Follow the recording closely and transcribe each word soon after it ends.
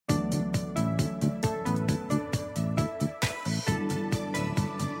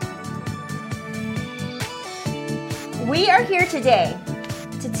We are here today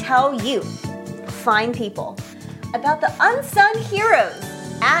to tell you, fine people, about the unsung heroes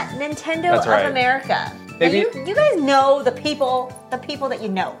at Nintendo That's right. of America. Maybe you guys know the people that you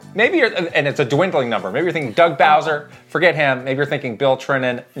know. Maybe and it's a dwindling number. Maybe you're thinking Doug Bowser, forget him. Maybe you're thinking Bill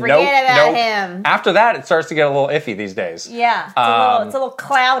Trinan. Forget about him. After that, it starts to get a little iffy these days. Yeah, it's a little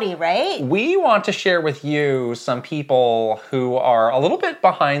cloudy, right? We want to share with you some people who are a little bit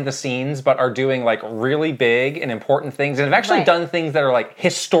behind the scenes, but are doing like really big and important things, and have actually done things that are like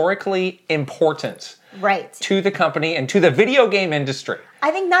historically important. Right. To the company and to the video game industry.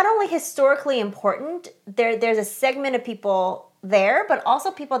 I think not only historically important, there's a segment of people there, but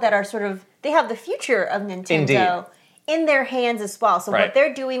also people that are sort of, they have the future of Nintendo in their hands as well. So what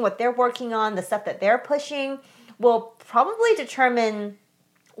they're doing, what they're working on, the stuff that they're pushing will probably determine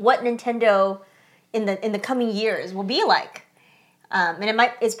what Nintendo in the coming years will be like. And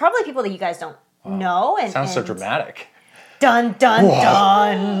it's probably people that you guys don't know. Sounds so dramatic. Dun, dun,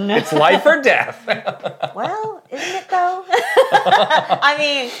 dun. It's life or death. Well, isn't it though? I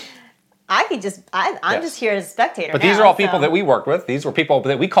mean, I'm just here as a spectator. But these are all people that we worked with. These were people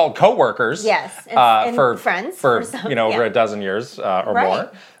that we called coworkers. Yes, and for friends. For over a dozen years or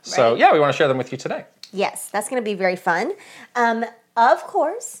more. So we want to share them with you today. Yes, that's going to be very fun. Of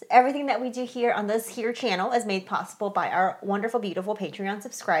course, everything that we do here on this here channel is made possible by our wonderful, beautiful Patreon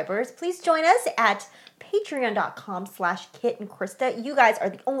subscribers. Please join us at patreon.com/Kit and Krista. You guys are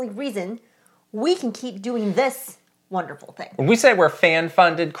the only reason we can keep doing this wonderful thing. When we say we're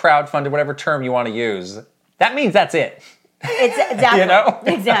fan-funded, crowd-funded, whatever term you want to use, that means that's it. It's exactly. You know?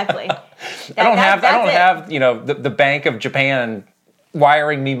 Exactly. I don't have the Bank of Japan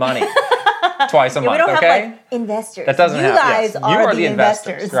wiring me money twice a month. We don't okay? have like investors. That doesn't happen. happen. You guys are the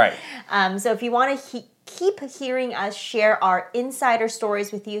investors. Right. So if you want to keep hearing us share our insider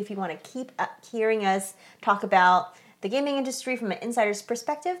stories with you, if you want to keep hearing us talk about the gaming industry from an insider's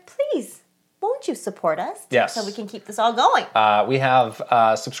perspective, please, won't you support us? Yes. So we can keep this all going. We have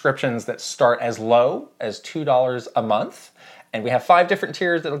subscriptions that start as low as $2 a month. And we have 5 different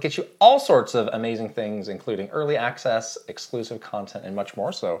tiers that'll get you all sorts of amazing things, including early access, exclusive content, and much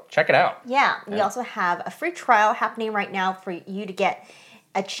more. So check it out. Yeah. We also have a free trial happening right now for you to get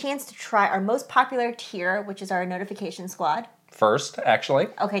a chance to try our most popular tier, which is our notification squad. First, actually.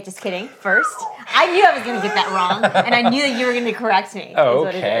 Okay, just kidding. First. I knew I was going to get that wrong, and I knew that you were going to correct me.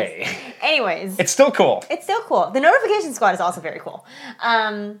 Okay. Anyways. It's still cool. It's still cool. The notification squad is also very cool.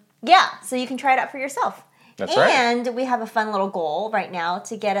 So you can try it out for yourself. That's right. And we have a fun little goal right now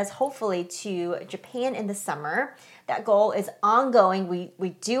to get us hopefully to Japan in the summer. That goal is ongoing. We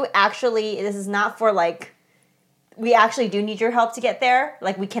do actually, this is not for like, we actually do need your help to get there.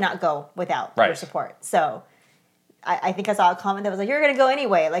 Like we cannot go without your support. So I think I saw a comment that was like, "You're going to go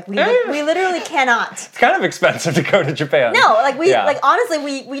anyway." Like we literally cannot. It's kind of expensive to go to Japan. No, like honestly,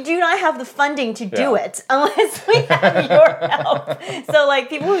 we do not have the funding to do it unless we have your help. So like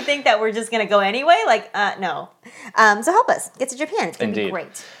people who think that we're just going to go anyway, like no. So help us get to Japan. It's going to be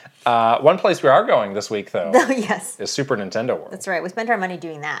great. One place we are going this week, though, is Super Nintendo World. That's right. We spent our money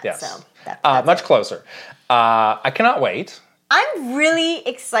doing that. Yes. So that's much closer. I cannot wait. I'm really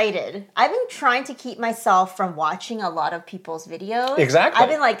excited. I've been trying to keep myself from watching a lot of people's videos. Exactly. I've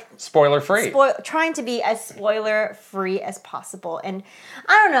been like spoiler-free. Trying to be as spoiler-free as possible. And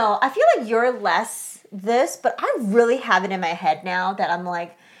I don't know, I feel like you're less this, but I really have it in my head now that I'm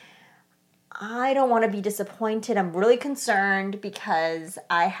like, I don't want to be disappointed. I'm really concerned because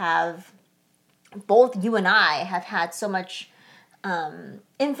both you and I have had so much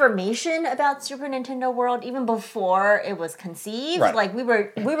information about Super Nintendo World even before it was conceived. Right. Like we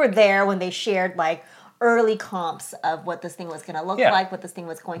were there when they shared like early comps of what this thing was going to look like, what this thing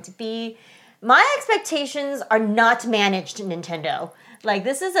was going to be. My expectations are not managed in Nintendo. Like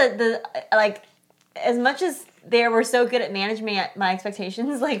this is as much as they were so good at managing my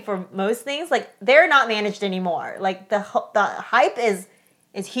expectations, like for most things, like they're not managed anymore. Like the hype is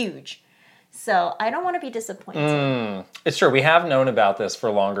huge. So I don't want to be disappointed. It's true. We have known about this for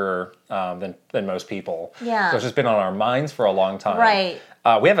longer than most people. Yeah. So it's just been on our minds for a long time. Right.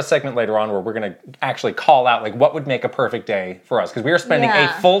 We have a segment later on where we're going to actually call out like what would make a perfect day for us. Because we are spending a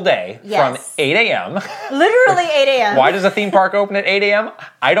full day from 8 a.m. Literally 8 a.m. Why does a theme park open at 8 a.m.?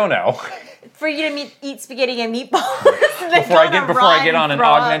 I don't know. For you to eat spaghetti and meatballs. before I get on an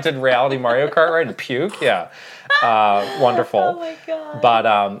augmented reality Mario Kart ride and puke. Yeah. Wonderful. Oh my God. But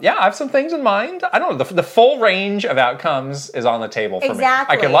I have some things in mind. I don't know. The full range of outcomes is on the table for me.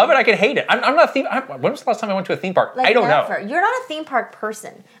 I could love it. I could hate it. I'm not a theme. When was the last time I went to a theme park? I don't know. You're not a theme park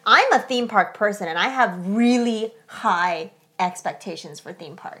person. I'm a theme park person, and I have really high expectations for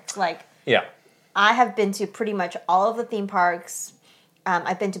theme parks. Like, yeah. I have been to pretty much all of the theme parks.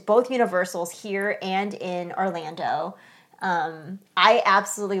 I've been to both Universals here and in Orlando. I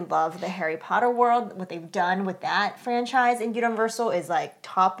absolutely love the Harry Potter world. What they've done with that franchise in Universal is like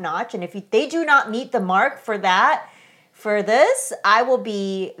top notch. And if they do not meet the mark for this, I will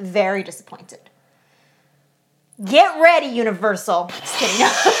be very disappointed. Get ready, Universal. Just kidding.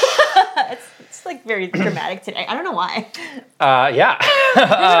 it's like very dramatic today. I don't know why. Yeah.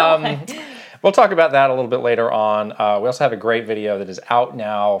 We'll talk about that a little bit later on. We also have a great video that is out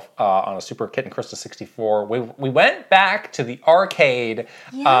now on a Super Kit and Krista 64. We went back to the arcade.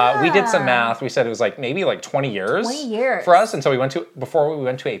 Yeah. We did some math. We said it was maybe 20 years. 20 years. For us until before we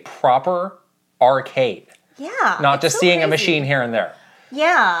went to a proper arcade. Yeah. Not just seeing crazy. a machine here and there.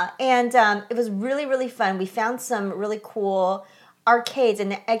 Yeah, and it was really, really fun. We found some really cool arcades,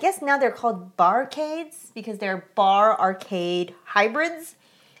 and I guess now they're called barcades because they're bar arcade hybrids.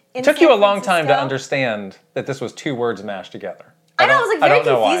 It took you a long time to understand that this was two words mashed together. I know, I was very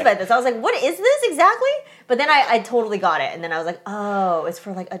confused by this. I was like, what is this exactly? But then I totally got it. And then I was like, oh, it's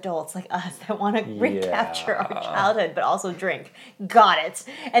for adults like us that want to recapture our childhood, but also drink. Got it.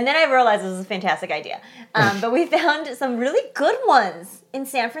 And then I realized this was a fantastic idea. But we found some really good ones in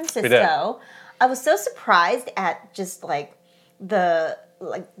San Francisco. We did. I was so surprised at just the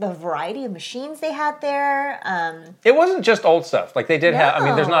variety of machines they had there. It wasn't just old stuff. They did have,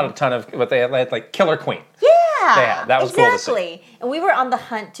 there's not a ton of, but they had Killer Queen. Yeah, that was cool to see. And we were on the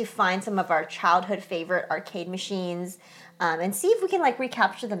hunt to find some of our childhood favorite arcade machines and see if we can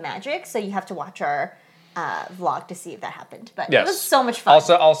recapture the magic. So you have to watch our vlog to see if that happened. But it was so much fun.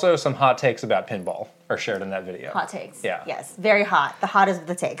 Also some hot takes about pinball are shared in that video. Hot takes. Yeah. Yes, very hot. The hottest of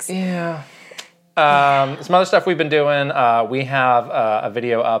the takes. Yeah. Some other stuff we've been doing. We have a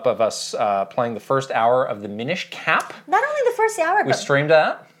video up of us playing the first hour of the Minish Cap. Not only the first hour, we streamed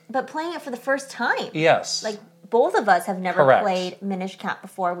that. But playing it for the first time. Yes. Both of us have never played Minish Cap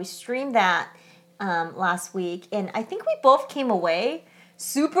before. We streamed that last week, and I think we both came away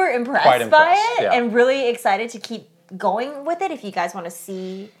super impressed by it and really excited to keep going with it. If you guys want to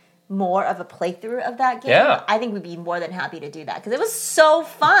see more of a playthrough of that game, I think we'd be more than happy to do that because it was so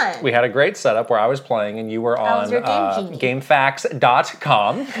fun. We had a great setup where I was playing and you were on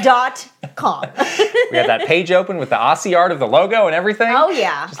GameFAQs.com. We had that page open with the Aussie art of the logo and everything. Oh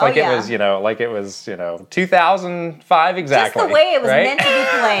yeah, just it was, it was 2005 exactly. Just the way it was meant to be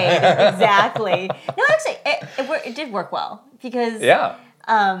played. Exactly. No, actually, it did work well because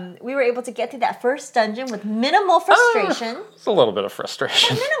we were able to get through that first dungeon with minimal frustration. It's a little bit of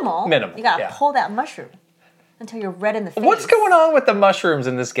frustration. Minimal. You gotta pull that mushroom until you're red in the face. What's going on with the mushrooms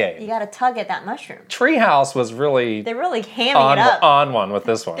in this game? You gotta tug at that mushroom. Treehouse was really... They're really hamming it up. On one with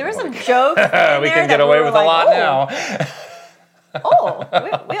this one. There were some jokes in there we can get away with a lot now.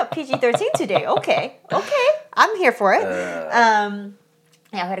 We have PG-13 today. Okay. I'm here for it. Yeah,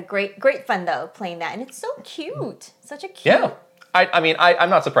 I had a great fun, though, playing that. And it's so cute. Such a cute... Yeah. I'm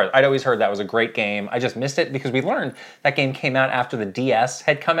not surprised. I'd always heard that was a great game. I just missed it because we learned that game came out after the DS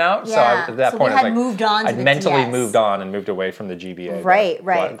had come out. Yeah. So at that point, I was moved on I'd mentally moved on and moved away from the GBA. Right.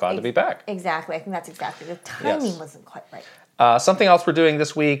 Glad to be back. Exactly. I think that's exactly. The timing wasn't quite right. Something else we're doing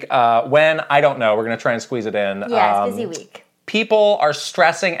this week, I don't know. We're going to try and squeeze it in. Yeah, it's a busy week. People are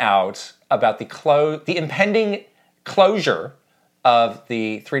stressing out about the impending closure of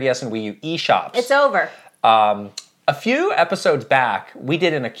the 3DS and Wii U eShops. It's over. A few episodes back, we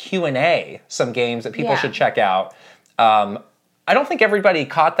did in a Q&A some games that people should check out. I don't think everybody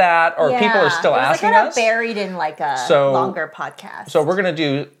caught that, or people are still asking us. It was buried in a longer podcast. So we're going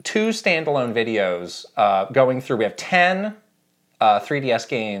to do 2 standalone videos going through. We have 10 3DS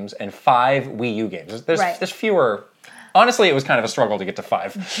games and 5 Wii U games. There's fewer... Honestly, it was kind of a struggle to get to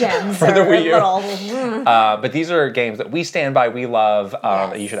 5 gems for the Wii U. But these are games that we stand by, we love,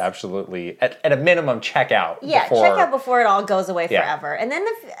 that you should absolutely, at a minimum, check out. Yeah, check out before it all goes away forever. And then,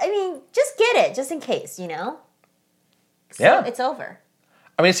 just get it, just in case, So it's over.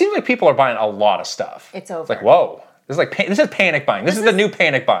 It seems like people are buying a lot of stuff. It's over. It's like, whoa. This is panic buying. This is the new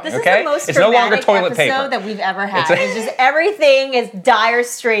panic buying, this okay? Is the most it's no longer toilet paper paper that we've ever had. It's just everything is dire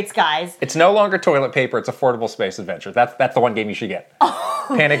straits, guys. It's no longer toilet paper. It's affordable space adventure. That's the one game you should get.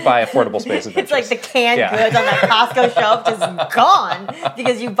 Panic buy affordable space adventure. It's like the canned goods on that Costco shelf just gone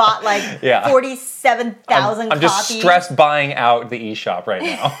because you bought 47,000 copies. I'm just stressed buying out the eShop right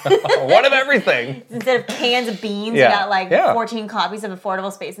now. One of everything. Instead of cans of beans, you got 14 copies of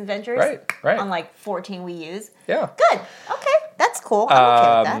affordable space adventures. Right. On 14 Wii U's. Yeah. Good. Okay. That's cool. I'm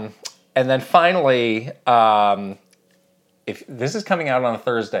okay with that. And then finally, if this is coming out on a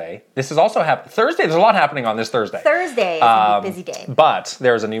Thursday, this is also Thursday. There's a lot happening on this Thursday. Thursday is a busy day. But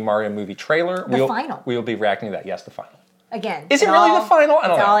there's a new Mario movie trailer. The final. We will be reacting to that. Yes, the final. Again. Is it really the final? I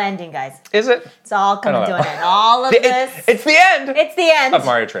don't know. It's all ending, guys. Is it? It's all coming to an end. All of this. It's the end. It's the end. Of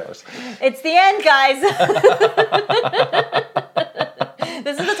Mario trailers. It's the end, guys.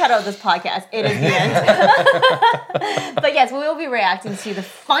 This is the title of this podcast. It is the end. But yes, we will be reacting to the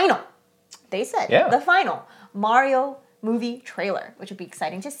final. They said the final Mario movie trailer, which would be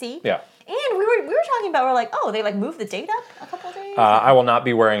exciting to see. Yeah. And we were talking about, we're like, oh, they like moved the date up a couple days. I will not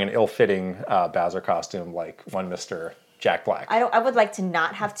be wearing an ill-fitting Bowser costume like one Mr. Jack Black. I would like to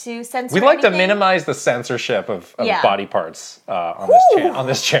not have to censor. We like anything. to minimize the censorship of body parts on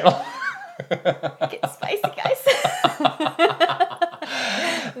this channel. Get spicy, guys.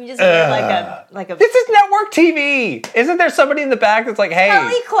 You just wear like a. This is network TV. Isn't there somebody in the back that's like, hey,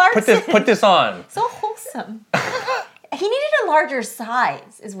 Kelly Clarkson. put this on? So wholesome. He needed a larger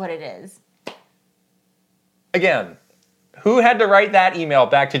size, is what it is. Again, who had to write that email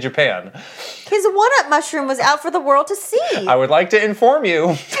back to Japan? His one-up mushroom was out for the world to see. I would like to inform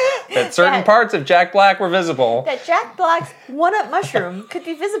you that certain parts of Jack Black were visible. That Jack Black's one-up mushroom could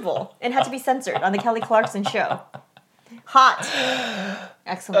be visible and had to be censored on the Kelly Clarkson show. Hot!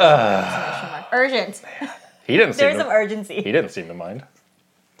 Exclamation mark. Urgent. He didn't. There's some urgency. He didn't seem to mind.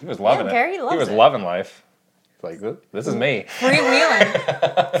 He was loving it. Gary loves he was it. loving life. Like, this is me. Freewheeling.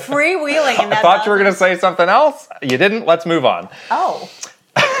 Freewheeling. I thought you were going to say something else. You didn't. Let's move on. Oh.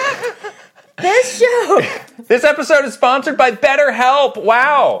 This show. This episode is sponsored by BetterHelp.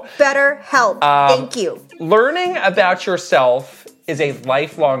 Wow. BetterHelp. Thank you. Learning about yourself is a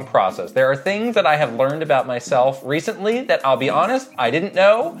lifelong process. There are things that I have learned about myself recently that, I'll be honest, I didn't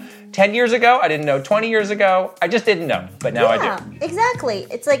know 10 years ago. I didn't know 20 years ago. I just didn't know, but now I do. Exactly.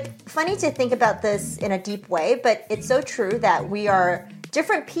 It's like funny to think about this in a deep way, but it's so true that we are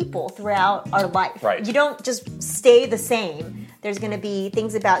different people throughout our life. Right. You don't just stay the same. There's going to be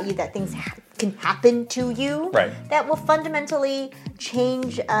things about you that can happen to you that will fundamentally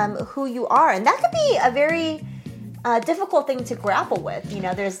change who you are. And that could be a very difficult thing to grapple with. You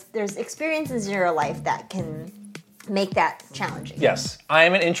know, there's experiences in your life that can make that challenging. Yes. I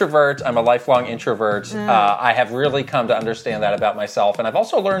am an introvert. I'm a lifelong introvert. I have really come to understand that about myself. And I've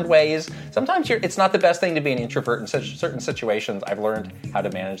also learned ways, sometimes it's not the best thing to be an introvert in certain situations. I've learned how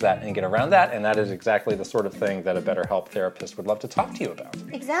to manage that and get around that. And that is exactly the sort of thing that a BetterHelp therapist would love to talk to you about.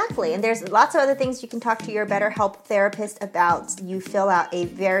 Exactly. And there's lots of other things you can talk to your BetterHelp therapist about. You fill out a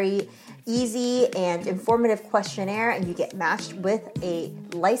very easy and informative questionnaire and you get matched with a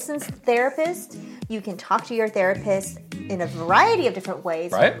licensed therapist. You can talk to your therapist in a variety of different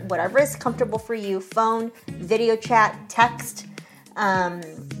ways, whatever is comfortable for you, phone, video chat, text,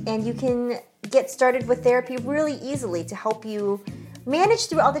 and you can get started with therapy really easily to help you manage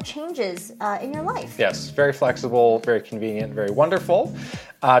through all the changes in your life. Yes, very flexible, very convenient, very wonderful.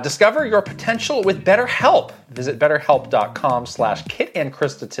 Discover your potential with BetterHelp. Visit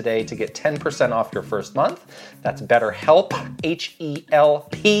BetterHelp.com/KitAndKrista today to get 10% off your first month. That's BetterHelp,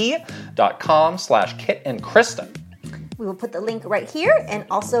 HELP.com/KitAndKrista. We will put the link right here and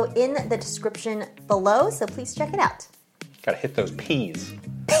also in the description below, so please check it out. Gotta hit those P's.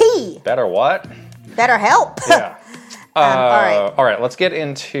 P! Better what? BetterHelp. Yeah. All right, let's get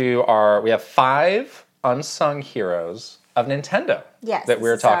into we have 5 unsung heroes of Nintendo that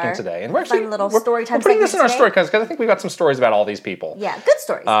we're talking today. And we're actually story time we're putting this in our story because I think we've got some stories about all these people. Yeah, good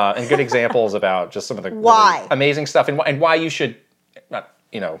stories. And good examples about just some of the really amazing stuff and why you should,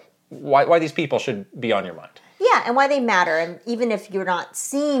 why these people should be on your mind. Yeah, and why they matter, and even if you're not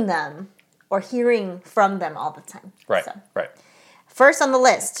seeing them or hearing from them all the time. Right, so. right. First on the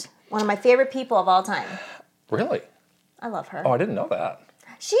list, one of my favorite people of all time. Really? I love her. Oh, I didn't know that.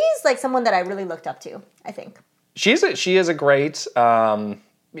 She's like someone that I really looked up to, I think. She is a great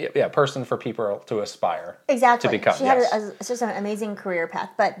person for people to aspire to become. She had just an amazing career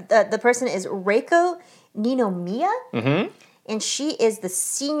path. But the person is Reiko Ninomiya, and she is the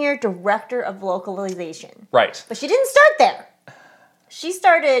Senior Director of Localization. Right. But she didn't start there. She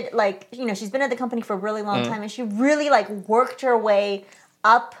started, she's been at the company for a really long time, and she really, worked her way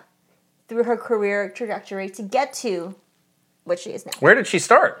up through her career trajectory to get to what she is now. Where did she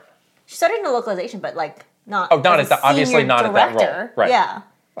start? She started in localization, but, not obviously not at that role. Right. Yeah.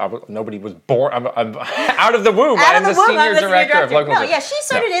 Nobody was born. I'm out of the womb. I'm the senior director of localization. No, yeah, she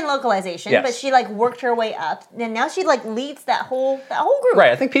started in localization, but she worked her way up, and now she leads that whole group.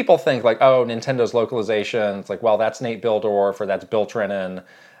 Right. I think people think Nintendo's localization. It's like, well, that's Nate Bildorf or that's Bill Trinan.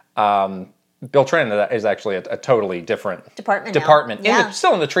 Bill Trinan is actually a totally different department. Yeah.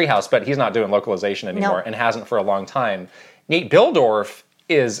 Still in the treehouse, but he's not doing localization anymore and hasn't for a long time. Nate Bildorf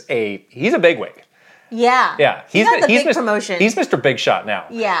he's a bigwig. Yeah. Yeah. He's got the big promotion. He's Mr. Big Shot now.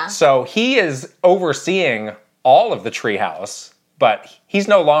 Yeah. So he is overseeing all of the Treehouse, but he's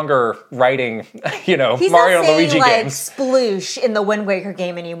no longer writing, he's Mario and Luigi like games. Sploosh in the Wind Waker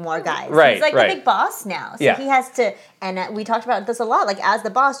game anymore, guys. Right, he's like the big boss now. So he has to, and we talked about this a lot, like as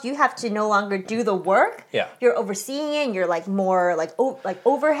the boss, you have to no longer do the work. Yeah. You're overseeing it, and you're like more like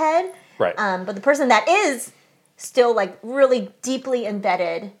overhead. Right. But the person that is still like really deeply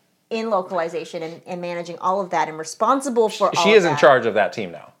embedded in localization and managing all of that and responsible for all of that. She is in charge of that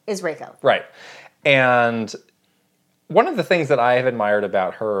team now. Is Reiko. Right. And one of the things that I have admired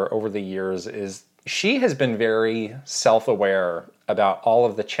about her over the years is she has been very self-aware about all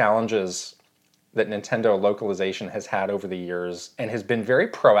of the challenges that Nintendo localization has had over the years and has been very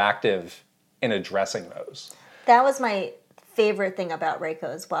proactive in addressing those. That was my favorite thing about Reiko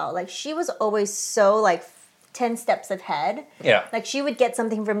as well. Like, she was always so, like, 10 steps ahead. Yeah. Like, she would get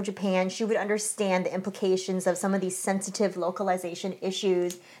something from Japan. She would understand the implications of some of these sensitive localization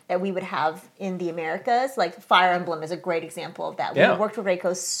issues that we would have in the Americas. Like, Fire Emblem is a great example of that. We worked with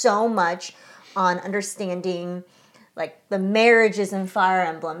Reiko so much on understanding, like, the marriages in Fire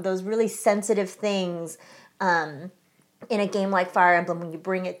Emblem, those really sensitive things in a game like Fire Emblem when you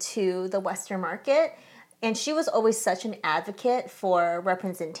bring it to the Western market. And she was always such an advocate for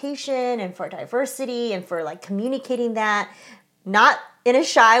representation and for diversity and for like communicating that, not in a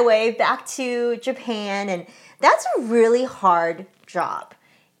shy way, back to Japan. And that's a really hard job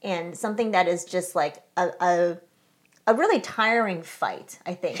and something that is just like a really tiring fight,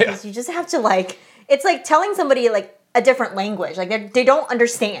 I think. Because you just have to like, it's like telling somebody like a different language. Like they don't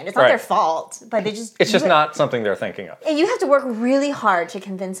understand. It's not their fault, but they just... It's just not something they're thinking of. And you have to work really hard to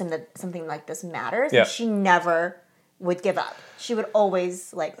convince them that something like this matters. And she never would give up. She would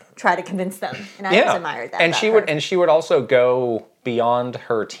always like try to convince them. And I always admired that. And she would also go beyond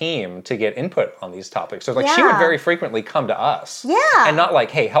her team to get input on these topics. So like she would very frequently come to us. Yeah. And not like,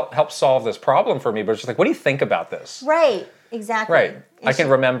 hey, help solve this problem for me, but it's just like, what do you think about this? Right. Exactly. Right. And I can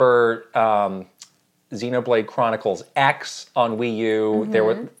remember Xenoblade Chronicles X on Wii U.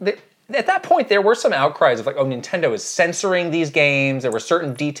 Mm-hmm. At that point, there were some outcries of like, oh, Nintendo is censoring these games. There were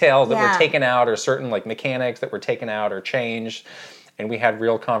certain details that were taken out, or certain like mechanics that were taken out or changed, and we had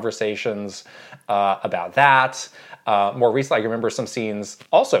real conversations about that. More recently, I remember some scenes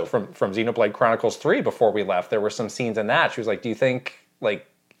also from Xenoblade Chronicles 3 before we left. There were some scenes in that. She was like, do you think, like,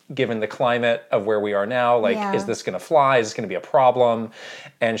 given the climate of where we are now, like, is this going to fly? Is this going to be a problem?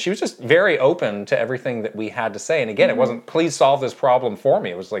 And she was just very open to everything that we had to say. And again, it wasn't, please solve this problem for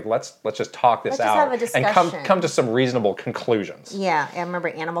me. It was like, let's just talk this out have a discussion. And come to some reasonable conclusions. Yeah, I remember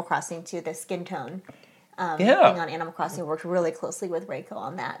Animal Crossing too, the skin tone thing on Animal Crossing worked really closely with Reiko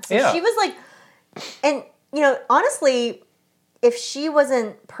on that. So she was like, and honestly, if she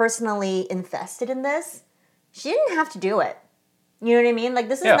wasn't personally invested in this, she didn't have to do it. You know what I mean? Like,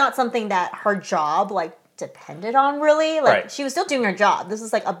 this is not something that her job, like, depended on, really. Like, she was still doing her job. This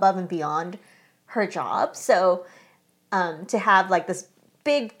is, like, above and beyond her job. So, to have, like, this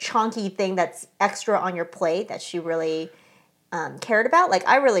big, chunky thing that's extra on your plate that she really cared about, like,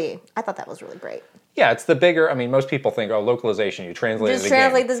 I thought that was really great. Yeah, it's the bigger, I mean, most people think, oh, localization, you translate Just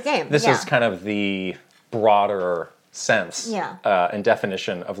translate this game. This is kind of the broader sense and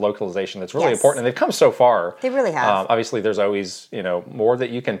definition of localization that's really important, and they've come so far. They really have. Obviously, there's always more that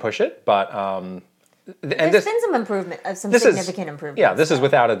you can push it, but there's been some improvement, some significant improvement. Yeah, this is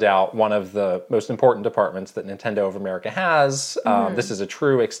without a doubt one of the most important departments that Nintendo of America has. This is a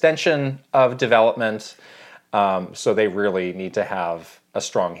true extension of development, so they really need to have a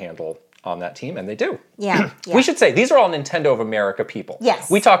strong handle on that team, and they do. Yeah. We should say these are all Nintendo of America people. Yes.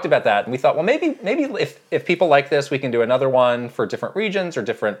 We talked about that, and we thought, well, maybe if people like this, we can do another one for different regions or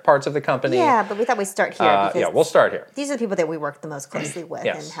different parts of the company. Yeah, but we thought we'd start here. Because we'll start here. These are the people that we work the most closely with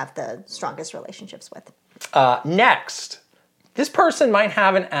and have the strongest relationships with. Next, this person might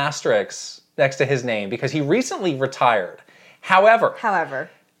have an asterisk next to his name because he recently retired. However,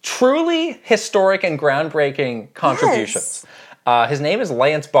 truly historic and groundbreaking contributions. His name is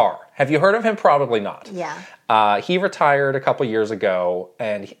Lance Barr. Have you heard of him? Probably not. Yeah. He retired a couple years ago,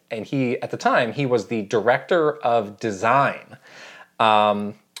 and he, at the time, he was the director of design.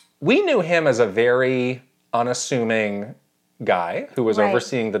 We knew him as a very unassuming guy who was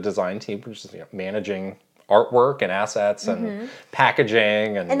overseeing the design team, which is managing artwork and assets and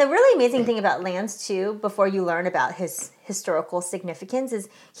packaging. And the really amazing thing about Lance, too, before you learn about his historical significance, is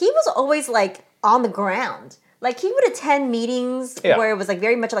he was always, like, on the ground. Like, he would attend meetings where it was, like,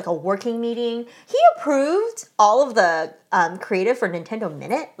 very much like a working meeting. He approved all of the creative for Nintendo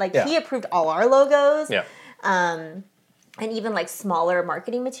Minute. Like, he approved all our logos. Yeah. and even like smaller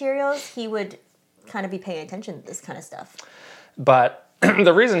marketing materials, he would kind of be paying attention to this kind of stuff. But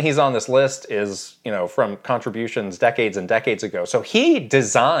the reason he's on this list is, from contributions decades and decades ago. So he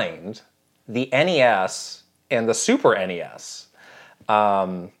designed the NES and the Super NES.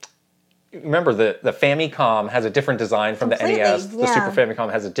 Remember, the Famicom has a different design from the NES. The Super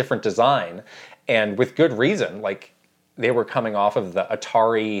Famicom has a different design. And with good reason, like, they were coming off of the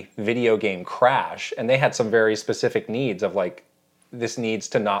Atari video game crash, and they had some very specific needs of, like, this needs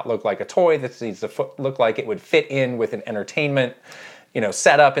to not look like a toy, this needs to look like it would fit in with an entertainment,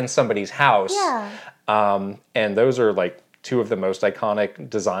 setup in somebody's house. Yeah. And those are, like, two of the most iconic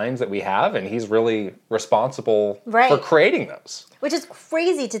designs that we have, and he's really responsible for creating those. Which is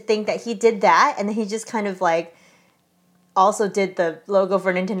crazy to think that he did that, and then he just kind of, like, also did the logo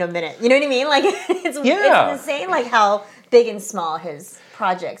for Nintendo Minute. You know what I mean? Like, it's insane, like, how big and small his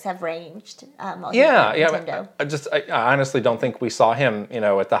projects have ranged. Nintendo. I honestly don't think we saw him,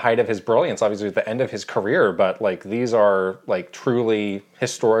 at the height of his brilliance, obviously at the end of his career, but, like, these are, like, truly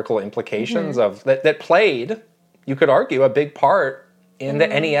historical implications of that played, you could argue, a big part in the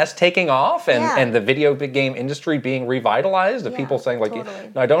NES taking off and the video game industry being revitalized, of people saying, like,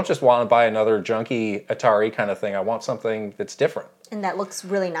 no, I don't just want to buy another junky Atari kind of thing. I want something that's different. And that looks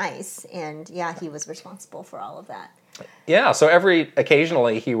really nice. And he was responsible for all of that. Yeah, so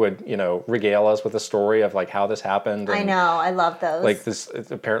occasionally he would, regale us with a story of, like, how this happened. And, I know, I love those. Like, this,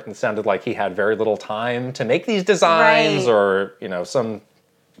 it apparently sounded like he had very little time to make these designs, or, some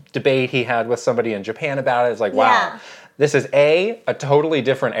debate he had with somebody in Japan about it. It's like, wow, this is A, a totally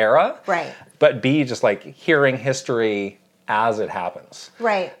different era, right? But B, just, like, hearing history as it happens.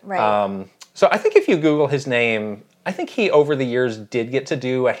 Right. So I think if you Google his name, I think he, over the years, did get to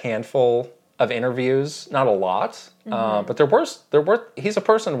do a handful of interviews, not a lot, but he's a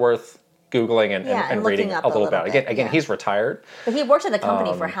person worth Googling and reading a little about. Again, he's retired. But he worked at the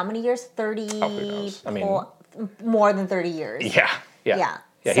company for how many years? 30? Oh, who knows? I mean, more than 30 years. Yeah.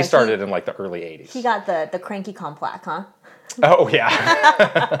 Yeah, so he started in, like, the early 80s. He got the cranky plaque, huh? Oh,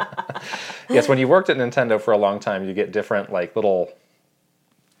 yeah. Yes, when you worked at Nintendo for a long time, you get different, like, little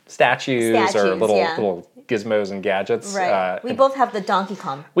statues or little gizmos and gadgets. Right. We both have the Donkey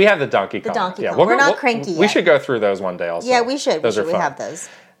Kong. We have the Donkey Kong. Yeah, we're not cranky yet. We should go through those one day also. Yeah, we should. Those are fun. We have those.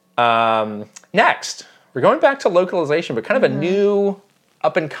 Next, we're going back to localization, but kind of a new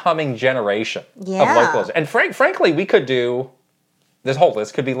up-and-coming generation of localization. And frankly, we could do... This whole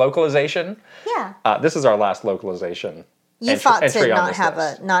list could be localization. Yeah. This is our last localization. You fought to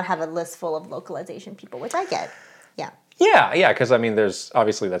not have a list full of localization people, which I get. Yeah. Yeah, because, I mean, there's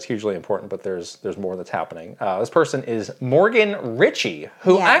obviously that's hugely important, but there's more that's happening. This person is Morgan Ritchie,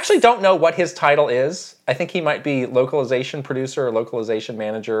 who I actually don't know what his title is. I think he might be localization producer or localization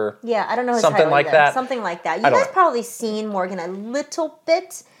manager. Yeah, I don't know his something title like either. that. Something like that. You guys probably seen Morgan a little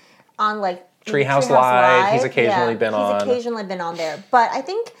bit on, like, Treehouse Live. He's occasionally been on. He's occasionally been on there. But I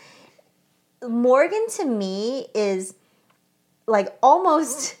think Morgan, to me, is, like,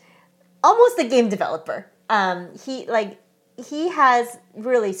 almost a game developer. He has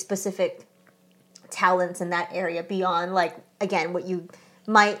really specific talents in that area beyond, like, again, what you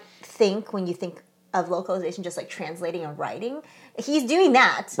might think when you think of localization, just like translating and writing. He's doing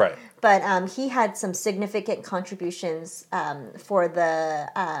that. Right. But he had some significant contributions for the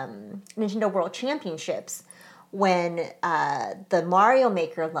Nintendo World Championships when the Mario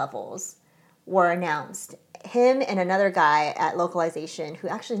Maker levels were announced. Him and another guy at localization, who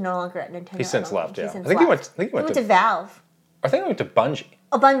actually is no longer at Nintendo. He's since left, yeah. I think he went to Valve. I think he went to Bungie.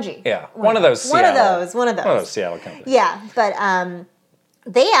 Oh, Bungie. Yeah, one of those Seattle companies. Yeah, but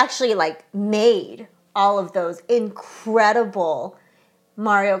they actually, like, made all of those incredible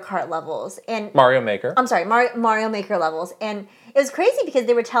Mario Kart levels and Mario Maker. I'm sorry, Mario Maker levels, and it was crazy because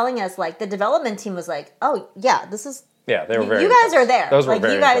they were telling us, like, the development team was like, "Oh yeah, this is." Yeah, they were very. You guys are there. Those were like,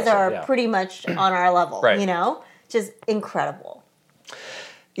 very you guys impressive, are pretty much on our level, right. You know, just incredible.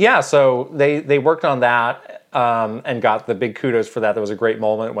 Yeah, so they worked on that and got the big kudos for that. There was a great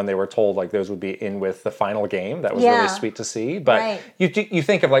moment when they were told, like, those would be in with the final game. That was really sweet to see. But you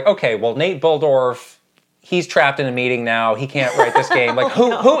think of, like, okay, well, Nate Buldorf, he's trapped in a meeting now. He can't write this game. Like,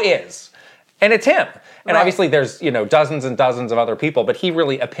 who is? And it's him. And obviously there's, dozens and dozens of other people, but he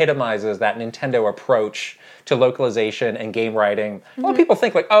really epitomizes that Nintendo approach to localization and game writing. A lot of people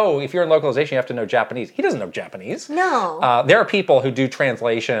think, like, oh, if you're in localization, you have to know Japanese. He doesn't know Japanese. No. There are people who do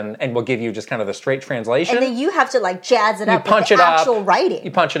translation and will give you just kind of the straight translation. And then you have to, like, jazz it up with the actual writing.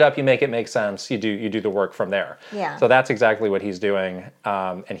 You punch it up, you make it make sense, you do the work from there. Yeah. So that's exactly what he's doing.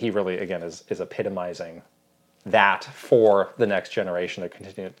 And he really, again, is epitomizing that for the next generation.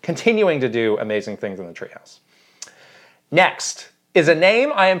 They're continuing to do amazing things in the Treehouse. Next is a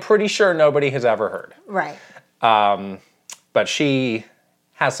name I am pretty sure nobody has ever heard. Right. But she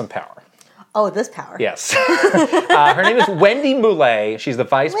has some power. Oh, this power. Yes. Her name is Wendy Moulet. She's the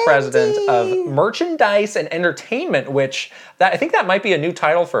vice president of merchandise and entertainment, which I think that might be a new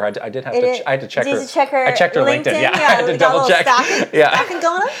title for her. I had to check her. Did you check her? I checked her LinkedIn. Yeah, I had to double check. Stalking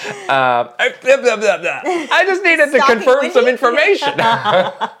going on? I just needed to confirm Wendy? some information.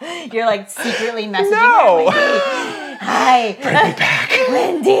 You're like secretly messaging No. her. Wendy. Hi. Bring me back.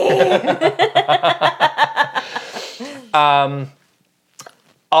 Wendy.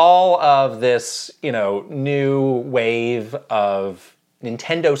 All of this, new wave of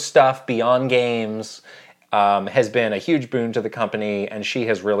Nintendo stuff beyond games has been a huge boon to the company, and she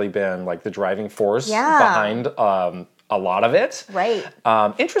has really been like the driving force behind a lot of it. Right.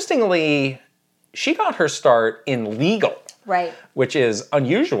 Interestingly, she got her start in legal. Right. Which is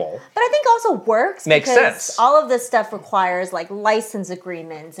unusual. But I think also works Makes sense. All of this stuff requires like license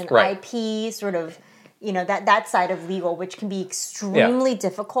agreements and IP sort of, that side of legal, which can be extremely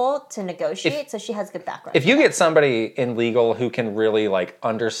difficult to negotiate. So she has good background. If you get somebody in legal who can really like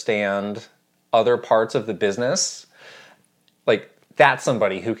understand other parts of the business, like that's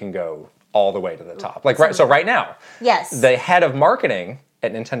somebody who can go all the way to the top. Like right now, the head of marketing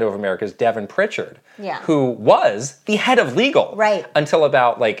at Nintendo of America is Devin Pritchard, who was the head of legal until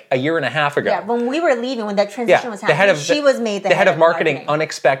about like a year and a half ago. Yeah, when we were leaving, when that transition was happening, she was made the head of marketing.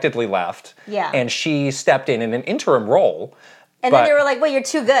 Unexpectedly left, and she stepped in an interim role. And then they were like, "Well, you're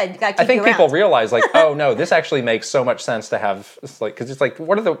too good. You got to keep I think you around." People realized, like, oh no, this actually makes so much sense to have, because it's like,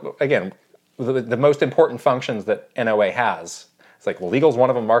 what are the most important functions that NOA has? It's like, well, legal's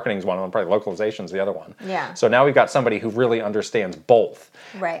one of them, marketing's one of them, probably localization's the other one. Yeah. So now we've got somebody who really understands both.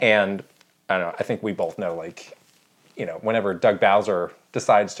 Right. And I don't know, I think we both know, like, whenever Doug Bowser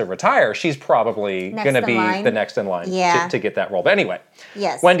decides to retire, she's probably going to be the next in line to get that role. But anyway,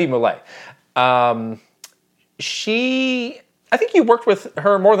 Wendy Moulet. I think you worked with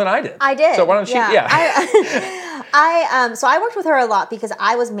her more than I did. I did. So why don't you? So I worked with her a lot because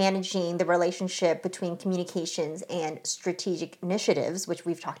I was managing the relationship between communications and strategic initiatives, which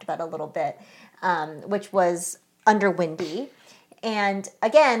we've talked about a little bit, which was under Wendy. And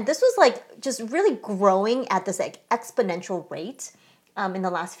again, this was like just really growing at this like exponential rate in the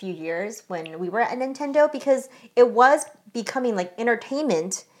last few years when we were at Nintendo, because it was becoming like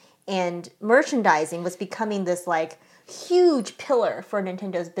entertainment and merchandising was becoming this like huge pillar for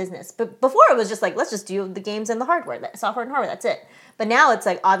Nintendo's business. But before it was just like, let's just do the games and the hardware, the software and hardware, that's it. But now it's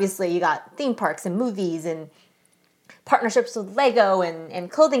like, obviously you got theme parks and movies and partnerships with Lego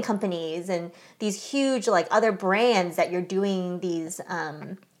and clothing companies and these huge like other brands that you're doing these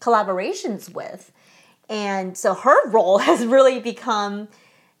collaborations with. And so her role has really become,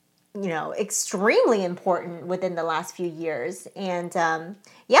 extremely important within the last few years. And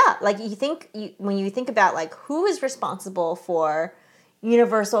like when you think about like who is responsible for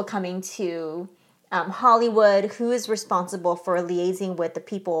Universal coming to Hollywood, who is responsible for liaising with the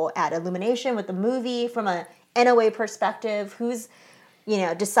people at Illumination with the movie from a NOA perspective, who's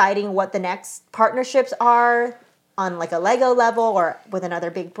deciding what the next partnerships are on like a Lego level or with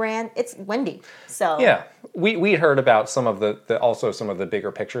another big brand, it's Wendy. So yeah, we heard about some of the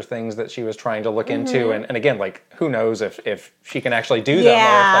bigger picture things that she was trying to look into, and again, like who knows if she can actually do them,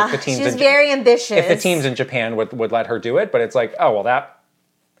 or if like the teams she's very ambitious. If the teams in Japan would let her do it, but it's like, oh well,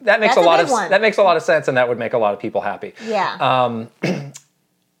 that makes a lot of sense, and that would make a lot of people happy. Yeah.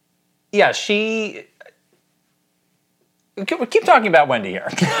 She. Keep talking about Wendy here.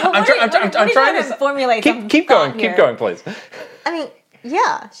 Well, I'm trying to formulate. Keep going, please. I mean,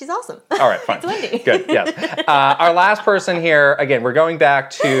 yeah, she's awesome. All right, fine. It's Wendy. Good. Yes. Our last person here. Again, we're going back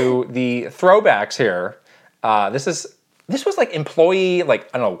to the throwbacks here. This was like employee, like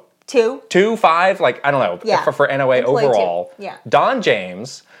I don't know, 2, 5, like I don't know. Yeah. For NOA employee overall. 2. Yeah. Don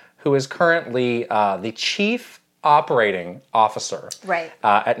James, who is currently the chief operating officer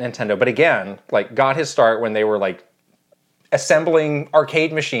at Nintendo, but again, like got his start when they were like assembling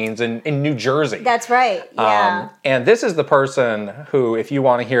arcade machines in New Jersey. That's right, yeah. And this is the person who, if you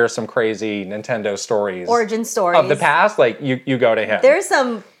want to hear some crazy Nintendo stories, origin stories of the past, like you go to him. There's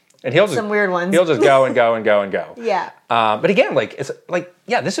some weird ones. He'll just go and go and go and go. Yeah. But again, like it's like,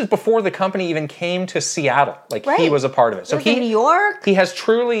 yeah, this is before the company even came to Seattle. Like he was a part of it. So in New York. He has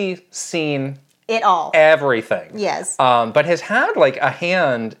truly seen it all. Everything. Yes. But has had like a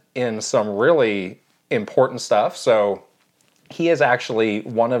hand in some really important stuff. So he is actually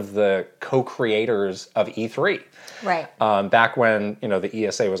one of the co-creators of E3. Right. Back when, the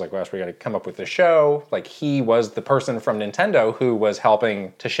ESA was like, gosh, we got to come up with this show. Like, he was the person from Nintendo who was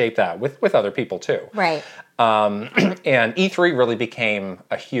helping to shape that with other people too. Right. And E3 really became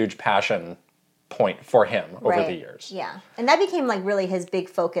a huge passion point for him over the years. Yeah. And that became like really his big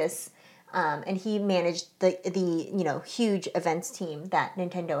focus. And he managed the huge events team that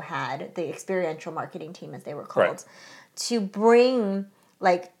Nintendo had, the experiential marketing team as they were called, to bring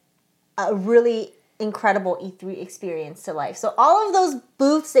like a really incredible E3 experience to life. So all of those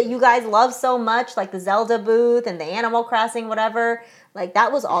booths that you guys love so much, like the Zelda booth and the Animal Crossing, whatever, like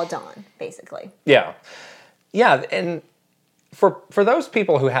that was all Don, basically. Yeah. Yeah, and for those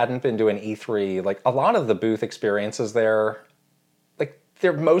people who hadn't been to an E3, like a lot of the booth experiences there, like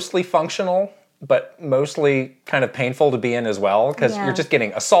they're mostly functional, but mostly kind of painful to be in as well, because you're just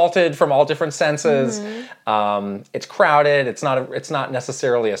getting assaulted from all different senses. It's crowded. It's not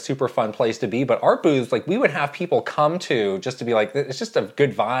necessarily a super fun place to be. But our booths, like we would have people come to just to be like, it's just a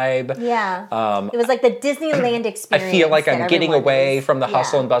good vibe. Yeah, it was like the Disneyland experience. I feel like I'm getting away from the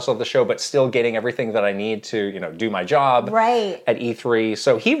hustle and bustle of the show, but still getting everything that I need to, do my job at E3.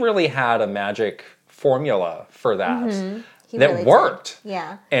 So he really had a magic formula for that. That really worked. Did.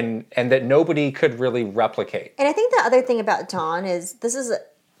 Yeah. And that nobody could really replicate. And I think the other thing about Don is this is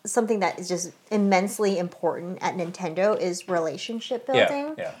something that is just immensely important at Nintendo is relationship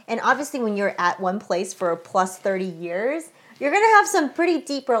building. Yeah. And obviously when you're at one place for plus 30 years, you're going to have some pretty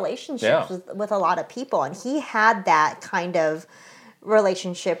deep relationships with a lot of people. And he had that kind of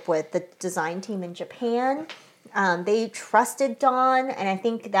relationship with the design team in Japan. They trusted Don, and I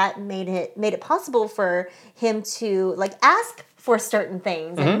think that made it possible for him to like ask for certain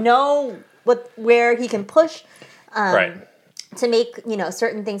things and know where he can push to make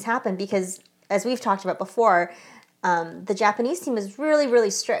certain things happen. Because as we've talked about before, the Japanese team is really,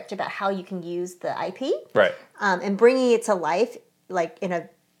 really strict about how you can use the IP, and bringing it to life, like in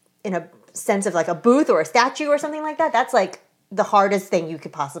a sense of like a booth or a statue or something like that. That's like the hardest thing you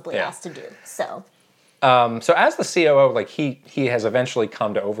could possibly ask to do. So as the COO, like he has eventually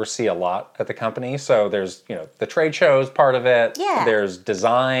come to oversee a lot at the company. So there's the trade shows part of it. Yeah. There's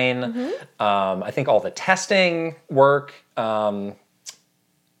design. I think all the testing work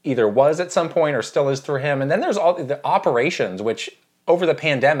either was at some point or still is through him. And then there's all the operations, which over the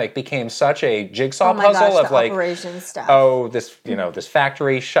pandemic became such a jigsaw puzzle of like operations stuff. Oh, this this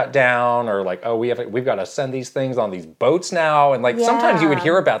factory shut down, or like, oh, we've got to send these things on these boats now, and like sometimes you would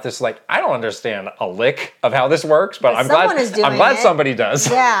hear about this, like I don't understand a lick of how this works, but I'm glad somebody does.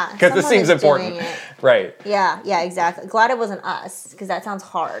 Yeah, because this seems important, right? Yeah, exactly. Glad it wasn't us, because that sounds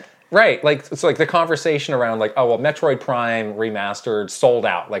hard. Right, like it's like the conversation around like, oh well, Metroid Prime Remastered sold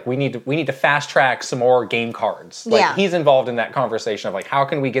out. Like we need to fast track some more game cards. Like he's involved in that conversation of like, how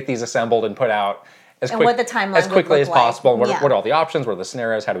can we get these assembled and put out as quickly as possible? And what are all the options? What are the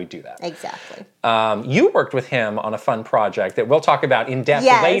scenarios? How do we do that? Exactly. You worked with him on a fun project that we'll talk about in depth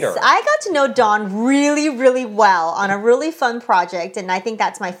later. Yes, I got to know Don really, really well on a really fun project, and I think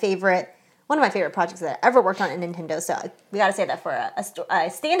that's one of my favorite projects that I ever worked on in Nintendo. So we got to say that for a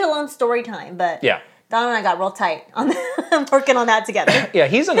standalone story time. But Don and I got real tight on working on that together. Yeah,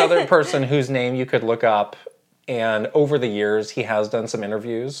 he's another person whose name you could look up. And over the years, he has done some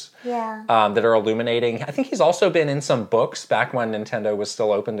interviews that are illuminating. I think he's also been in some books back when Nintendo was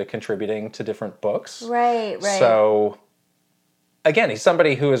still open to contributing to different books. Right. So, again, he's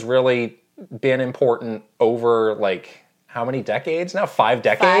somebody who has really been important over like... How many decades now? 5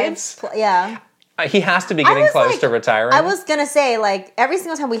 decades? 5, yeah. He has to be getting close to retiring. I was going to say, like, every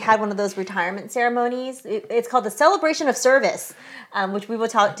single time we had one of those retirement ceremonies, it's called the Celebration of Service, which we will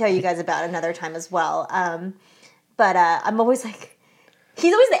tell you guys about another time as well. But I'm always like,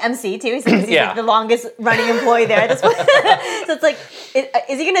 he's always the MC too. He's like the longest running employee there at this point. So it's like,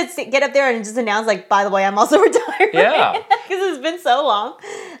 is he going to get up there and just announce, like, by the way, I'm also retiring? Yeah. Because it's been so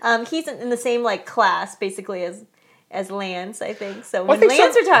long. He's in the same, like, class, basically, as Lance, I think. So when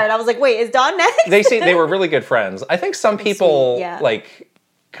Lance retired, I was like, wait, is Don next? They were really good friends. I think some people like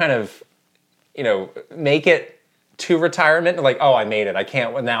kind of, make it to retirement, like, oh, I made it.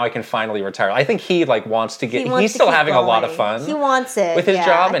 Now I can finally retire. I think he like wants to get, he's still having a lot of fun. He wants it. With his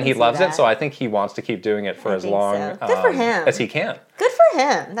job, and he loves it, so I think he wants to keep doing it for as long Good for him. as he can. Good for for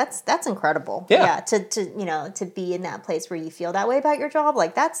him. That's incredible. Yeah. To be in that place where you feel that way about your job,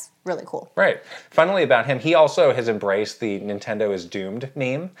 like that's really cool. Right. Funnily about him, he also has embraced the Nintendo is doomed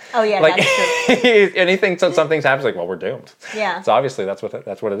meme. Oh yeah, like that's true. something happens, like, well, we're doomed. Yeah. So obviously that's what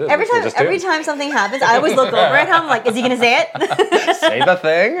it is. Every time something happens, I always look over at him like, is he gonna say it? Say the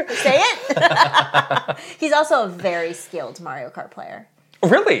thing. Say it. He's also a very skilled Mario Kart player.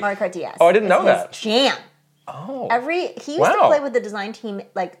 Really? Mario Kart DS. Oh, I didn't know that. Jam. Oh. He used to play with the design team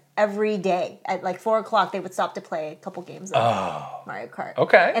like every day at like 4:00. They would stop to play a couple games of Mario Kart.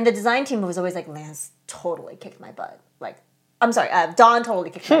 Okay. And the design team was always like, Lance totally kicked my butt. Like, I'm sorry, Don totally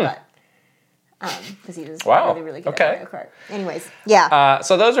kicked my butt. Because he was really, really good at Mario Kart. Anyways, yeah.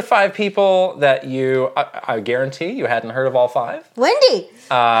 So those are 5 people that I guarantee you hadn't heard of all 5. Wendy.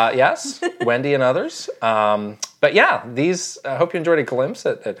 Yes, Wendy and others. But yeah, I hope you enjoyed a glimpse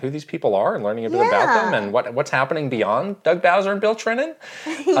at who these people are and learning a bit about them and what's happening beyond Doug Bowser and Bill Trinan.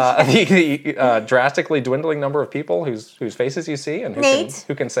 The drastically dwindling number of people whose faces you see and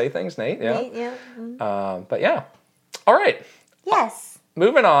who can say things. Nate, yeah. Nate, yeah. Mm-hmm. But yeah. All right. Yes.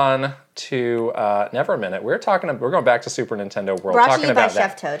 Moving on to Neverminute, we're going back to Super Nintendo World. Brought talking to you by about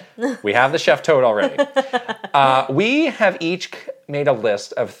Chef Toad. We have the Chef Toad already. We have each made a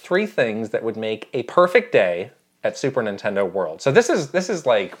list of 3 things that would make a perfect day at Super Nintendo World. So this is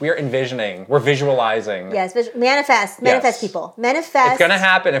like we're visualizing. Yes, manifest people. Manifest. It's going to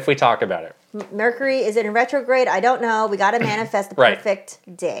happen if we talk about it. Mercury, is it in retrograde? I don't know. We got to manifest the perfect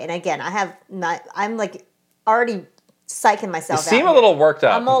day. And again, I'm like already psyching myself out. You seem a little worked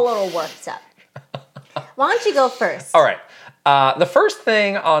up. I'm a little worked up. Why don't you go first? All right. The first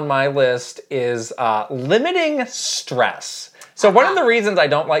thing on my list is limiting stress. So one of the reasons I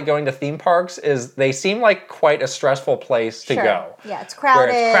don't like going to theme parks is they seem like quite a stressful place to go. Yeah, it's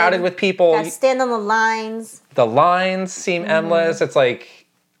crowded. Where it's crowded with people. You gotta stand on the lines. The lines seem endless. It's like,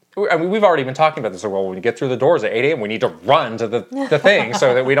 I mean, we've already been talking about this. Well, when you get through the doors at 8 a.m., we need to run to the thing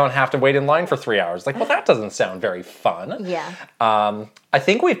so that we don't have to wait in line for 3 hours. Like, well, that doesn't sound very fun. Yeah. I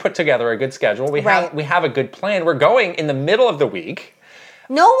think we've put together a good schedule. We have a good plan. We're going in the middle of the week.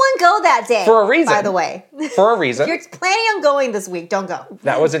 No one go that day. For a reason. By the way. For a reason. If you're planning on going this week, don't go.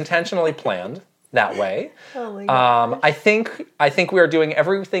 That was intentionally planned that way. Oh my God. I think we are doing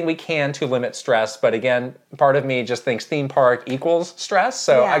everything we can to limit stress, but again, part of me just thinks theme park equals stress,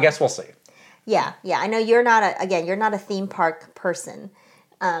 so I guess we'll see. Yeah. I know you're not a theme park person.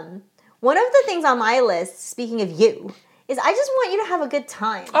 One of the things on my list, speaking of you, is I just want you to have a good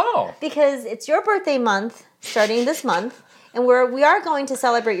time. Oh. Because it's your birthday month, starting this month. And we are going to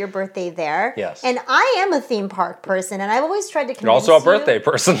celebrate your birthday there. Yes. And I am a theme park person, and I've always tried to convince you. You're also a birthday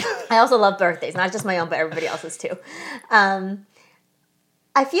person. I also love birthdays, not just my own, but everybody else's too. I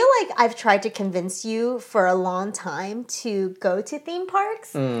feel like I've tried to convince you for a long time to go to theme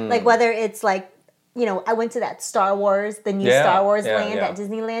parks. Like whether it's like, I went to that Star Wars, the new Star Wars land at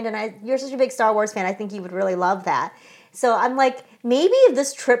Disneyland, and you're such a big Star Wars fan, I think you would really love that. So I'm like, maybe if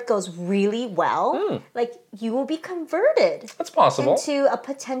this trip goes really well, like you will be converted. That's possible. Into a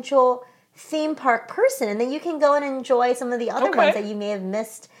potential theme park person, and then you can go and enjoy some of the other ones that you may have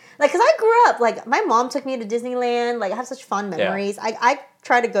missed. Like, because I grew up, like my mom took me to Disneyland. Like, I have such fond memories. Yeah. I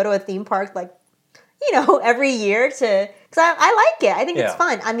try to go to a theme park like, every year because I like it. I think it's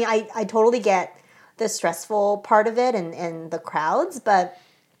fun. I mean, I totally get the stressful part of it and the crowds, but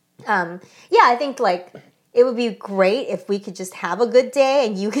I think like. It would be great if we could just have a good day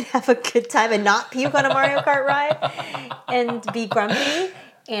and you could have a good time and not puke on a Mario Kart ride and be grumpy.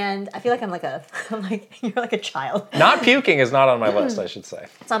 And I feel like you're like a child. Not puking is not on my list, I should say.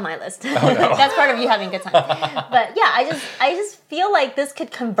 It's on my list. Oh, no. That's part of you having a good time. But yeah, I just feel like this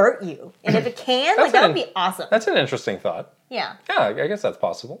could convert you. And if it can, that would be awesome. That's an interesting thought. Yeah. Yeah, I guess that's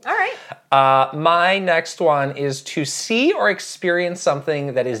possible. All right. My next one is to see or experience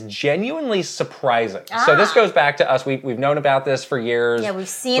something that is genuinely surprising. So this goes back to us. We've known about this for years. Yeah, we've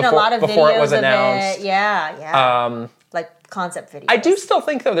seen a lot of videos before it was announced. Of it. Yeah. Like concept videos. I do still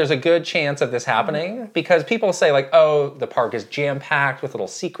think, though, there's a good chance of this happening because people say, like, oh, the park is jam-packed with little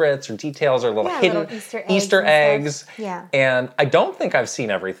secrets or details or little hidden Easter eggs. Yeah. And I don't think I've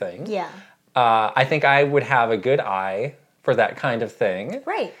seen everything. Yeah. I think I would have a good eye for that kind of thing.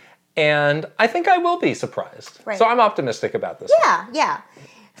 Right. And I think I will be surprised. Right. So I'm optimistic about this. Yeah.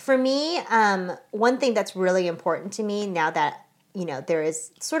 For me, one thing that's really important to me now that there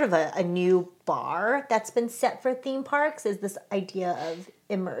is sort of a new bar that's been set for theme parks is this idea of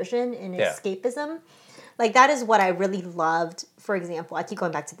immersion and escapism. Like, that is what I really loved. For example, I keep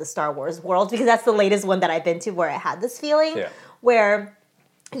going back to the Star Wars world because that's the latest one that I've been to where I had this feeling where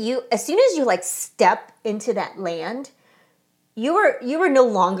as soon as you, like, step into that land, you were no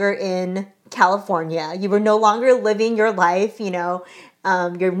longer in California. You were no longer living your life, your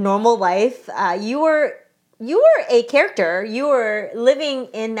normal life. You were a character. You were living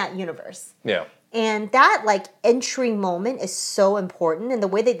in that universe. Yeah. And that like entry moment is so important, and the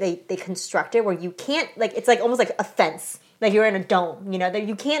way that they construct it, where you can't it's like almost like a fence, like you're in a dome, that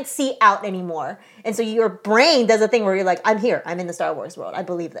you can't see out anymore, and so your brain does a thing where you're like, I'm here, I'm in the Star Wars world, I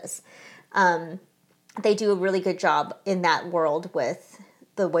believe this. They do a really good job in that world with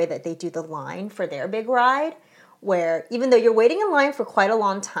the way that they do the line for their big ride, where even though you're waiting in line for quite a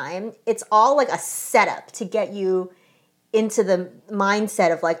long time, it's all like a setup to get you into the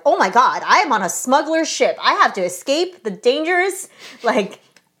mindset of like, oh my God, I am on a smuggler's ship. I have to escape the dangers, like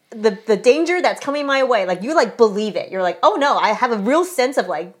the danger that's coming my way. Like you like believe it. You're like, oh no, I have a real sense of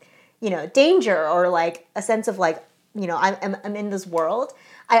like, danger, or like a sense of like, I'm in this world.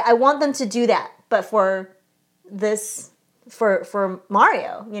 I want them to do that, but for this, for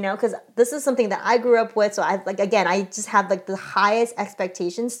Mario, because this is something that I grew up with. So I just have like the highest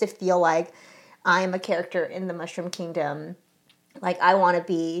expectations to feel like I am a character in the Mushroom Kingdom. Like, I want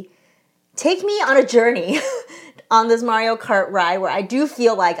to take me on a journey on this Mario Kart ride where I do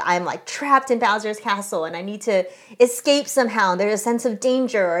feel like I'm like trapped in Bowser's castle and I need to escape somehow. There's a sense of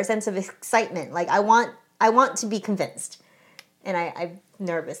danger or a sense of excitement. Like, I want to be convinced, and I'm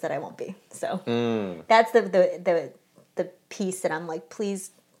nervous that I won't be. So that's the piece that I'm like,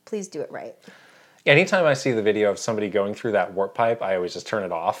 please do it right. Anytime I see the video of somebody going through that warp pipe, I always just turn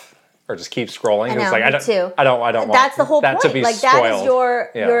it off. Or just keep scrolling. I know, it's like, I don't want that's the whole that point. to be like spoiled.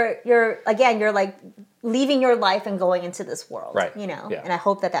 That is you're like leaving your life and going into this world. Right. Yeah. And I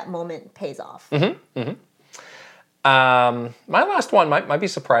hope that moment pays off. Mm-hmm. Mm-hmm. My last one might be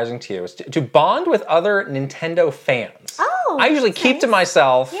surprising to you, is to bond with other Nintendo fans. Oh, I usually keep to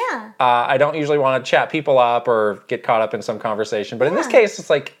myself. Yeah. I don't usually want to chat people up or get caught up in some conversation. But in this case,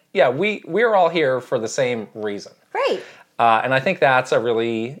 it's like, we're all here for the same reason. Great. And I think that's a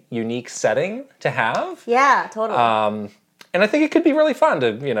really unique setting to have. Yeah, totally. And I think it could be really fun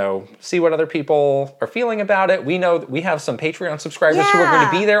to, see what other people are feeling about it. We know that we have some Patreon subscribers who are going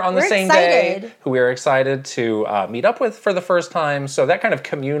to be there on the same day, who we are excited to meet up with for the first time. So that kind of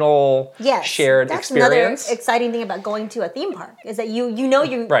communal shared experience. Another exciting thing about going to a theme park is that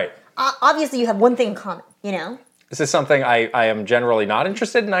you right. Obviously you have one thing in common, This is something I am generally not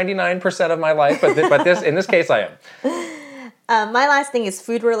interested in 99% of my life, but in this case I am. My last thing is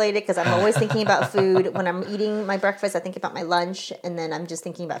food related, because I'm always thinking about food. When I'm eating my breakfast, I think about my lunch, and then I'm just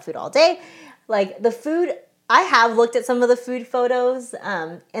thinking about food all day. Like the food, I have looked at some of the food photos,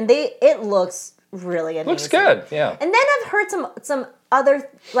 and it looks really amazing. Looks good, yeah. And then I've heard some other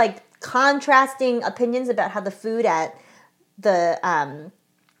like contrasting opinions about how the food at the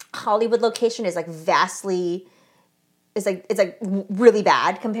Hollywood location is like vastly. It's like really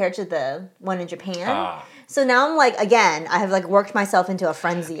bad compared to the one in Japan. So now I'm like, again, I have like worked myself into a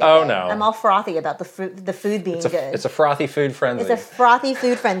frenzy. No. I'm all frothy about the food being good. It's a frothy food frenzy. It's a frothy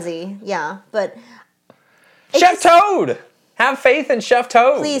food frenzy, yeah. But Chef Toad! Have faith in Chef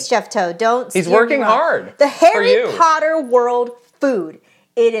Toad. Please, Chef Toad, don't. He's working hard. The Harry Potter world food.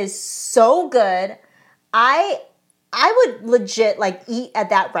 It is so good. I would legit like eat at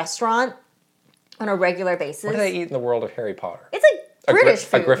that restaurant on a regular basis. What do they eat in the world of Harry Potter? It's like British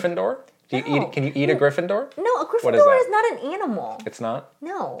food. A Gryffindor? Can you eat a Gryffindor? No, a Gryffindor is not an animal. It's not?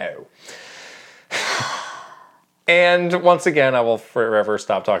 No. Oh. And once again, I will forever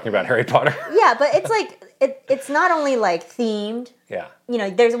stop talking about Harry Potter. Yeah, but it's like, it's not only like themed. Yeah.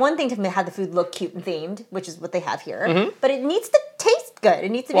 There's one thing to have the food look cute and themed, which is what they have here. But it needs to taste good.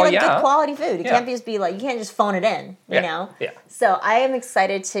 It needs to be good quality food. It can't just be like, you can't just phone it in, you know? Yeah. So I am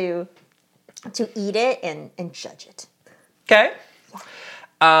excited to eat it and judge it. Okay.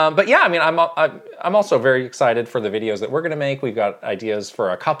 But yeah, I mean, I'm also very excited for the videos that we're going to make. We've got ideas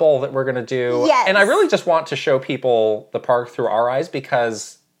for a couple that we're going to do. Yes. And I really just want to show people the park through our eyes,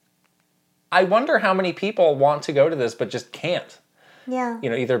 because I wonder how many people want to go to this but just can't. Yeah.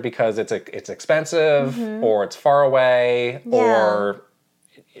 Either because it's expensive, or it's far away, or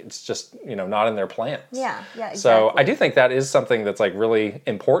it's just, not in their plans. Yeah, exactly. So I do think that is something that's like really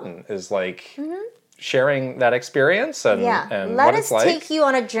important, is like sharing that experience and let what it's us like. take you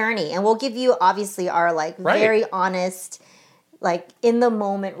on a journey, and we'll give you obviously our like very honest, like in the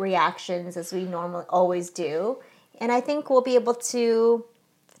moment reactions, as we normally always do. And I think we'll be able to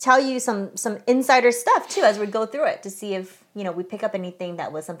tell you some insider stuff too as we go through it, to see if we pick up anything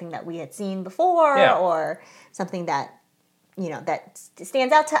that was something that we had seen before, or something that that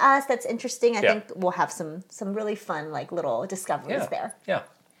stands out to us that's interesting. I think we'll have some really fun like little discoveries there. Yeah.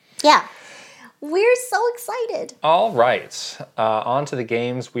 Yeah. We're so excited. All right. On to the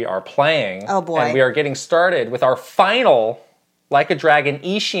games we are playing. Oh, boy. And we are getting started with our final Like a Dragon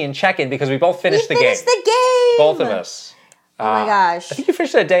Ishian check-in because we both finished the game. We finished the game! Both of us. Oh my gosh. I think you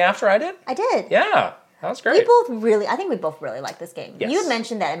finished it a day after I did? I did. Yeah. That was great. I think we both really like this game. Yes. You had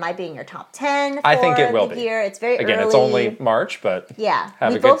mentioned that it might be in your top 10 for I think it will the be. year. It's very early. Again, it's only March, but yeah.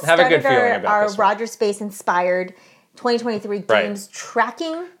 have We a both good feeling started about our this one. Roger Space inspired 2023 games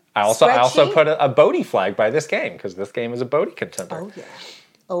tracking I also spreadsheet. put a Bodhi flag by this game because this game is a Bodhi contender.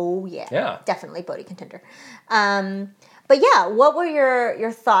 Oh yeah. Yeah. Definitely Bodhi contender. But yeah, what were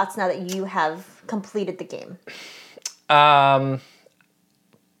your thoughts now that you have completed the game?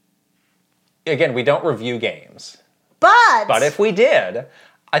 Again, we don't review games. But if we did,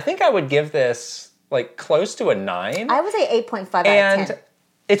 I think I would give this like close to a 9. I would say 8.5 out of 10. And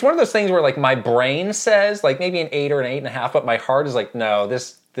it's one of those things where like my brain says like maybe an 8 or an 8.5, but my heart is like, no,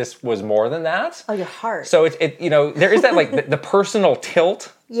 this was more than that. Oh, your heart. So it there is that like the personal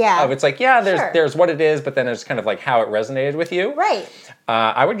tilt. Yeah. Of it's like, there's what it is, but then there's kind of like how it resonated with you. Right.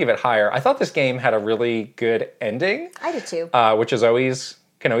 I would give it higher. I thought this game had a really good ending. I did too. Which is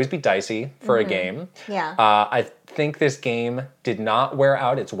can always be dicey for a game. Yeah. I think this game did not wear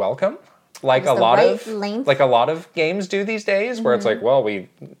out its welcome. Like a lot of games do these days, where it's like, well, we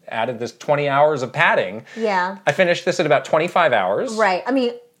added this 20 hours of padding. Yeah. I finished this at about 25 hours. Right. I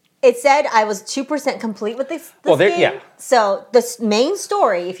mean, it said I was 2% complete with this game. Yeah. So the main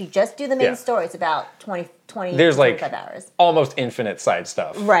story, if you just do the main story, it's about 20 There's 25 hours. Almost infinite side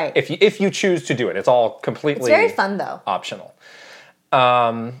stuff. Right. If you choose to do it. It's all completely It's very fun though. Optional.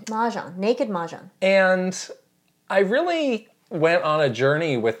 Mahjong. Naked Mahjong. And I really went on a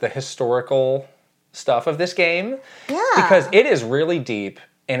journey with the historical stuff of this game. Yeah. Because it is really deep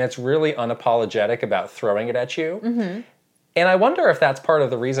and it's really unapologetic about throwing it at you. Mm-hmm. And I wonder if that's part of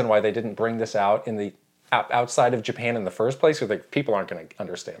the reason why they didn't bring this out in the outside of Japan in the first place, because like, people aren't going to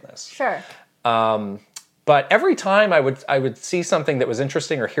understand this. Sure. But every time I would see something that was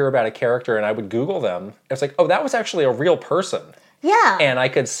interesting or hear about a character and I would Google them, it's like, oh, that was actually a real person. Yeah. And I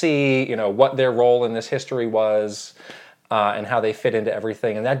could see, what their role in this history was and how they fit into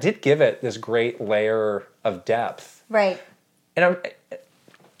everything. And that did give it this great layer of depth. Right. And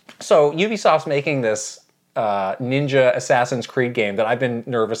so Ubisoft's making this Ninja Assassin's Creed game that I've been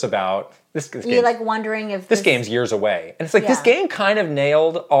nervous about. You're like wondering if this game's years away, and it's like this game kind of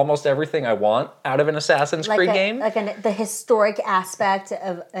nailed almost everything I want out of an Assassin's Creed game. The historic aspect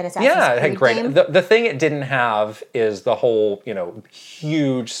of an Assassin's Creed game. The thing it didn't have is the whole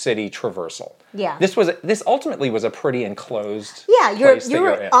huge city traversal. Yeah. This ultimately was a pretty enclosed. Yeah, you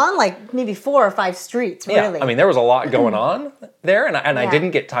were on like maybe 4 or 5 streets, really. Yeah, I mean there was a lot going on there, and I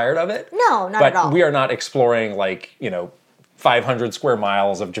didn't get tired of it. No, not at all. But we are not exploring 500 square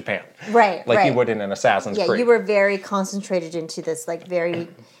miles of Japan. Right, like you would in an Assassin's Creed. Yeah, you were very concentrated into this very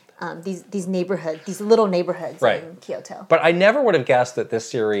these neighborhoods, these little neighborhoods in Kyoto. But I never would have guessed that this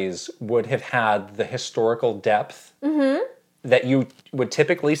series would have had the historical depth that you would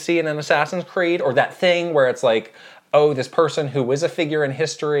typically see in an Assassin's Creed, or that thing where it's like, oh, this person who is a figure in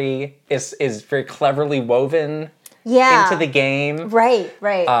history is very cleverly woven into the game. Right.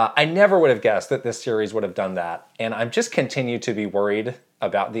 I never would have guessed that this series would have done that. And I'm just continue to be worried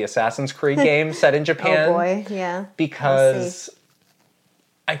about the Assassin's Creed game set in Japan. Oh boy, yeah. Because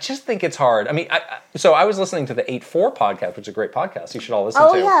I just think it's hard. I mean, so I was listening to the 8-4 podcast, which is a great podcast. You should all listen to.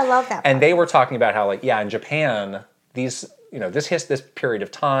 Oh yeah, I love that. And they were talking about how in Japan, these this period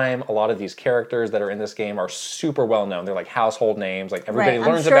of time, a lot of these characters that are in this game are super well known. They're like household names. Like everybody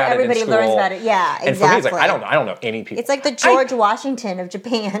learns about it in school. Everybody learns about it. Yeah, exactly. And for me, it's like I don't know any people. It's like the George Washington of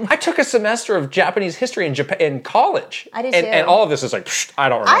Japan. I took a semester of Japanese history in college. I did too. And all of this is like, I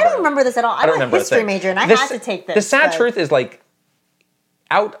don't remember. I don't remember this at all. I'm a history major, and I had to take this. The sad truth is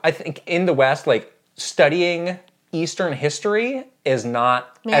I think in the West, studying Eastern history is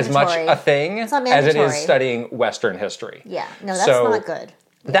not as much a thing as it is studying Western history. Yeah, no, that's not good.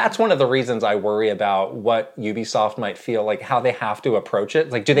 That's one of the reasons I worry about what Ubisoft might feel like, how they have to approach it.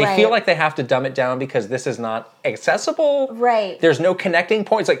 Like, do they feel like they have to dumb it down because this is not accessible? Right. There's no connecting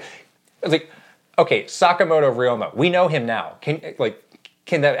points. It's like, okay, Sakamoto Ryoma, we know him now. Can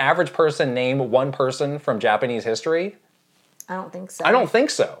the average person name one person from Japanese history? I don't think so. I don't think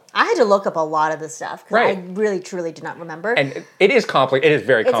so. I had to look up a lot of this stuff because I really, truly did not remember. And it is complicated. It is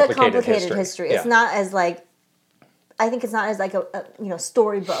very complicated. It's a complicated history. Yeah. It's not as I think it's not as a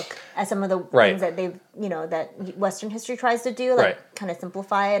storybook as some of the things that they've that Western history tries to do, kind of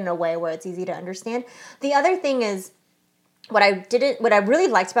simplify it in a way where it's easy to understand. The other thing is, what I really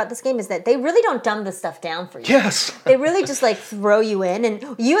liked about this game is that they really don't dumb this stuff down for you. Yes. They really just like throw you in,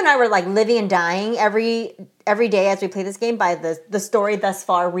 and you and I were like living and dying every day as we play this game by the story thus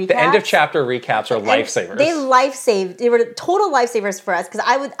far recaps. The end of chapter recaps are lifesavers. They were total lifesavers for us, because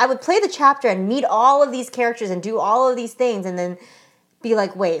I would play the chapter and meet all of these characters and do all of these things and then be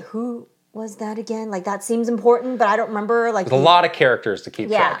like, wait, who was that again? Like, that seems important, but I don't remember. Like, there's a lot of characters to keep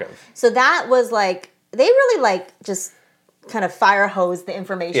track of. So that was like, they really like just kind of fire hose the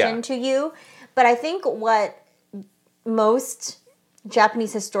information to you. But I think what most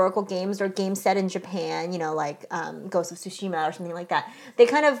Japanese historical games or games set in Japan, like Ghost of Tsushima or something like that, they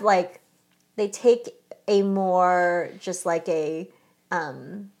kind of like, they take a more just like a,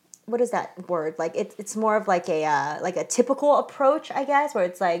 what is that word? Like it's more of like a typical approach, I guess, where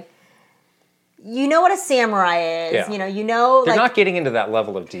it's like, you know what a samurai is, Yeah. They're not getting into that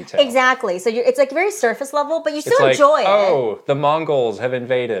level of detail. Exactly. So it's like very surface level, but you still enjoy it. Oh, the Mongols have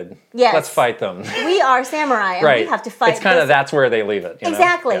invaded. Yes. Let's fight them. We are samurai, and we have to fight. It's kind of, that's where they leave it.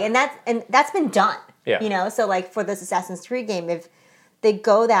 Exactly, Yeah. and that's been done. Yeah. So like for this Assassin's Creed game, if they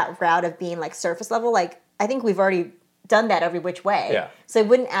go that route of being like surface level, like I think we've already done that every which way. Yeah. So it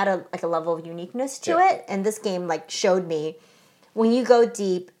wouldn't add a level of uniqueness to it. And this game like showed me when you go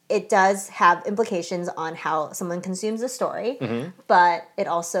deep, it does have implications on how someone consumes the story, but it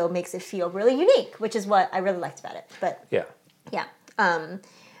also makes it feel really unique, which is what I really liked about it. But yeah.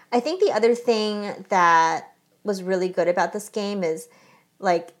 I think the other thing that was really good about this game is,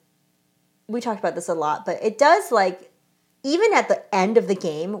 like, we talked about this a lot, but it does, like, even at the end of the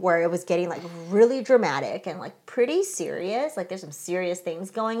game where it was getting like really dramatic and like pretty serious, like there's some serious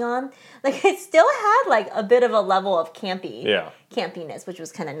things going on, like it still had like a bit of a level of campiness, which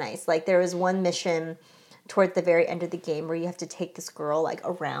was kind of nice. Like there was one mission toward the very end of the game where you have to take this girl like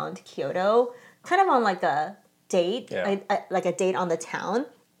around Kyoto, kind of on like a date, like a date on the town.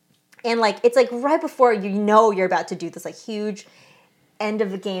 And like it's like right before you're about to do this like huge end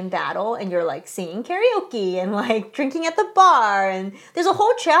of the game battle, and you're like singing karaoke and like drinking at the bar, and there's a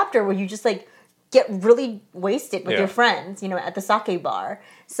whole chapter where you just like get really wasted with your friends, at the sake bar.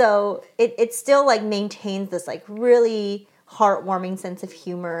 So it still like maintains this like really heartwarming sense of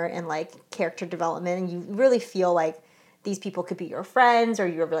humor and like character development, and you really feel like these people could be your friends or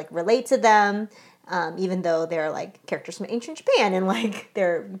you like relate to them, even though they're like characters from ancient Japan and like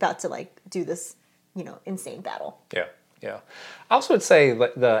they're about to like do this insane battle. Yeah. I also would say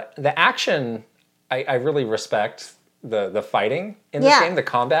the action, I really respect the fighting in this game, the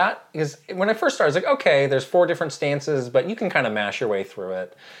combat. Because when I first started, I was like, okay, there's 4 different stances, but you can kind of mash your way through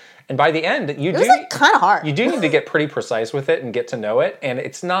it. And by the end, it was like kind of hard. You do need to get pretty precise with it and get to know it. And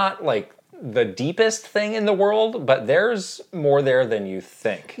it's not like the deepest thing in the world, but there's more there than you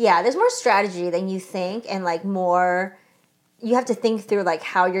think. Yeah, there's more strategy than you think, and like more... You have to think through like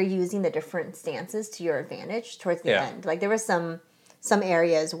how you're using the different stances to your advantage towards the end. Like there were some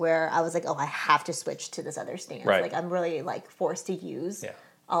areas where I was like, oh, I have to switch to this other stance. Right. Like I'm really like forced to use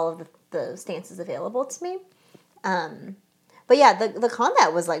all of the stances available to me. But yeah, the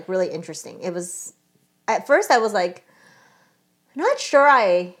combat was like really interesting. It was, at first I was like, not sure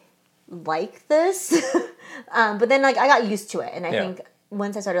I like this, but then like I got used to it, and I think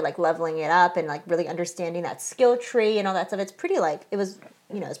once I started like leveling it up and like really understanding that skill tree and all that stuff, it's pretty like it's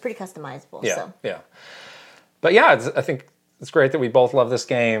pretty customizable. Yeah. But yeah, I think it's great that we both love this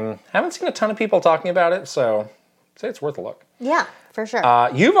game. Haven't seen a ton of people talking about it, so I'd say it's worth a look. Yeah, for sure.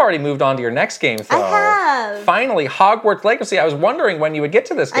 You've already moved on to your next game, though. I have. Finally, Hogwarts Legacy. I was wondering when you would get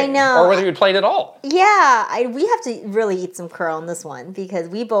to this game. I know. Or whether you'd played it all. Yeah, we have to really eat some crow on this one, because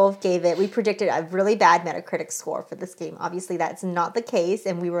we both we predicted a really bad Metacritic score for this game. Obviously, that's not the case,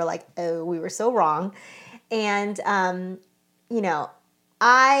 and we were like, oh, we were so wrong. And,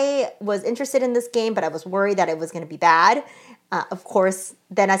 I was interested in this game, but I was worried that it was going to be bad. Of course,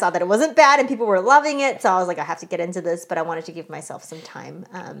 then I saw that it wasn't bad and people were loving it, so I was like, I have to get into this, but I wanted to give myself some time,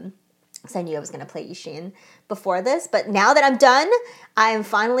 because I knew I was going to play Ishin before this. But now that I'm done, I am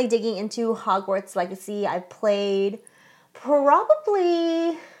finally digging into Hogwarts Legacy. I've played probably,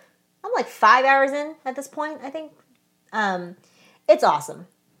 I'm like 5 hours in at this point, I think. It's awesome.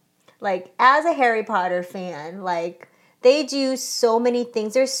 Like, as a Harry Potter fan, like, they do so many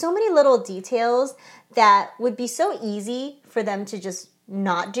things. There's so many little details that would be so easy for them to just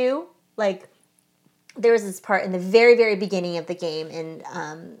not do. Like, there was this part in the very, very beginning of the game, and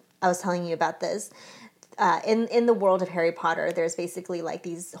I was telling you about this. In the world of Harry Potter, there's basically like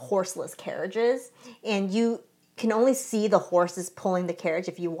these horseless carriages, and you can only see the horses pulling the carriage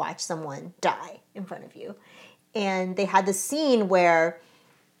if you watch someone die in front of you. And they had this scene where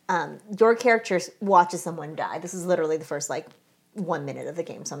your character watches someone die. This is literally the first 1 minute of the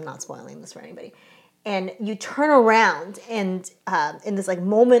game, so I'm not spoiling this for anybody. And you turn around and in this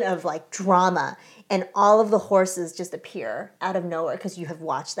moment of drama, and all of the horses just appear out of nowhere because you have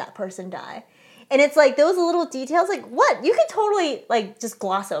watched that person die. And it's those little details, what? You could totally just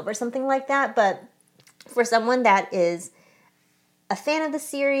gloss over something like that, but for someone that is a fan of the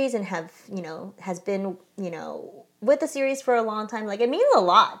series and has been, with the series for a long time, it means a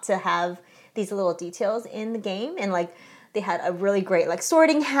lot to have these little details in the game. And they had a really great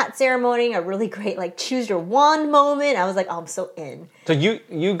sorting hat ceremony, a really great choose your wand moment. I was oh, I'm so in. So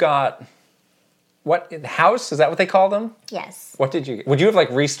you got what, house? Is that what they call them? Yes. What did you get? Would you have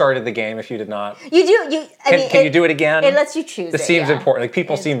restarted the game if you did not? You do. Can you do it again? It lets you choose. This seems important.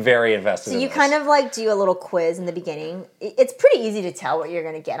 People seem very invested. So in you this. kind of do a little quiz in the beginning. It's pretty easy to tell what you're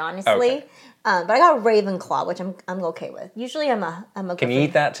going to get, honestly. Okay. But I got Ravenclaw, which I'm okay with. Usually I'm a. Can you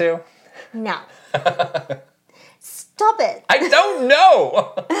eat that too? No. Stop it. I don't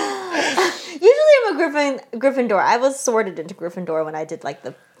know. Usually I'm a Gryffindor. I was sorted into Gryffindor when I did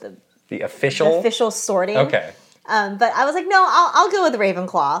the official sorting. Okay. But I was no, I'll go with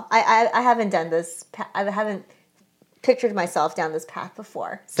Ravenclaw. I haven't done this. I haven't pictured myself down this path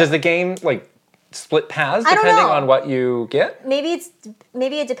before. So. Does the game split paths depending on what you get? Maybe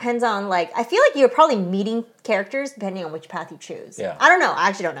it depends on I feel you're probably meeting characters depending on which path you choose. Yeah. I don't know. I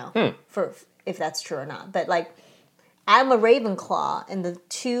actually don't know for if that's true or not. But I'm a Ravenclaw, and the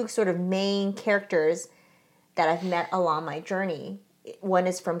two sort of main characters that I've met along my journey, one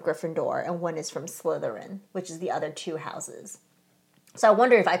is from Gryffindor and one is from Slytherin, which is the other two houses. So I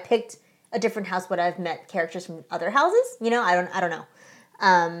wonder if I picked a different house, would I have met characters from other houses? I don't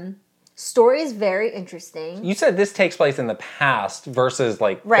know. Story is very interesting. You said this takes place in the past versus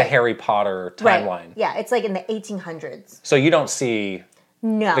the Harry Potter timeline. Right. Yeah, it's in the 1800s. So you don't see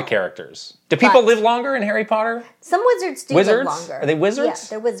no the characters. Do people live longer in Harry Potter? Some wizards do live longer. Are they wizards? Yeah,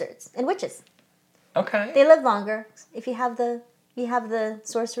 they're wizards and witches. Okay. They live longer. If you have the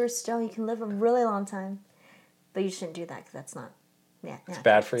Sorcerer's Stone, you can live a really long time. But you shouldn't do that because that's not. Yeah, it's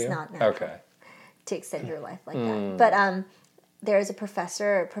bad for you. It's not natural to extend your life like that. But there is a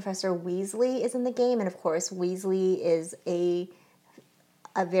professor. Professor Weasley is in the game, and of course, Weasley is a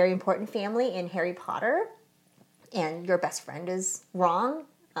very important family in Harry Potter. And your best friend is Ron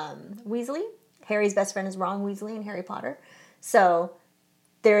Weasley. Harry's best friend is Ron Weasley in Harry Potter. So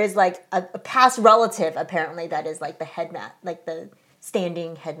there is a past relative apparently that is the the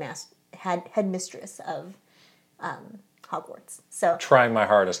standing headmistress of Hogwarts. So trying my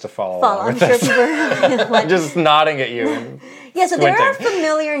hardest to follow along I'm with sure this. people are just nodding at you. Yeah, so there are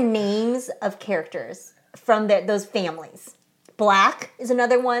familiar names of characters from those families. Black is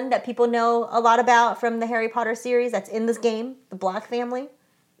another one that people know a lot about from the Harry Potter series that's in this game. The Black family.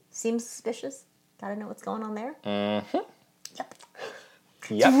 Seems suspicious. Gotta know what's going on there. Mm-hmm. Yep.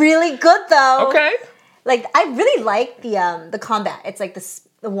 Yep. It's really good though. Okay. I really like the combat. It's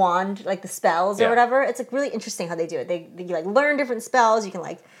the wand, the spells or whatever. It's really interesting how they do it. They learn different spells. You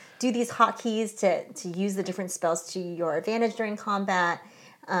can do these hotkeys to use the different spells to your advantage during combat.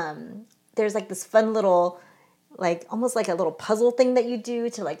 There's this fun little almost a little puzzle thing that you do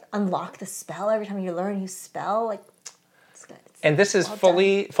to unlock the spell every time you learn a new spell. It's good. And this is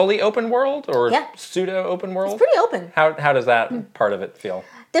fully open world or pseudo open world? It's pretty open. How does that part of it feel?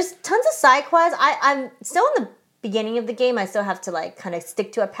 There's tons of side quests. I'm still in the beginning of the game. I still have to kind of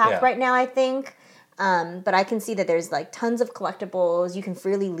stick to a path right now, I think. But I can see that there's tons of collectibles. You can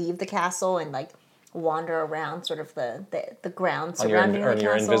freely leave the castle and wander around sort of the grounds surrounding the castle. On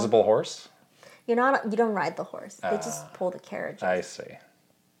your invisible horse? You don't ride the horse. They just pull the carriage. I see.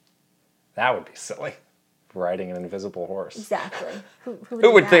 That would be silly. Riding an invisible horse. Exactly.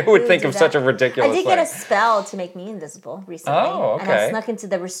 Who would think of such a ridiculous thing? I did get a spell to make me invisible recently. Oh, okay. And I snuck into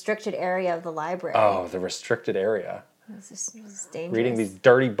the restricted area of the library. Oh, the restricted area. This is dangerous. Reading these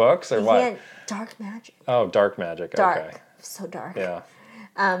dirty books or what? Dark magic. Oh, dark magic. Dark. Okay. So dark. Yeah.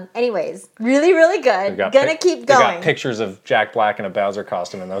 Anyways, really, really good. Gonna keep going. They got pictures of Jack Black in a Bowser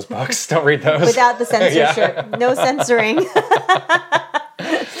costume in those books. Don't read those. Without the censorship. No censoring.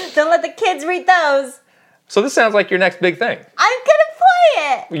 Don't let the kids read those. So this sounds like your next big thing. I'm gonna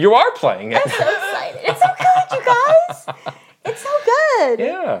play it. You are playing it. I'm so excited. It's so good, you guys. It's so good.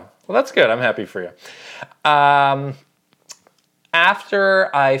 Yeah. Well, that's good. I'm happy for you.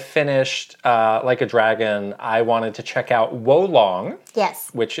 After I finished Like a Dragon, I wanted to check out Wolong. Yes.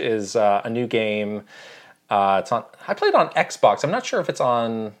 Which is a new game. I played on Xbox. I'm not sure if it's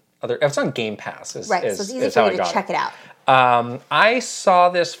on it's on Game Pass. Right. So it's easy for you to check it out. I saw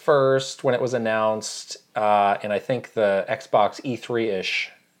this first when it was announced in I think the Xbox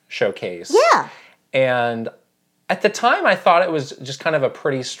E3-ish showcase. Yeah. And at the time, I thought it was just kind of a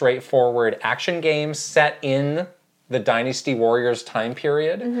pretty straightforward action game set in the Dynasty Warriors time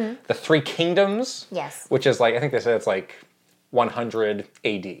period. The Three Kingdoms. Yes. Which is like, I think they said it's like 100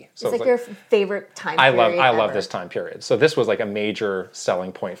 AD. So it's like your favorite time period I love this time period. So this was like a major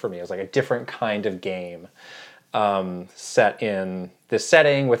selling point for me. It was like a different kind of game set in this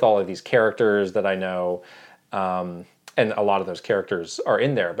setting with all of these characters that I know. And a lot of those characters are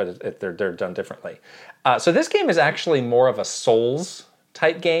in there, but they're done differently. So this game is actually more of a Souls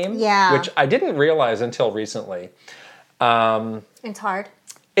type game, which I didn't realize until recently. It's hard.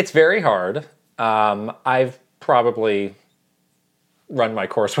 It's very hard. I've probably run my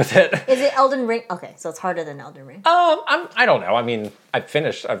course with it. Is it Elden Ring? Okay, so it's harder than Elden Ring. I don't know. I mean, I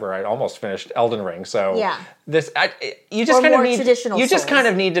almost finished Elden Ring, so you just kind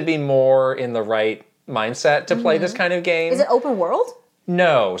of need to be more in the right mindset to play this kind of game. Is it open world?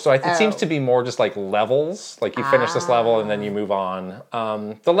 No, so it seems to be more just like levels. Like you finish this level and then you move on.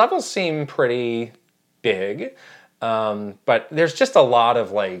 The levels seem pretty big, but there's just a lot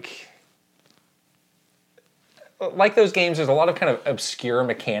of like those games, there's a lot of kind of obscure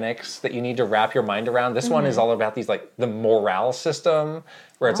mechanics that you need to wrap your mind around. This one is all about these like the morale system,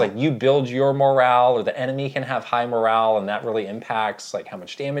 where it's like you build your morale, or the enemy can have high morale, and that really impacts like how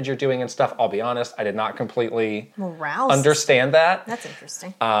much damage you're doing and stuff. I'll be honest, I did not completely understand that. That's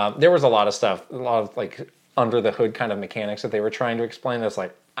interesting. There was a lot of stuff, a lot of like under the hood kind of mechanics that they were trying to explain. That's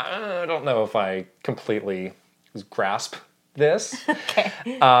like, I don't know if I completely grasp this. Okay.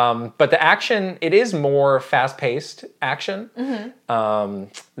 But the action, it is more fast-paced action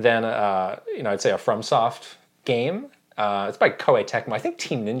than I'd say a FromSoft game. It's by Koei Tecmo. I think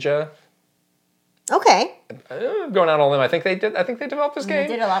Team Ninja. Okay. Going out on a limb, I think they developed this game.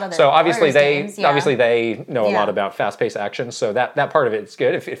 They did a lot of their so obviously games, they know a lot about fast-paced action. So that part of it's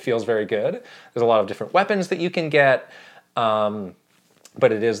good. It feels very good. There's a lot of different weapons that you can get.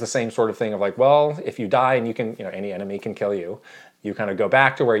 But it is the same sort of thing of like, well, if you die and any enemy can kill you, you kind of go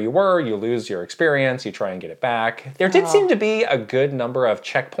back to where you were, you lose your experience, you try and get it back. There did seem to be a good number of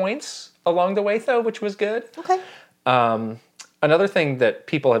checkpoints along the way, though, which was good. Okay. Another thing that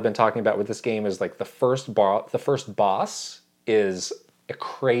people have been talking about with this game is like the first boss is a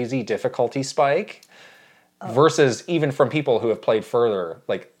crazy difficulty spike versus even from people who have played further,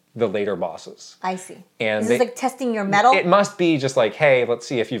 like the later bosses. I see. And this is like testing your mettle? It must be just like, hey, let's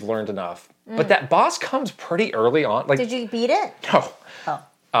see if you've learned enough. But that boss comes pretty early on. Like, did you beat it? No. Oh.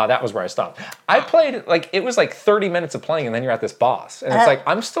 That was where I stopped. I played, it was like 30 minutes of playing and then you're at this boss. And it's like,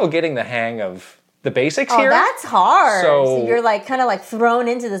 I'm still getting the hang of the basics here. Oh, that's hard. So you're like kind of like thrown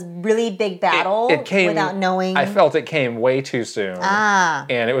into this really big battle without knowing. I felt it came way too soon.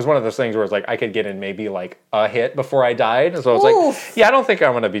 And it was one of those things where it's like I could get in maybe like a hit before I died. So I was like, yeah, I don't think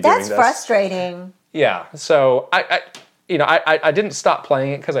I'm going to be doing this. That's frustrating. Yeah. So I didn't stop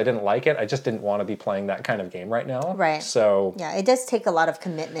playing it because I didn't like it. I just didn't want to be playing that kind of game right now. Right. So yeah, it does take a lot of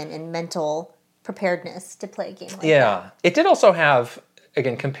commitment and mental preparedness to play a game like that. Yeah. It did also have,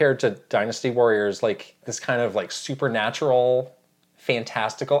 again, compared to Dynasty Warriors, like this kind of like supernatural,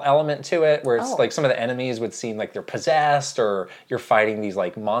 fantastical element to it, where it's like some of the enemies would seem like they're possessed, or you're fighting these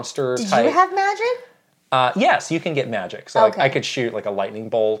like monster type. Did you have magic? Yes, you can get magic. So like, I could shoot like a lightning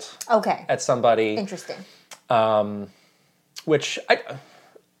bolt at somebody. Interesting. Which I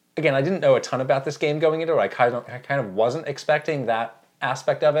didn't know a ton about this game going into it. I kind of wasn't expecting that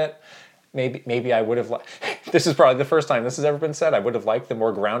aspect of it. Maybe I would have liked... This is probably the first time this has ever been said. I would have liked the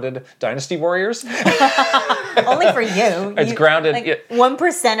more grounded Dynasty Warriors. Only for you. It's grounded. Like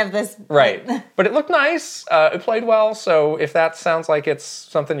 1% of this. Right. But it looked nice. It played well. So if that sounds like it's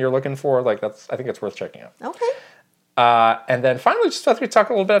something you're looking for, I think it's worth checking out. Okay. And then finally, just thought we'd talk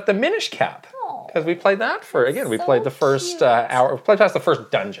a little bit about the Minish Cap. Because we played that we played the first hour. We played past the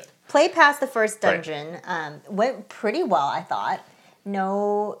first dungeon. Played past the first dungeon. Right. Went pretty well, I thought.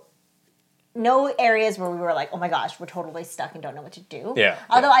 No areas where we were like, oh my gosh, we're totally stuck and don't know what to do. Yeah.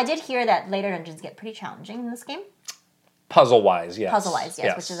 Although I did hear that later dungeons get pretty challenging in this game. Puzzle-wise, yes. Puzzle-wise,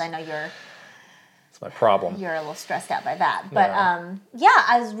 yes. Which is, I know That's my problem. You're a little stressed out by that. But,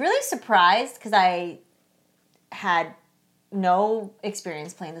 I was really surprised because I had no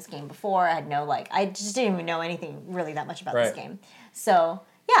experience playing this game before. I had I just didn't even know anything really that much about this game. So,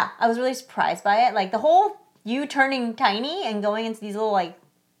 yeah, I was really surprised by it. Like, the whole you turning tiny and going into these little, I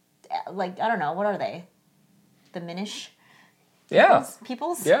don't know, what are they? The Minish? Yeah.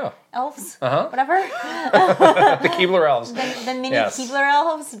 Peoples? Yeah. Elves? Uh-huh. Whatever? The Keebler elves. The mini Keebler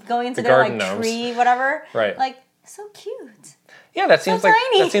elves going into their, tree, whatever. Right. So cute. Yeah, that seems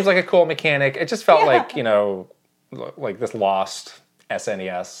like a cool mechanic. It just felt like, like this lost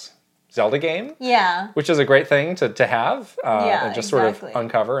SNES Zelda game. Yeah. Which is a great thing to have and just sort of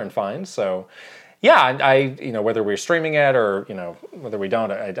uncover and find. So, yeah, I whether we're streaming it or, whether we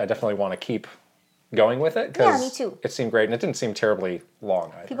don't, I definitely want to keep going with it. Yeah, me too. It seemed great, and it didn't seem terribly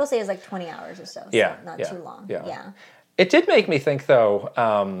long either. People say it's like 20 hours or so. Yeah. Not too long. Yeah. It did make me think,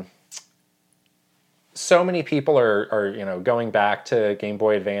 though, so many people are going back to Game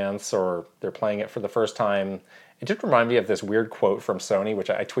Boy Advance or they're playing it for the first time. It did remind me of this weird quote from Sony, which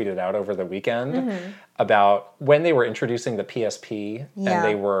I tweeted out over the weekend, about when they were introducing the PSP and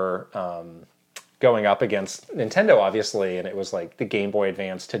they were going up against Nintendo, obviously, and it was like the Game Boy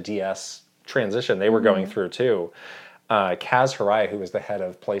Advance to DS transition they were going through too. Kaz Hirai, who was the head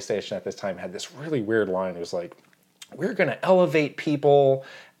of PlayStation at this time, had this really weird line. It was like, we're going to elevate people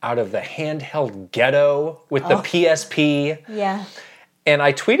out of the handheld ghetto with the PSP. Yeah. And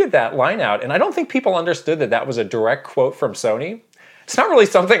I tweeted that line out, and I don't think people understood that was a direct quote from Sony. It's not really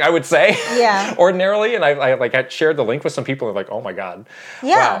something I would say ordinarily, and I shared the link with some people, and they're like, oh my God.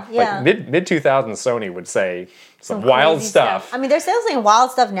 Yeah, wow. Like mid-2000s Sony would say some wild stuff. I mean, they're still saying wild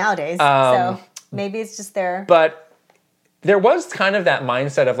stuff nowadays, so maybe it's just their... But there was kind of that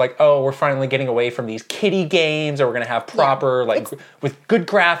mindset of like, oh, we're finally getting away from these kiddie games, or we're going to have proper, with good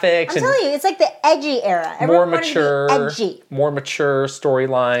graphics. I'm telling you, it's like the edgy era. More mature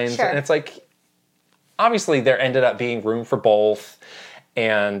storylines. Sure. And it's like, obviously there ended up being room for both,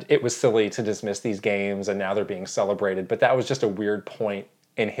 and it was silly to dismiss these games, and now they're being celebrated. But that was just a weird point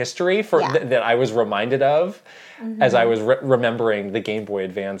in history that I was reminded of as I was remembering the Game Boy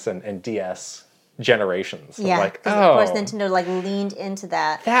Advance and DS generations. Yeah, like, of course Nintendo leaned into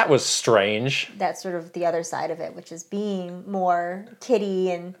that. That was strange. That's sort of the other side of it, which is being more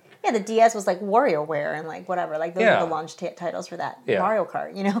kiddie, and the DS was like WarioWare and whatever. Those were the launch titles for that. Mario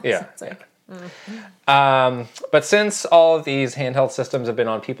Kart, Yeah. So it's but since all of these handheld systems have been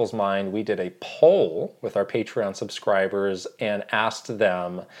on people's mind, we did a poll with our Patreon subscribers and asked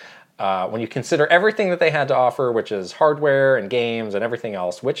them, when you consider everything that they had to offer, which is hardware and games and everything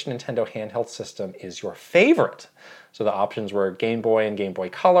else, which Nintendo handheld system is your favorite? So the options were Game Boy and Game Boy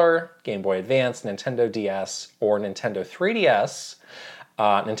Color, Game Boy Advance, Nintendo DS, or Nintendo 3DS.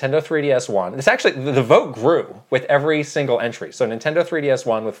 Nintendo 3DS won. It's actually, the vote grew with every single entry. So Nintendo 3DS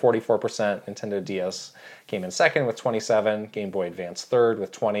won with 44%, Nintendo DS came in second with 27%, Game Boy Advance third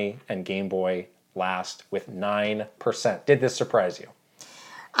with 20%, and Game Boy last with 9%. Did this surprise you?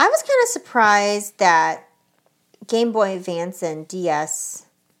 I was kind of surprised that Game Boy Advance and DS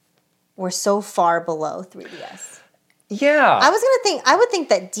were so far below 3DS. Yeah. I would think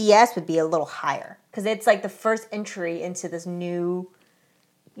that DS would be a little higher, because it's like the first entry into this new,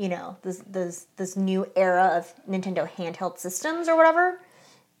 this new era of Nintendo handheld systems or whatever.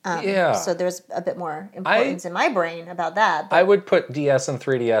 So there's a bit more importance in my brain about that. But I would put DS and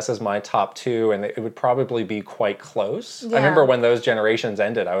 3DS as my top two, and it would probably be quite close. I remember when those generations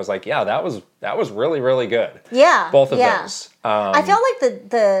ended, I was like, yeah, that was really, really good. Yeah. Both of those. I felt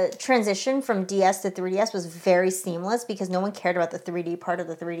like the transition from DS to 3DS was very seamless, because no one cared about the 3D part of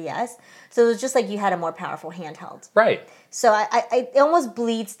the 3DS. So it was just like you had a more powerful handheld. Right. So it almost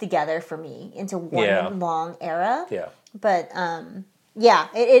bleeds together for me into one long era. Yeah. But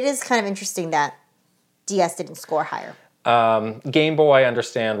it is kind of interesting that DS didn't score higher. Game Boy, I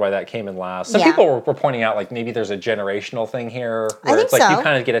understand why that came in last. Some people were pointing out, maybe there's a generational thing here, where it's like you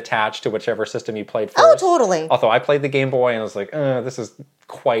kind of get attached to whichever system you played first. Oh, totally. Although I played the Game Boy, and I was like, this is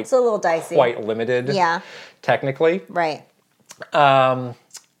it's a little dicey. Quite limited, technically. Right.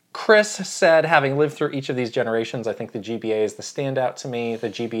 Chris said, having lived through each of these generations, I think the GBA is the standout to me. The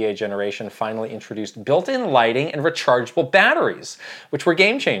GBA generation finally introduced built-in lighting and rechargeable batteries, which were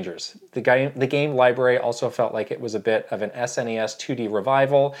game changers. The game library also felt like it was a bit of an SNES 2D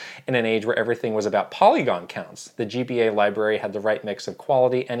revival in an age where everything was about polygon counts. The GBA library had the right mix of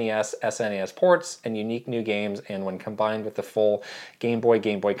quality NES, SNES ports, and unique new games, and when combined with the full Game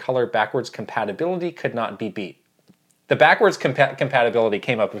Boy Color backwards compatibility, could not be beat. The backwards compatibility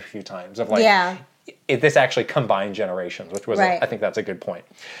came up a few times of this actually combined generations, which was, I think that's a good point.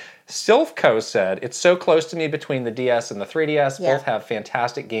 Sylphco said, it's so close to me between the DS and the 3DS. Both have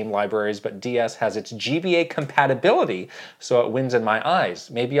fantastic game libraries, but DS has its GBA compatibility, so it wins in my eyes.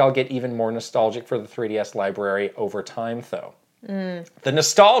 Maybe I'll get even more nostalgic for the 3DS library over time, though. The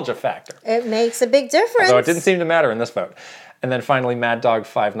nostalgia factor. It makes a big difference. Although it didn't seem to matter in this vote. And then finally,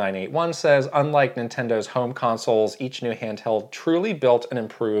 MadDog5981 says, unlike Nintendo's home consoles, each new handheld truly built and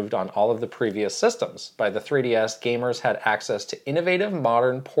improved on all of the previous systems. By the 3DS, gamers had access to innovative,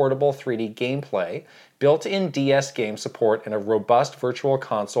 modern, portable 3D gameplay, built-in DS game support, and a robust virtual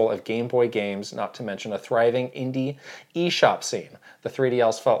console of Game Boy games, not to mention a thriving indie eShop scene. The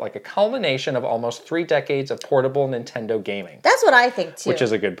 3DS felt like a culmination of almost 3 decades of portable Nintendo gaming. That's what I think, too. Which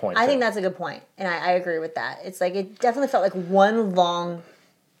is a good point, I think that's a good point, and I agree with that. It's like, it definitely felt like one long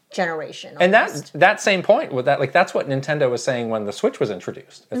generation. Almost. And that same point with that, like, that's what Nintendo was saying when the Switch was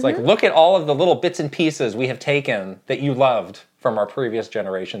introduced. It's like, look at all of the little bits and pieces we have taken that you loved from our previous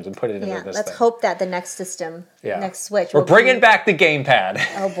generations and put it into this thing. Let's hope that the next system, next Switch, we're bringing back the gamepad.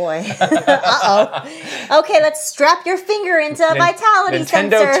 Oh boy. Uh-oh. Okay, let's strap your finger into a vitality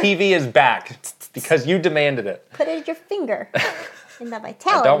sensor. Nintendo TV is back because you demanded it. Put your finger in the vitality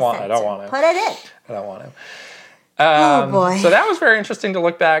sensor. I don't want to. Put it in. I don't want to. Oh boy! So that was very interesting to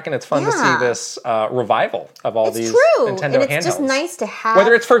look back, and it's fun to see this revival of all these Nintendo handhelds. It's just nice to have.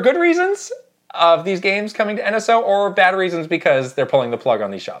 Whether it's for good reasons of these games coming to NSO or bad reasons because they're pulling the plug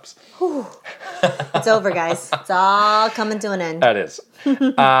on these shops. It's over, guys. It's all coming to an end. That is.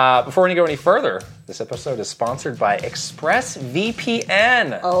 Before we go any further, this episode is sponsored by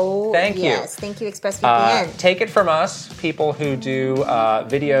ExpressVPN. Oh, thank you. Yes, thank you, ExpressVPN. Take it from us, people who do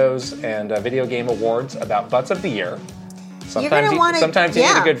videos and video game awards about butts of the year. Sometimes you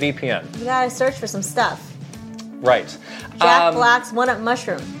need a good VPN. You gotta search for some stuff. Right. Jack Black's One Up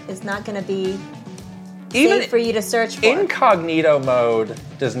Mushroom is not going to be safe for you to search for. Incognito mode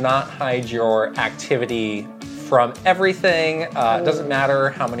does not hide your activity from everything. It doesn't matter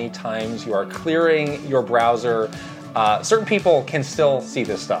how many times you are clearing your browser. Certain people can still see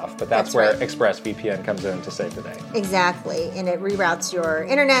this stuff, but that's where ExpressVPN comes in to save the day. Exactly. And it reroutes your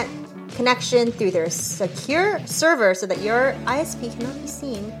internet connection through their secure server so that your ISP cannot be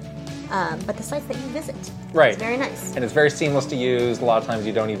seen. But the sites that you visit. Right. It's very nice. And it's very seamless to use. A lot of times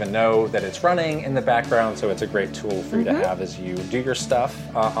you don't even know that it's running in the background, so it's a great tool for you to have as you do your stuff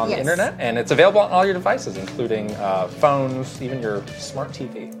on the internet. And it's available on all your devices, including phones, even your smart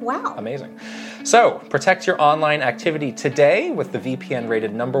TV. Wow. Amazing. So, protect your online activity today with the VPN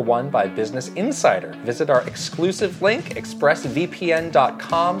rated #1 by Business Insider. Visit our exclusive link,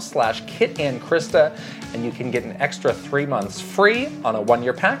 expressvpn.com/KitandKrista, and you can get an extra 3 months free on a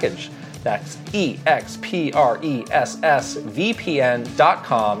 1-year package. That's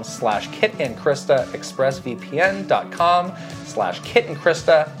expressvpn.com/KitandKrista,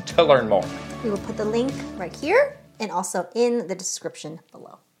 expressvpn.com/KitandKrista to learn more. We will put the link right here and also in the description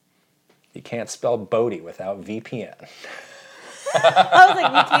below. You can't spell Bodie without VPN. I was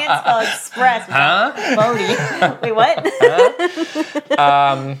like, you can't spell express without Bodie. Wait, what?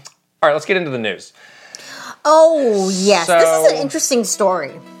 All right, let's get into the news. Oh, yes. This is an interesting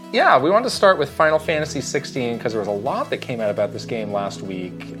story. Yeah, we wanted to start with Final Fantasy 16 because there was a lot that came out about this game last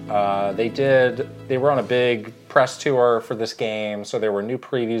week. They were on a big press tour for this game, so there were new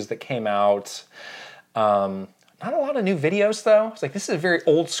previews that came out. Not a lot of new videos, though. It's like, this is a very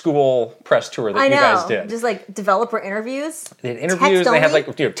old school press tour that you guys did. Just like developer interviews. They had interviews. They had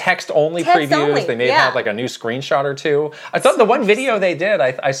like text-only previews. They may have had like a new screenshot or two. I thought the one video they did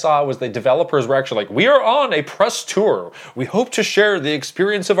I saw was the developers were actually like, we are on a press tour. We hope to share the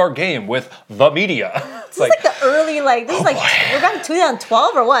experience of our game with the media. It's like the early, we're back in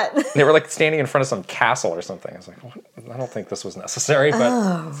 2012 or what? They were like standing in front of some castle or something. I was like, I don't think this was necessary,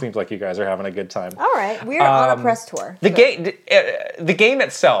 but it seems like you guys are having a good time. All right, we're on a press tour. The game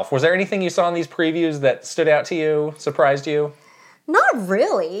itself, was there anything you saw in these previews that stood out to you, surprised you? Not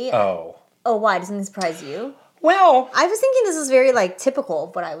really. Oh, why? Doesn't it surprise you? Well, I was thinking this is very typical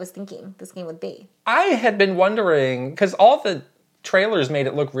of what I was thinking this game would be. I had been wondering, because all the trailers made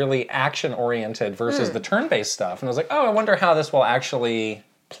it look really action-oriented versus the turn-based stuff. And I was like, I wonder how this will actually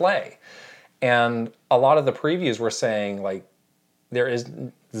play. And a lot of the previews were saying, there is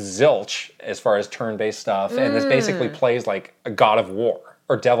zilch as far as turn-based stuff, and this basically plays like a God of War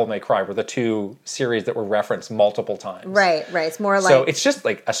or Devil May Cry were the two series that were referenced multiple times. Right. It's more like... So it's just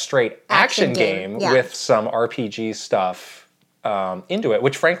like a straight action game with some RPG stuff into it,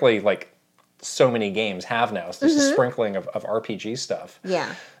 which frankly, so many games have now. So there's a sprinkling of RPG stuff.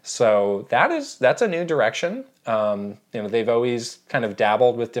 Yeah. So that's a new direction. They've always kind of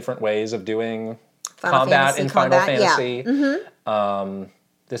dabbled with different ways of doing combat in Final Fantasy. Yeah.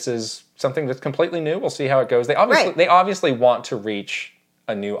 This is something that's completely new. We'll see how it goes. They obviously want to reach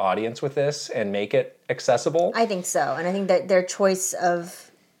a new audience with this and make it accessible. I think so. And I think that their choice of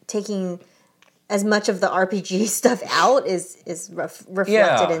taking as much of the RPG stuff out is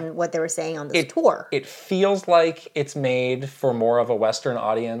reflected in what they were saying on this tour. It feels like it's made for more of a Western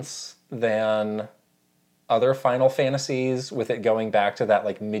audience than other Final Fantasies, with it going back to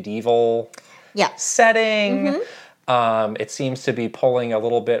that medieval setting. It seems to be pulling a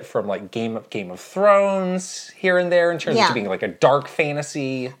little bit from like Game of Thrones here and there in terms of being like a dark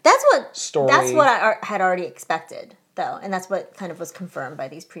fantasy story. That's what I had already expected, though, and that's what kind of was confirmed by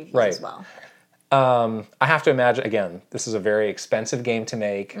these previews as well. I have to imagine, again, this is a very expensive game to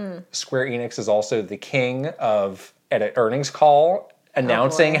make. Square Enix is also the king of, at an earnings call,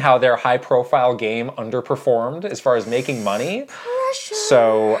 announcing how their high-profile game underperformed as far as making money. Pressure.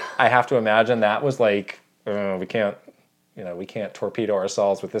 So I have to imagine that was like, we can't torpedo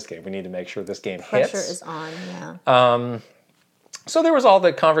ourselves with this game. We need to make sure this game hits. Pressure is on, yeah. So there was all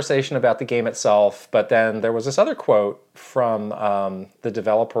the conversation about the game itself, but then there was this other quote from the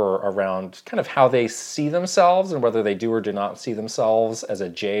developer around kind of how they see themselves and whether they do or do not see themselves as a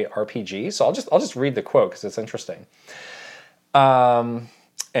JRPG. So I'll just read the quote because it's interesting. And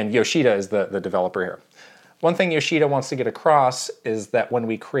Yoshida is the developer here. One thing Yoshida wants to get across is that when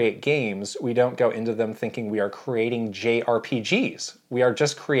we create games, we don't go into them thinking we are creating JRPGs. We are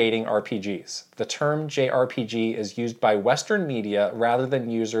just creating RPGs. The term JRPG is used by Western media rather than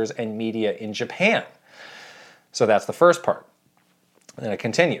users and media in Japan. So that's the first part. And then it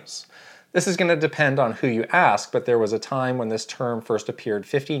continues. This is going to depend on who you ask, but there was a time when this term first appeared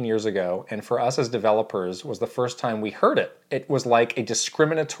 15 years ago, and for us as developers was the first time we heard it. It was like a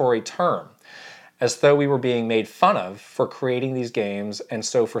discriminatory term, as though we were being made fun of for creating these games, and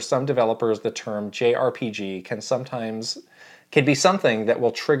so for some developers the term JRPG can be something that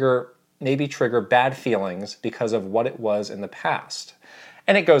will trigger bad feelings because of what it was in the past.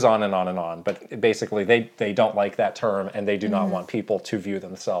 And it goes on and on and on, but basically they don't like that term, and they do not want people to view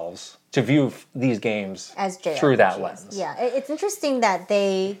these games as JRPGs. Through that lens. Yeah, it's interesting that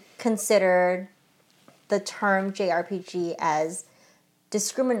they considered the term JRPG as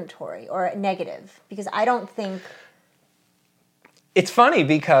discriminatory or negative, because I don't think... It's funny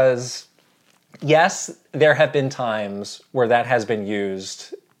because, yes, there have been times where that has been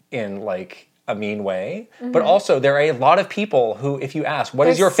used in like a mean way, but also there are a lot of people who, if you ask, what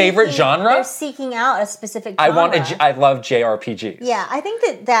is your favorite genre? They're seeking out a specific genre. I love JRPGs. Yeah, I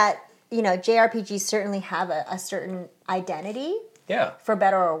think that JRPGs certainly have a certain identity, for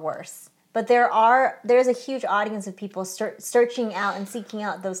better or worse. But there's a huge audience of people searching out and seeking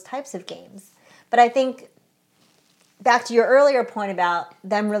out those types of games. But I think, back to your earlier point about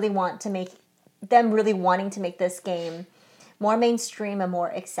them really wanting to make this game more mainstream and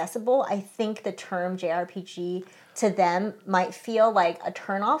more accessible, I think the term JRPG to them might feel like a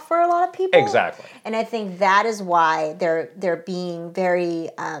turnoff for a lot of people. Exactly. And I think that is why they're being very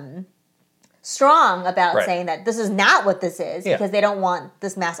strong about saying that this is not what this is, because they don't want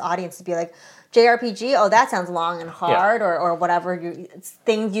this mass audience to be like, JRPG, oh, that sounds long and hard, or whatever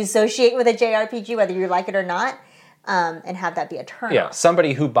things you associate with a JRPG, whether you like it or not, and have that be a turn-off. Yeah,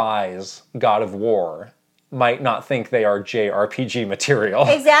 somebody who buys God of War might not think they are JRPG material.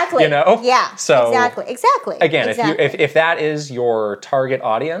 Exactly. Yeah. So exactly. Again, if that is your target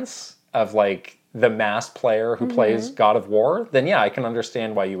audience of like the mass player who plays God of War, then I can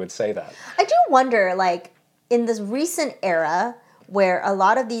understand why you would say that. I do wonder, like, in this recent era where a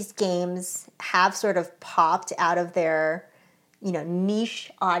lot of these games have sort of popped out of their,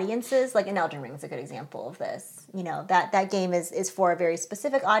 niche audiences, like an Elden Ring is a good example of this. That game is for a very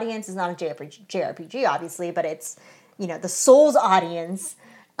specific audience. It's not a JRPG, obviously, but it's, the Souls audience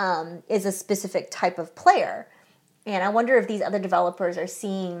is a specific type of player. And I wonder if these other developers are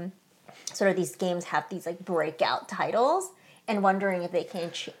seeing sort of these games have these like breakout titles and wondering if they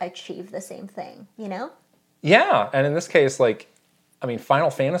can achieve the same thing, Yeah, and in this case, Final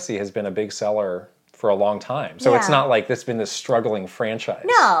Fantasy has been a big seller for a long time. So it's not like this has been this struggling franchise.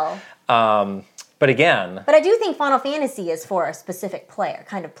 No. But again... But I do think Final Fantasy is for a specific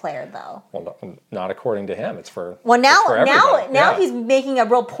kind of player, though. Well, not according to him. It's for now he's making a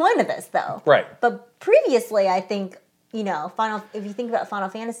real point of this, though. Right. But previously, I think, if you think about Final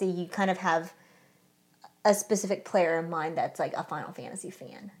Fantasy, you kind of have a specific player in mind that's like a Final Fantasy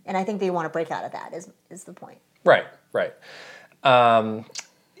fan. And I think they want to break out of that is the point. Right.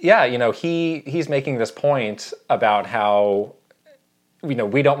 He's making this point about how, we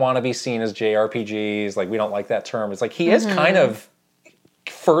don't want to be seen as JRPGs, like we don't like that term. It's like he is kind of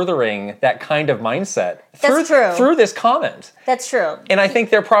furthering that kind of mindset through this comment. That's true. And I think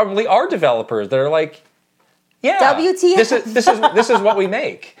there probably are developers that are like, WTF. This is what we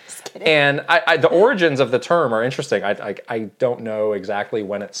make. And the origins of the term are interesting. I don't know exactly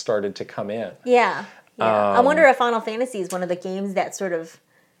when it started to come in. Yeah. I wonder if Final Fantasy is one of the games that sort of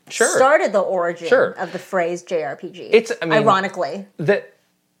started the origin of the phrase JRPG. Ironically.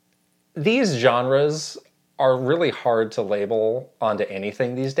 These genres are really hard to label onto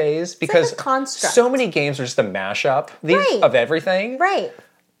anything these days because like a construct. So many games are just a mashup of everything. Right.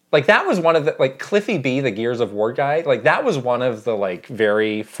 Like that was one of the, like Cliffy B, the Gears of War guy, like that was one of the like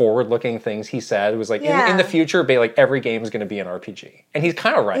very forward-looking things he said. It was like in the future, like every game is going to be an RPG, and he's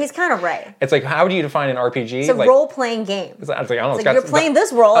kind of right. It's like, how do you define an RPG? It's a role-playing game. It's like, I don't know. You're playing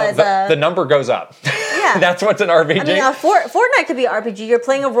this role as the number goes up. Yeah, that's what's an RPG. I mean, Fortnite could be an RPG. You're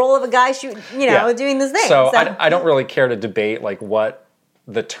playing a role of a guy doing this thing. So I don't really care to debate like what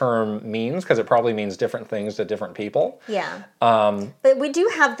the term means because it probably means different things to different people. Yeah. But we do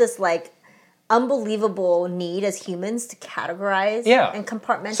have this like unbelievable need as humans to categorize and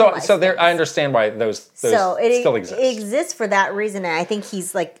compartmentalize. So there, I understand why those still exist. It exists for that reason, and I think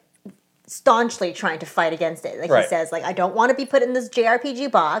he's like staunchly trying to fight against it. Like he says, like I don't want to be put in this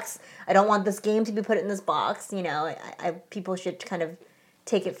JRPG box. I don't want this game to be put in this box. You know, people should kind of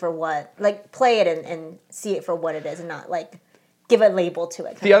take it for what, like play it and see it for what it is, and not like give a label to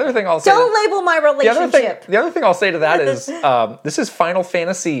it. The other thing I'll say... Don't label my relationship. The other thing I'll say to that is, this is Final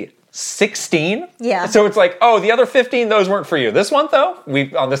Fantasy 16. Yeah. So it's like, oh, the other 15, those weren't for you. This one, though,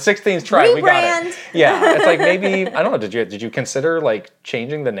 on the 16th try, we got it. Yeah. It's like maybe, I don't know, did you consider like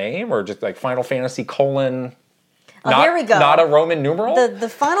changing the name or just like Final Fantasy : here we go. Not a Roman numeral? The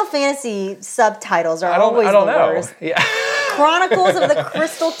Final Fantasy subtitles are always the worst. Yeah. Chronicles of the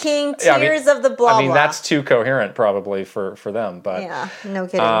Crystal King, Tears of the blah blah. That's too coherent probably for them, but yeah, no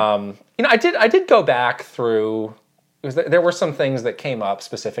kidding. I did go back through. There were some things that came up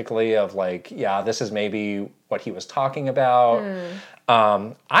specifically of like, this is maybe what he was talking about.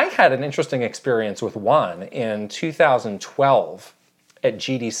 I had an interesting experience with one in 2012 at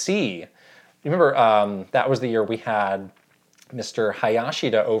GDC. You remember that was the year we had Mr.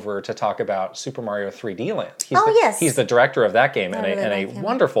 Hayashida over to talk about Super Mario 3D Land. Yes. He's the director of that game and a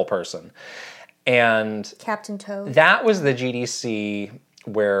wonderful person. And Captain Toad. That was the GDC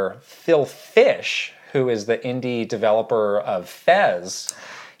where Phil Fish, who is the indie developer of Fez,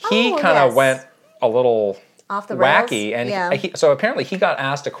 he kind of went a little off the wacky. rails. And so apparently he got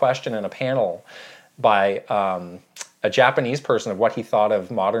asked a question in a panel by a Japanese person of what he thought of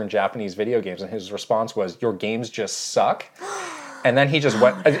modern Japanese video games, and his response was, "Your games just suck." And then he just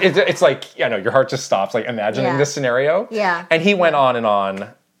went, it's like, your heart just stops, like imagining this scenario. Yeah. And he went on,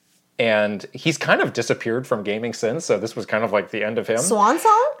 and he's kind of disappeared from gaming since, so this was kind of like the end of him. Swan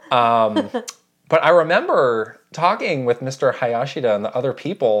song? But I remember talking with Mr. Hayashida and the other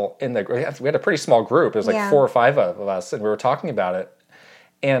people we had a pretty small group, it was like 4 or 5 of us, and we were talking about it.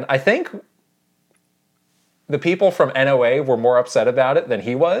 And I think the people from NOA were more upset about it than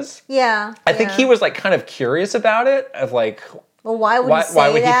he was. Yeah. I think he was like kind of curious about it, of like, well, why would he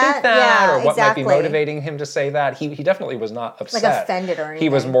think that? Yeah, or what might be motivating him to say that? He definitely was not upset. Like offended or anything. He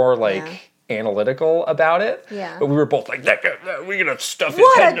was more like analytical about it. Yeah. But we were both like, we're gonna stuff his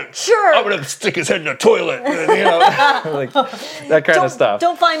head in the I'm gonna stick his head in the toilet. Like that kind of stuff.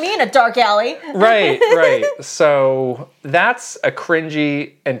 Don't find me in a dark alley. Right. So that's a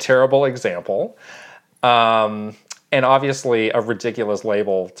cringy and terrible example. And obviously a ridiculous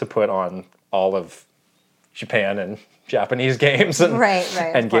label to put on all of Japan and Japanese games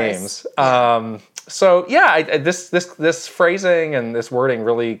and games. Yeah. This phrasing and this wording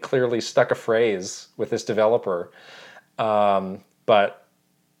really clearly stuck a phrase with this developer, but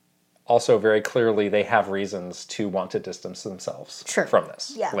also very clearly they have reasons to want to distance themselves from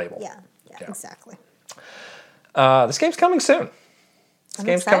this label. Yeah, exactly. This game's coming soon. This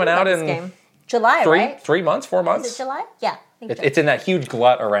game's coming out in July, right? 3 months, 4 months. Is it July? Yeah. I think it's in that huge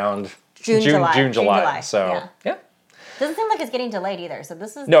glut around June, July. So, yeah. Doesn't seem like it's getting delayed either. So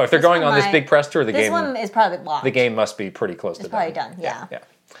this is no. If they're going on this big press tour, this one is probably locked. The game must be pretty close to done. It's probably done.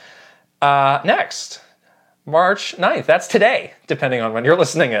 Yeah. Next, March 9th. That's today, depending on when you're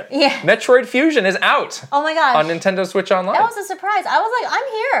listening it. Yeah. Metroid Fusion is out. Oh my gosh. On Nintendo Switch Online. That was a surprise. I was like,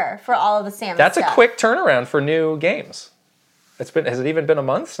 I'm here for all of the Samus That's stuff. a quick turnaround for new games. Has it even been a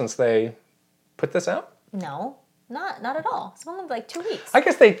month since they put this out? No. Not at all. It's only like 2 weeks. I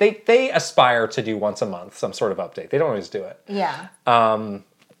guess they aspire to do once a month some sort of update. They don't always do it. Yeah. The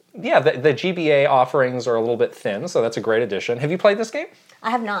GBA offerings are a little bit thin, so that's a great addition. Have you played this game?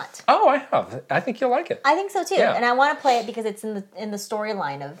 I have not. Oh, I have. I think you'll like it. I think so too. Yeah. And I want to play it because it's in the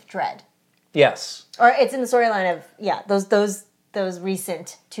storyline of Dread. Yes. Or it's in the storyline of those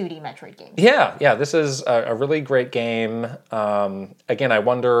recent 2D Metroid games. Yeah. This is a really great game. Again, I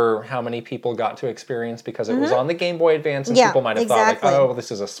wonder how many people got to experience because it was on the Game Boy Advance, and people might have thought like, oh,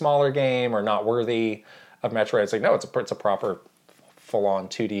 this is a smaller game or not worthy of Metroid. It's like, no, it's a proper full-on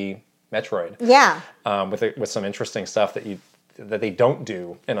 2D Metroid. Yeah. With some interesting stuff that that they don't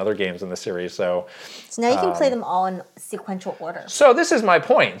do in other games in the series. So now you can play them all in sequential order. So this is my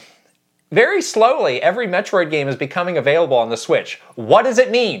point. Very slowly, every Metroid game is becoming available on the Switch. What does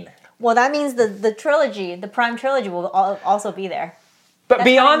it mean? Well, that means the trilogy, the Prime trilogy, will also be there. But That's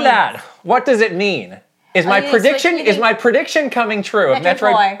beyond what it that, what does it mean? Is my prediction coming true of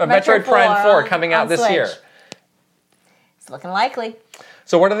Metroid Prime 4 coming out this year? It's looking likely.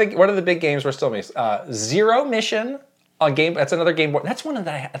 So what are the big games we're still missing? Zero Mission on Game. That's another game. That's one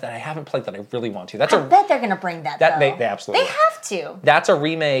that I haven't played that I really want to. I bet they're gonna bring that. They absolutely. They have to. That's a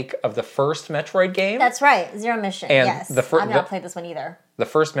remake of the first Metroid game. That's right, Zero Mission. And yes, I've not played this one either. The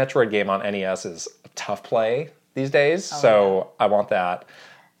first Metroid game on NES is a tough play these days, so I want that.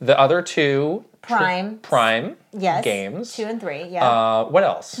 The other two Prime games, 2 and 3. Yeah. What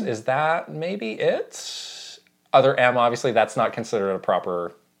else is that? Maybe it. Other M, obviously, that's not considered a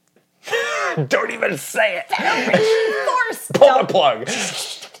proper. Don't even say it. Pull the plug.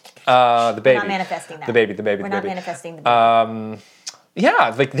 The baby. We're not manifesting that. The baby. We're not manifesting the baby.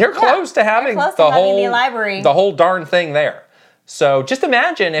 Yeah, like they're close to having the library. The whole darn thing there. So just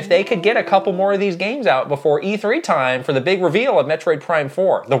imagine if they could get a couple more of these games out before E3 time for the big reveal of Metroid Prime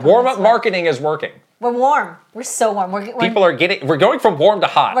 4. The warm-up marketing is working. We're warm. We're so warm. We're going from warm to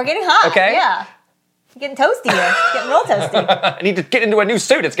hot. We're getting hot. Okay? Yeah. Getting toasty here. Getting real toasty. I need to get into a new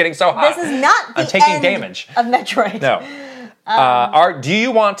suit. It's getting so hot. This is not the I'm taking end damage of Metroid. No. Do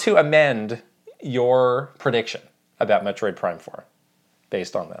you want to amend your prediction about Metroid Prime 4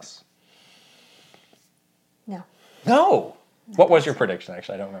 based on this? No. No. What was your prediction,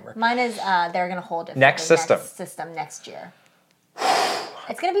 actually? I don't remember. Mine is they're going to hold it for next system next year.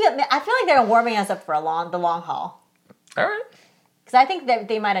 It's going to be... I feel like they're warming us up for the long haul. All right. Because I think that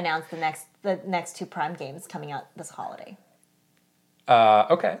they might announce the next 2 Prime games coming out this holiday.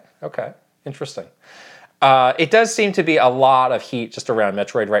 Okay. Interesting. It does seem to be a lot of heat just around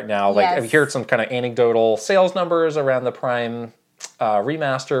Metroid right now. Like, yes. I've heard some kind of anecdotal sales numbers around the Prime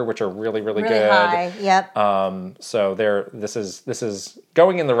remaster, which are really, really good. High. Yep. So this is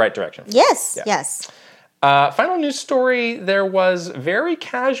going in the right direction. Yes. Yeah. Yes. Final news story, there was very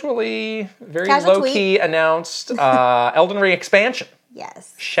low-key announced Elden Ring expansion.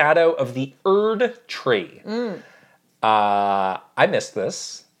 Yes. Shadow of the Erd Tree. I missed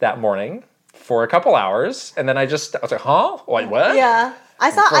this that morning for a couple hours, and then I was like, huh? What? Yeah.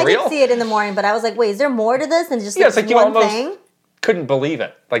 I did see it in the morning, but I was like, wait, is there more to this than just it's like one thing? Couldn't believe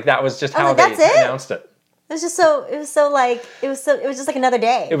it. Like, that was just how they announced it. It was just like another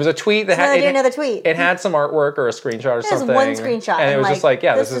day. It was a tweet that had another tweet. It had some artwork or a screenshot or something. It was one screenshot, and it was just like,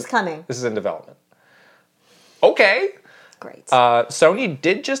 yeah, this is coming. This is in development. Okay. Great. Sony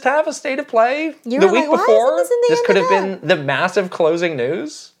did just have a state of play the week before. This could have been the massive closing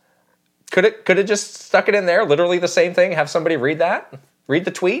news. Could it just stuck it in there? Literally the same thing. Have somebody read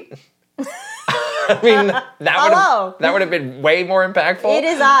the tweet. I mean, that would have been way more impactful. It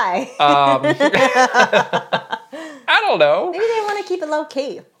is I. I don't know. Maybe they want to keep it low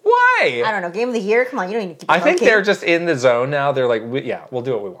key. Why? I don't know. Game of the year? Come on, you don't need to keep it low key. I think they're just in the zone now. They're like, we'll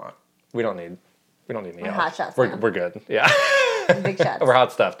do what we want. We don't need any We're hot shots. We're good. Yeah. Big shots. We're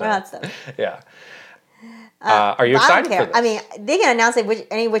hot stuff now. We're hot stuff. Yeah. Are you excited for this? I mean, they can announce it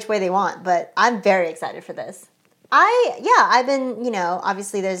any which way they want, but I'm very excited for this. I've been,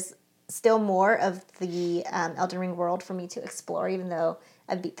 obviously there's still more of the Elden Ring world for me to explore, even though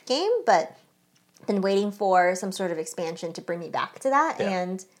I beat the game, but been waiting for some sort of expansion to bring me back to that,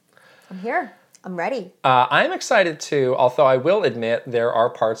 and I'm here. I'm ready. I'm excited too, although I will admit there are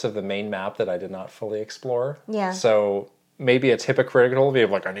parts of the main map that I did not fully explore. Yeah. So maybe it's hypocritical to be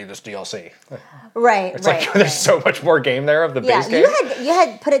like, I need this DLC. Right, it's like there's so much more game there of the base game. You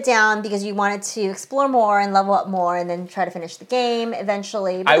had put it down because you wanted to explore more and level up more and then try to finish the game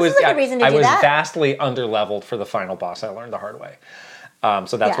eventually. But this is a good reason to do that. I was vastly underleveled for the final boss. I learned the hard way.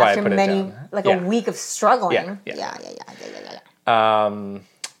 So that's why I put it down. A week of struggling. Yeah.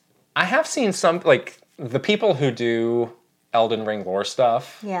 I have seen some, the people who do Elden Ring lore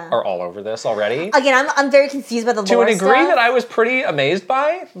stuff are all over this already. Again, I'm very confused by the lore stuff. To a degree that I was pretty amazed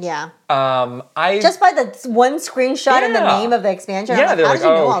by. Yeah. Just by the one screenshot and the name of the expansion. Yeah, they're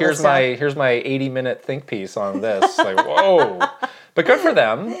like, here's my 80-minute think piece on this. Like, whoa. But good for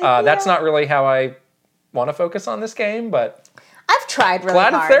them. That's not really how I want to focus on this game, but I've tried really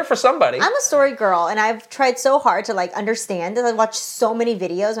hard. Glad it's there for somebody. I'm a story girl, and I've tried so hard to understand. I watched so many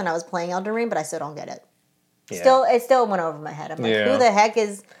videos when I was playing Elden Ring, but I still don't get it. Yeah. It still went over my head. I'm like, who the heck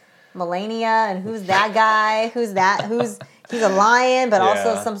is Melania, and who's that guy? He's a lion, but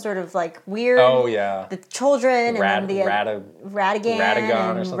also some sort of weird. Oh yeah. The children and then the Radagon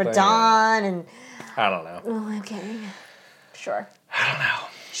and or something. Radon and I don't know. Oh, okay. Sure. I don't know.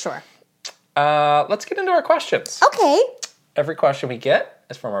 Sure. Let's get into our questions. Okay. Every question we get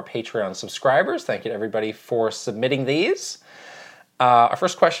is from our Patreon subscribers. Thank you to everybody for submitting these. Our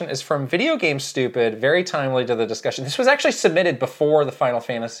first question is from Video Game Stupid, very timely to the discussion. This was actually submitted before the Final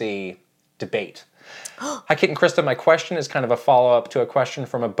Fantasy debate. Hi, Kit and Krista. My question is kind of a follow-up to a question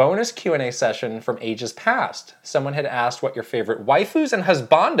from a bonus Q&A session from ages past. Someone had asked what your favorite waifus and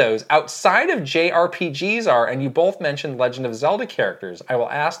husbandos outside of JRPGs are, and you both mentioned Legend of Zelda characters. I will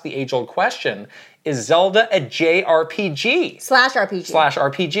ask the age-old question, is Zelda a JRPG? Slash RPG.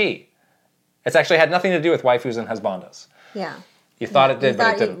 /RPG. It's actually had nothing to do with waifus and husbandos. Yeah. You thought it did,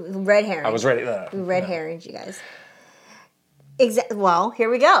 but it didn't. Red herring. I was ready. Red herring, you guys. Well, here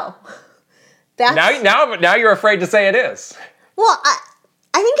we go. Now you're afraid to say it is. Well, I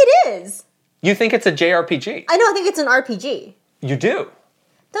think it is. You think it's a JRPG? I don't think it's an RPG. You do.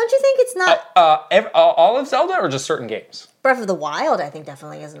 Don't you think it's not? All of Zelda or just certain games? Breath of the Wild, I think,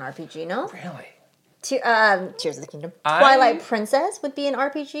 definitely is an RPG, no? Really? Tears of the Kingdom. Twilight Princess would be an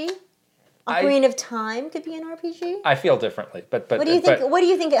RPG. Ocarina of Time could be an RPG. I feel differently, but what do you think? What do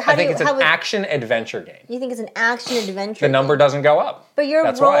you think? I think it's an action adventure game. You think it's an action adventure? The number doesn't go up. But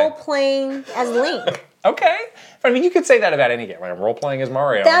you're role playing as Link. Okay, I mean you could say that about any game. Like I'm role playing as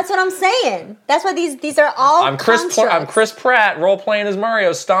Mario. That's what I'm saying. That's why these are all. I'm Chris Pratt role playing as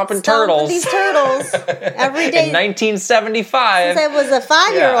Mario, stomping turtles. These turtles every day. In 1975. Since I was a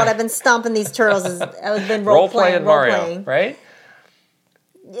 5-year-old, I've been stomping these turtles. I've been role playing Mario, right?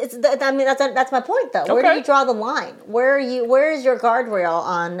 That's my point, though. Where do you draw the line? Where is your guardrail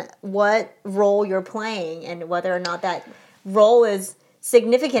on what role you're playing and whether or not that role is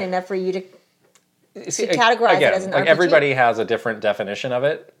significant enough for you to categorize it as an RPG? Everybody has a different definition of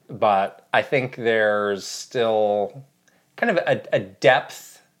it, but I think there's still kind of a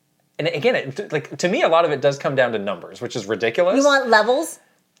depth. And again, to me, a lot of it does come down to numbers, which is ridiculous. You want levels?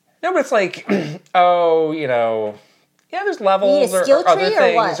 No, but it's like, yeah, there's levels or other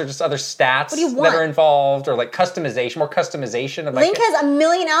things or just other stats that are involved or like customization, more customization. Of Link has a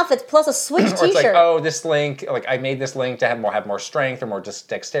million outfits plus a Switch t-shirt. It's like, this Link, like I made this Link to have more strength or more just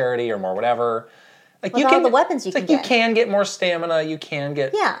dexterity or more whatever. Like with all the weapons you can get. You can get more stamina, you can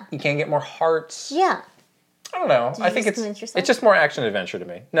get more hearts. Yeah. I don't know. I think it's just more action adventure to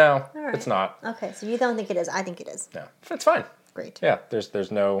me. No, it's not. Okay, so you don't think it is. I think it is. No, it's fine. Great. Yeah, there's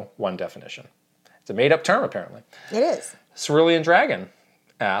no one definition. It's a made-up term, apparently. It is. Cerulean Dragon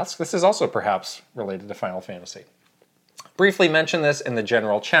asks, this is also perhaps related to Final Fantasy. Briefly mentioned this in the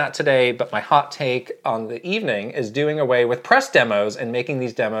general chat today, but my hot take on the evening is doing away with press demos and making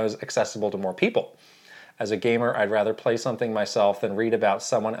these demos accessible to more people. As a gamer, I'd rather play something myself than read about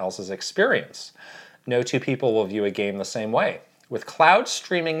someone else's experience. No two people will view a game the same way. With cloud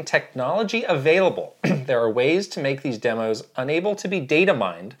streaming technology available, there are ways to make these demos unable to be data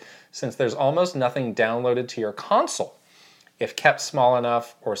mined, since there's almost nothing downloaded to your console. If kept small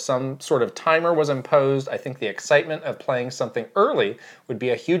enough or some sort of timer was imposed, I think the excitement of playing something early would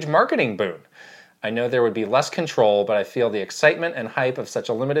be a huge marketing boon. I know there would be less control, but I feel the excitement and hype of such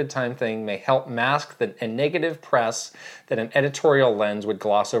a limited time thing may help mask a negative press that an editorial lens would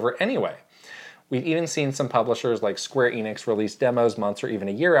gloss over anyway. We've even seen some publishers like Square Enix release demos months or even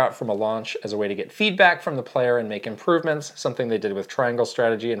a year out from a launch as a way to get feedback from the player and make improvements, something they did with Triangle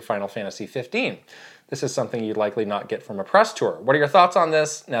Strategy and Final Fantasy XV. This is something you'd likely not get from a press tour. What are your thoughts on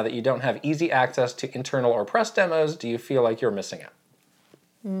this? Now that you don't have easy access to internal or press demos, do you feel like you're missing out?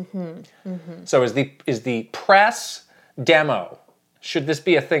 So is the press demo, should this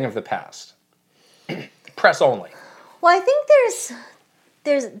be a thing of the past? Press only. Well, I think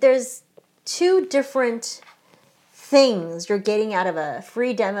there's two different things you're getting out of a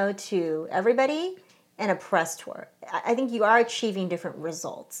free demo to everybody and a press tour. I think you are achieving different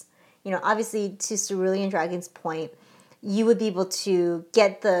results. Obviously, to Cerulean Dragon's point, you would be able to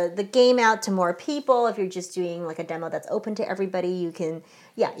get the game out to more people if you're just doing like a demo that's open to everybody. You can,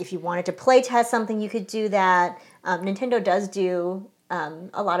 if you wanted to play test something, you could do that. Nintendo does do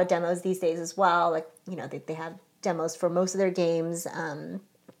a lot of demos these days as well. Like, they have demos for most of their games.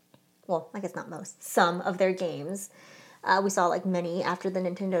 Well, I guess not most, some of their games. We saw like many after the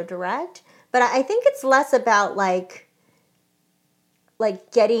Nintendo Direct. But I think it's less about like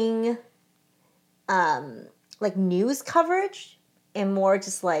getting like news coverage and more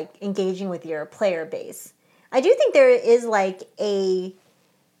just like engaging with your player base. I do think there is like a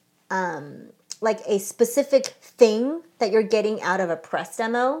specific thing that you're getting out of a press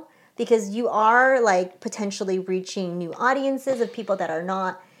demo, because you are like potentially reaching new audiences of people that are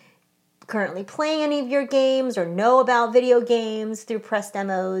not currently playing any of your games or know about video games through press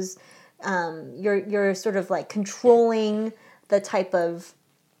demos. You're sort of like controlling the type of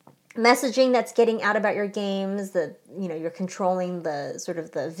messaging that's getting out about your games, you're controlling the sort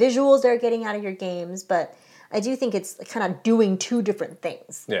of the visuals that are getting out of your games, but I do think it's kind of doing two different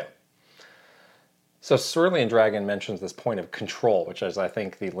things. Yeah. So Cerulean Dragon mentions this point of control, which is, I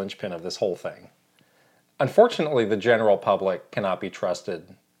think, the linchpin of this whole thing. Unfortunately, the general public cannot be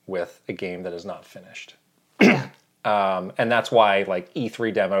trusted with a game that is not finished. Yeah. And that's why, like,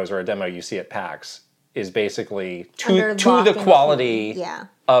 E3 demos or a demo you see at PAX is basically to the quality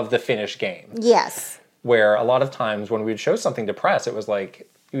of the finished game. Yes. Where a lot of times when we'd show something to press, it was like,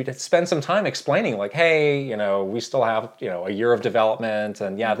 you'd spend some time explaining, like, hey, we still have, a year of development,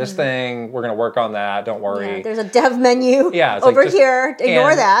 and this thing, we're going to work on that, don't worry. Yeah, there's a dev menu over here,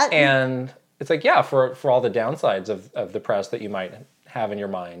 ignore that. And it's like, for all the downsides of the press that you might have in your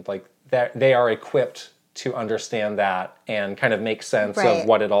mind, like, that they are equipped to understand that and kind of make sense of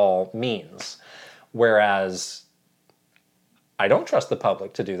what it all means. Whereas I don't trust the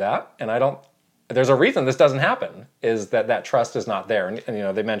public to do that, and there's a reason this doesn't happen, is that trust is not there.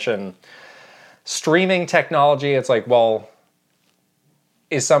 And they mention streaming technology. It's like, well,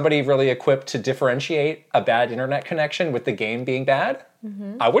 is somebody really equipped to differentiate a bad internet connection with the game being bad?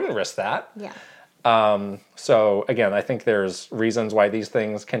 Mm-hmm. I wouldn't risk that. Yeah. So again, I think there's reasons why these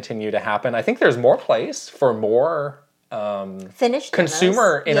things continue to happen. I think there's more place for more finished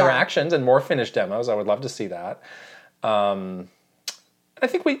consumer interactions and more finished demos. I would love to see that. I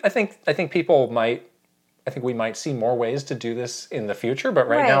think we might see more ways to do this in the future, but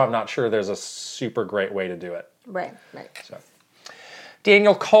right now I'm not sure there's a super great way to do it. Right. So,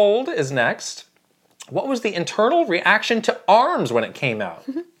 Daniel Cold is next. What was the internal reaction to ARMS when it came out?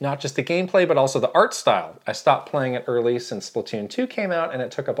 Not just the gameplay, but also the art style. I stopped playing it early since Splatoon 2 came out, and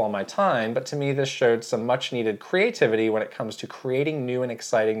it took up all my time, but to me this showed some much-needed creativity when it comes to creating new and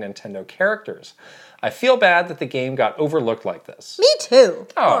exciting Nintendo characters. I feel bad that the game got overlooked like this. Me too.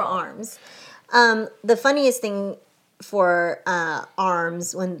 For ARMS. The funniest thing for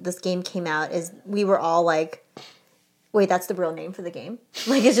ARMS when this game came out is we were all like, wait, that's the real name for the game?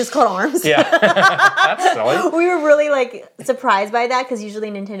 Like, it's just called ARMS? Yeah. That's silly. We were really, like, surprised by that, because usually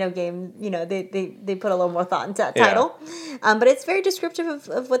Nintendo games, they put a little more thought into that title. But it's very descriptive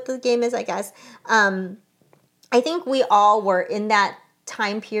of what the game is, I guess. I think we all were in that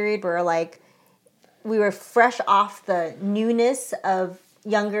time period where, like, we were fresh off the newness of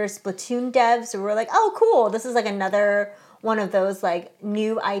younger Splatoon devs. So we were like, oh, cool. This is, like, another one of those, like,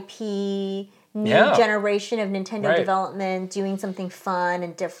 new IP, new generation of Nintendo development, doing something fun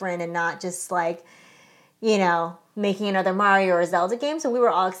and different and not just, like, making another Mario or Zelda game. So we were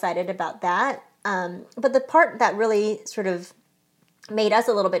all excited about that. But the part that really sort of made us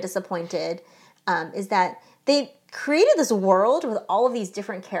a little bit disappointed is that they created this world with all of these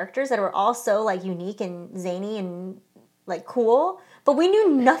different characters that were all so, like, unique and zany and, like, cool, but we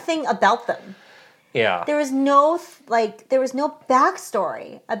knew nothing about them. Yeah. There was no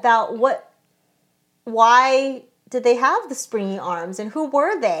backstory about why did they have the springy arms and who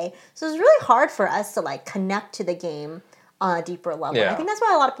were they? So it was really hard for us to, like, connect to the game on a deeper level. Yeah. I think that's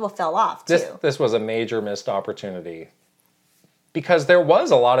why a lot of people fell off, too. This was a major missed opportunity, because there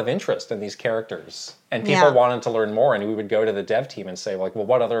was a lot of interest in these characters, and people wanted to learn more, and we would go to the dev team and say, like, well,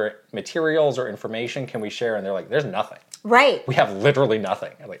 what other materials or information can we share? And they're like, there's nothing. Right. We have literally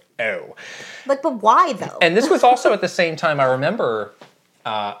nothing. I'm like, oh. Like, but why, though? And this was also at the same time, I remember,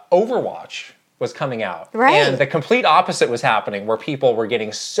 Overwatch was coming out. Right. And the complete opposite was happening, where people were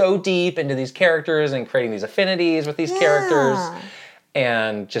getting so deep into these characters and creating these affinities with these characters,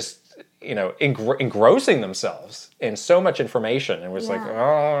 and just, engrossing themselves in so much information, and was like,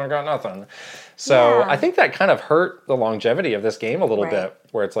 oh, I got nothing. So I think that kind of hurt the longevity of this game a little bit,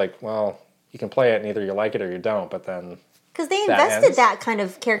 where it's like, well, you can play it and either you like it or you don't, but then... Because they invested that kind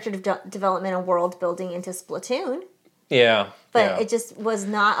of character development and world building into Splatoon. Yeah. But it just was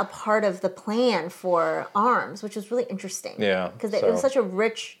not a part of the plan for ARMS, which was really interesting. Yeah. Because it was such a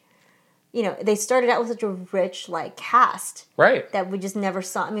rich... they started out with such a rich, like, cast. Right. That we just never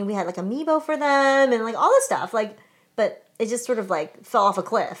saw. I mean, we had, like, Amiibo for them and, like, all this stuff. Like, but it just sort of, like, fell off a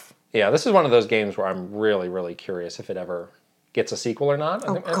cliff. Yeah, this is one of those games where I'm really, really curious if it ever gets a sequel or not.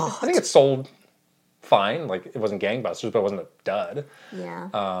 I think it sold fine. Like, it wasn't gangbusters, but it wasn't a dud. Yeah.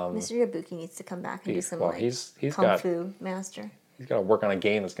 Mr. Yabuki needs to come back and do some, he's Kung Fu Master. He's got to work on a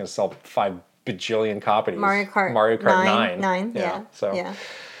game that's going to sell 5 bajillion copies. Mario Kart 9. Yeah. So. Yeah.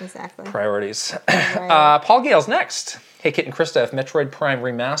 Exactly. Priorities. Right. Paul Gale's next. Hey, Kit and Krista, if Metroid Prime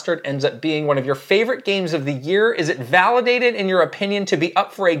Remastered ends up being one of your favorite games of the year, is it validated, in your opinion, to be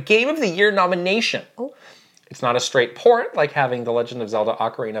up for a Game of the Year nomination? Oh. It's not a straight port like having The Legend of Zelda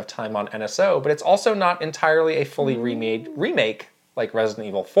Ocarina of Time on NSO, but it's also not entirely a fully remade remake like Resident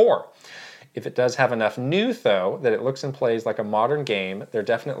Evil 4. If it does have enough new, though, that it looks and plays like a modern game, there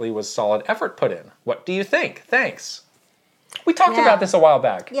definitely was solid effort put in. What do you think? Thanks. We talked about this a while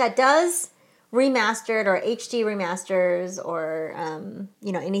back. Yeah, does remastered or HD remasters or,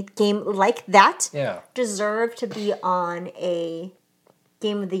 any game like that deserve to be on a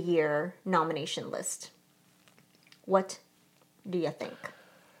Game of the Year nomination list? What do you think?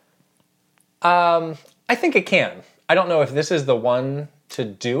 I think it can. I don't know if this is the one to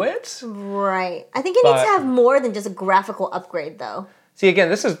do it. Right. I think it needs to have more than just a graphical upgrade, though. See, again,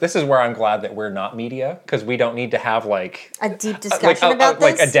 this is where I'm glad that we're not media, because we don't need to have like a deep discussion about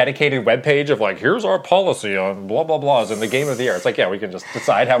this. Like a dedicated webpage of like, here's our policy on blah blah blahs in the Game of the Year. It's like, we can just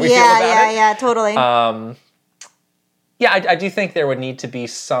decide how we feel about it. Yeah, totally. I do think there would need to be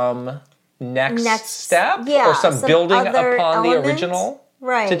some next step or some building upon the original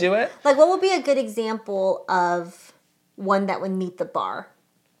to do it. Like, what would be a good example of one that would meet the bar?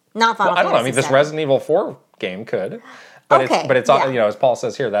 Not Final Fantasy I don't know. I mean, this Resident Evil 4 game could. But it's as Paul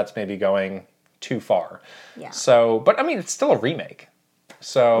says here, that's maybe going too far. Yeah. So, but I mean, it's still a remake.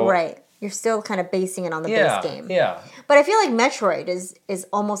 So right, you're still kind of basing it on the base game. Yeah. But I feel like Metroid is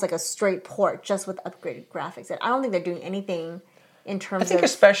almost like a straight port, just with upgraded graphics. I don't think they're doing anything in terms of. I think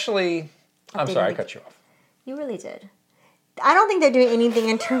especially. I'm sorry, I cut you off. You really did. I don't think they're doing anything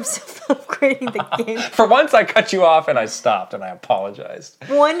in terms of upgrading the game. For once, I cut you off and I stopped and I apologized.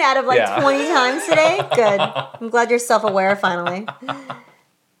 1 out of 20 times today? Good. I'm glad you're self-aware finally.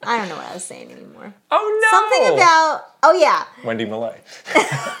 I don't know what I was saying anymore. Oh, no! Something about... Oh, yeah. Wendy Millay.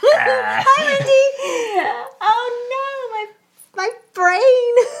 Hi, Wendy. Oh, no. My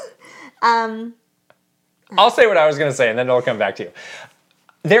brain. I'll say what I was going to say and then it'll come back to you.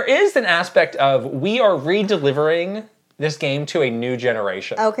 There is an aspect of we are re-delivering this game to a new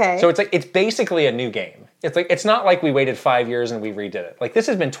generation. Okay. So it's basically a new game. It's not like we waited 5 years and we redid it. Like, this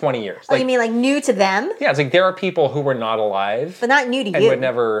has been 20 years. You mean like new to them? Yeah, it's like there are people who were not alive. But not new to you. And would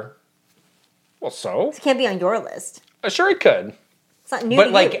never... Well, so? It can't be on your list. Sure it could. It's not new to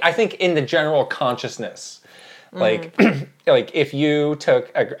you. But I think in the general consciousness, like if you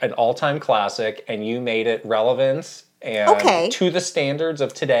took an all-time classic and you made it relevant and to the standards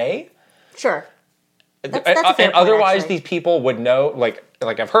of today... Sure. That's a fair point, otherwise, these people would know. Like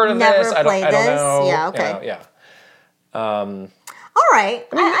I've heard of this. I don't know. Yeah. Okay. Yeah. All right.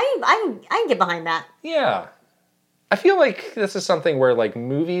 I can get behind that. Yeah. I feel like this is something where like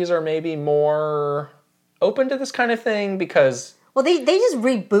movies are maybe more open to this kind of thing because. Well, they just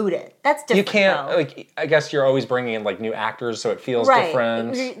reboot it. That's different. You can't I guess you're always bringing in like new actors, so it feels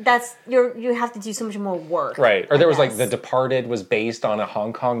different. You have to do so much more work. Right. Or there was like The Departed was based on a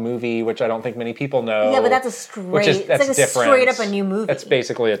Hong Kong movie, which I don't think many people know. Yeah, but that's straight up a new movie. That's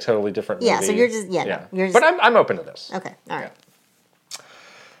basically a totally different movie. Yeah. So you're just But I'm open to this. Okay. All right.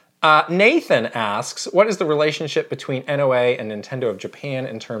 Nathan asks, what is the relationship between NOA and Nintendo of Japan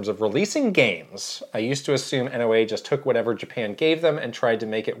in terms of releasing games? I used to assume NOA just took whatever Japan gave them and tried to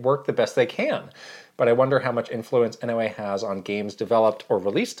make it work the best they can. But I wonder how much influence NOA has on games developed or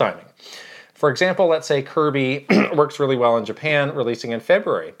release timing. For example, let's say Kirby works really well in Japan, releasing in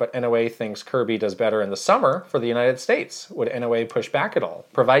February, but NOA thinks Kirby does better in the summer for the United States. Would NOA push back at all?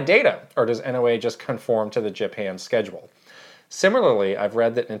 Provide data? Or does NOA just conform to the Japan schedule? Similarly, I've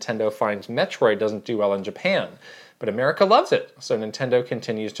read that Nintendo finds Metroid doesn't do well in Japan, but America loves it, so Nintendo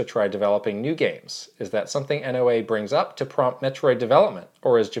continues to try developing new games. Is that something NOA brings up to prompt Metroid development,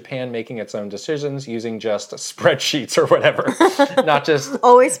 or is Japan making its own decisions using just spreadsheets or whatever, not just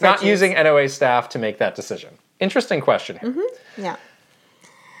not using NOA staff to make that decision? Interesting question here. Mm-hmm. Yeah.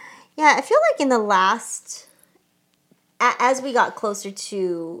 Yeah, I feel like in the last, as we got closer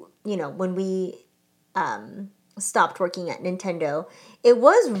to, when we stopped working at Nintendo, it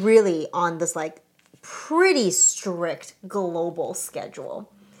was really on this like pretty strict global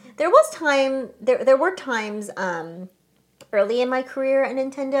schedule. There were times early in my career at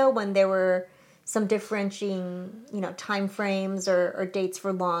Nintendo when there were some differentiating, time frames or dates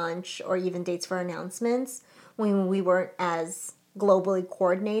for launch or even dates for announcements when we weren't as globally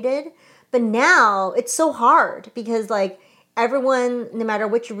coordinated. But now it's so hard because like everyone, no matter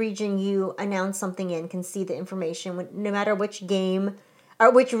which region you announce something in, can see the information. No matter which game or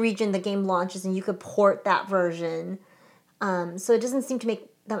which region the game launches, and you could port that version. So it doesn't seem to make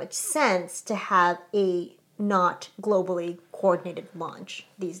that much sense to have a not globally coordinated launch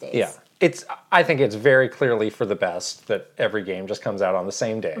these days. Yeah. I think it's very clearly for the best that every game just comes out on the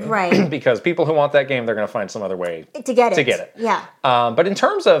same day. Right. Because people who want that game, they're going to find some other way to get it. Yeah. But in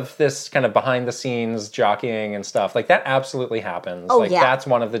terms of this kind of behind the scenes jockeying and stuff, like that absolutely happens. Oh, like yeah. That's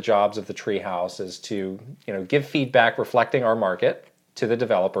one of the jobs of the Treehouse is to, give feedback reflecting our market to the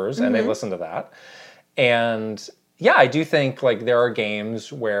developers, and they listen to that. And yeah, I do think like there are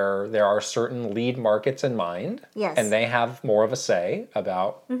games where there are certain lead markets in mind, yes, and they have more of a say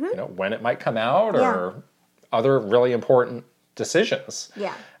about when it might come out or other really important decisions.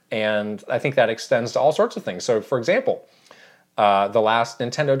 Yeah, and I think that extends to all sorts of things. So, for example, the last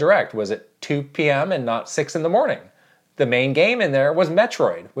Nintendo Direct was at 2 p.m. and not 6 in the morning. The main game in there was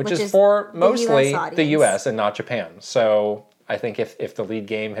Metroid, which is for mostly the US and not Japan. So I think if the lead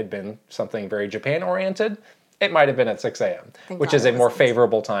game had been something very Japan oriented, it might have been at 6 a.m., which is a more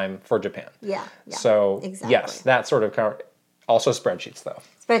favorable time for Japan. Yeah. So, exactly. Yes, that sort of also spreadsheets, though.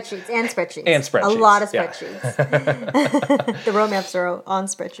 Spreadsheets. And spreadsheets. A lot of spreadsheets. Yeah. The roadmaps are on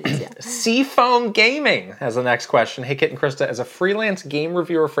spreadsheets, yeah. Seafoam Gaming has the next question. Hey, Kit and Krista, as a freelance game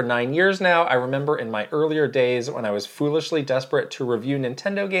reviewer for 9 years now, I remember in my earlier days when I was foolishly desperate to review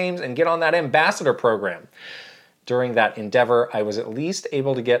Nintendo games and get on that ambassador program. During that endeavor, I was at least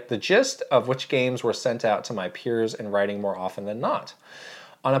able to get the gist of which games were sent out to my peers in writing more often than not.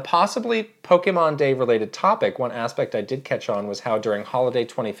 On a possibly Pokemon Day related topic, one aspect I did catch on was how during Holiday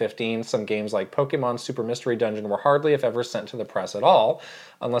 2015, some games like Pokemon Super Mystery Dungeon were hardly if ever sent to the press at all,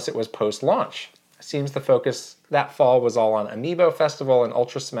 unless it was post-launch. Seems the focus that fall was all on Amiibo Festival and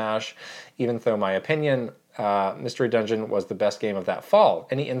Ultra Smash, even though my opinion, Mystery Dungeon was the best game of that fall.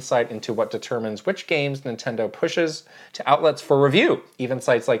 Any insight into what determines which games Nintendo pushes to outlets for review? Even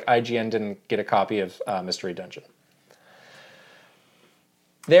sites like IGN didn't get a copy of Mystery Dungeon.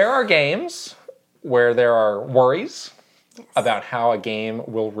 There are games where there are worries about how a game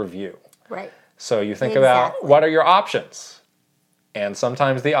will review. Right. So you think about what are your options? And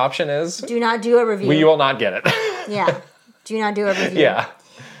sometimes the option is... do not do a review. You will not get it. Yeah. Do not do a review. Yeah.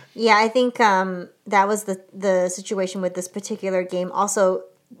 Yeah, I think that was the situation with this particular game. Also,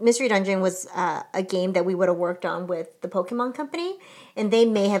 Mystery Dungeon was a game that we would have worked on with the Pokemon Company, and they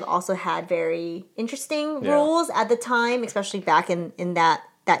may have also had very interesting rules at the time, especially back in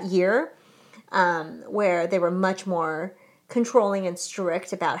that year, where they were much more controlling and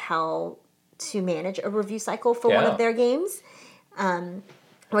strict about how to manage a review cycle for one of their games.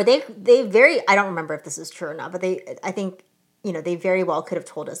 Where they very, I don't remember if this is true or not, but I think, they very well could have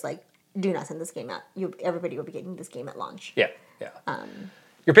told us, like, do not send this game out. Everybody will be getting this game at launch. Yeah.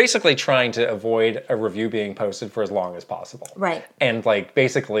 You're basically trying to avoid a review being posted for as long as possible. Right. And,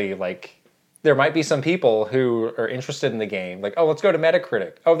 basically, there might be some people who are interested in the game. Like, oh, let's go to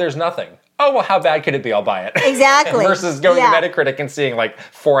Metacritic. Oh, there's nothing. Oh, well, how bad could it be? I'll buy it. Exactly. Versus going to Metacritic and seeing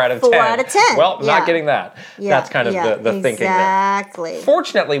 4 out of 10. 4 out of 10. Well, not getting that. Yeah. That's kind of the thinking there. Exactly.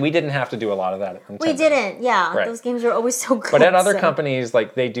 Fortunately, we didn't have to do a lot of that at Nintendo. We didn't, yeah. Right. Those games are always so good. But at other companies,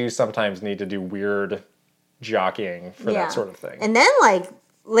 they do sometimes need to do weird jockeying for that sort of thing. And then,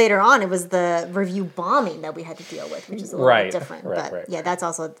 later on, it was the review bombing that we had to deal with, which is a little bit different. But yeah, that's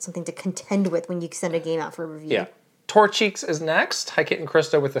also something to contend with when you send a game out for review. Yeah. Torcheeks is next. Hi, Kit and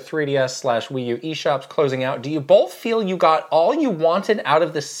Krista with the 3DS/Wii U eShops closing out. Do you both feel you got all you wanted out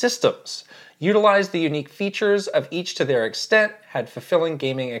of the systems? Utilized the unique features of each to their extent, had fulfilling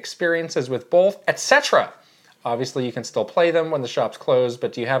gaming experiences with both, etc.? Obviously, you can still play them when the shops close,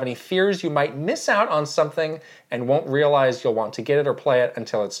 but do you have any fears you might miss out on something and won't realize you'll want to get it or play it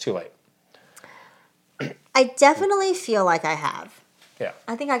until it's too late? I definitely feel like I have. Yeah.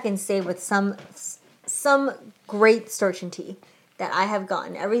 I think I can say with some great certainty that I have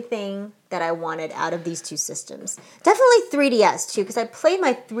gotten everything that I wanted out of these two systems. Definitely 3DS too, because I played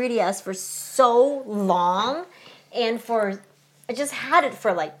my 3DS for so long, and I just had it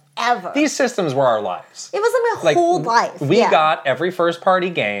for ever. These systems were our lives. It was my whole life. We got every first-party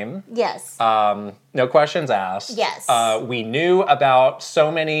game. Yes. No questions asked. Yes. We knew about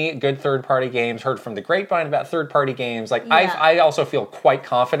so many good third-party games, heard from the grapevine about third-party games. I also feel quite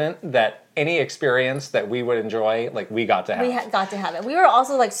confident that any experience that we would enjoy, we got to have. We got to have it. We were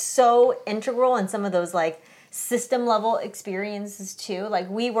also so integral in some of those system level experiences too.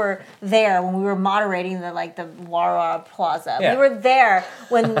 We were there when we were moderating the Wara Plaza. Yeah. We were there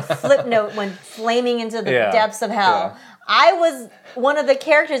when Flipnote went flaming into the depths of hell. Yeah. I was one of the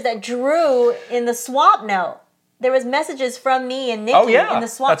characters that drew in the swap note. There was messages from me and Nikki in the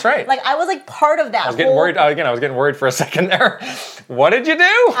swap. That's right. I was part of that. I was getting worried. Again, I was getting worried for a second there. What did you do?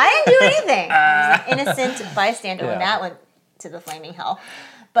 I didn't do anything. I was an innocent bystander when that went to the flaming hell.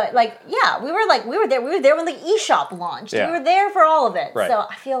 But like, yeah, we were there when the eShop launched. Yeah. We were there for all of it. Right. So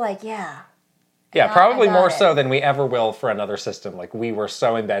I feel like, yeah. Yeah, probably I got more it. so than we ever will for another system. Like, we were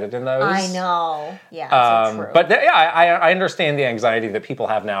so embedded in those. I know. Yeah, so true. But I understand the anxiety that people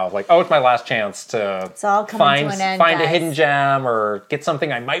have now of like, oh, it's my last chance to It's all coming to an end, find a guys. hidden gem or get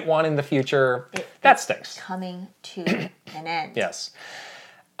something I might want in the future. That stinks. Coming to an end. Yes.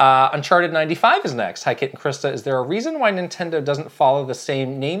 Uncharted 95 is next. Hi, Kit and Krista. Is there a reason why Nintendo doesn't follow the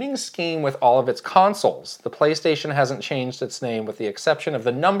same naming scheme with all of its consoles? The PlayStation hasn't changed its name with the exception of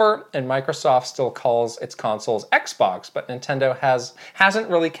the number, and Microsoft still calls its consoles Xbox, but Nintendo hasn't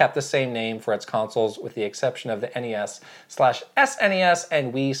really kept the same name for its consoles with the exception of the NES/SNES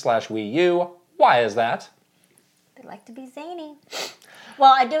and Wii/Wii U. Why is that? They like to be zany.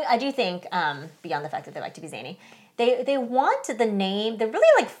 Well, I do think, beyond the fact that they like to be zany, they want the name, they're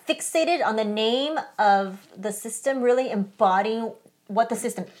really like fixated on the name of the system really embodying what the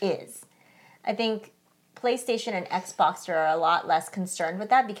system is. I think PlayStation and Xbox are a lot less concerned with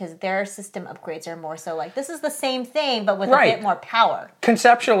that because their system upgrades are more so like, this is the same thing but with a bit more power.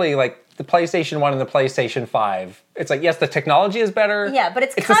 Conceptually, like the PlayStation 1 and the PlayStation 5, it's like, yes, the technology is better. Yeah, but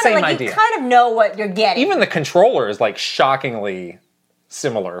it's the kind same of like idea. you kind of know what you're getting. Even the controller is like shockingly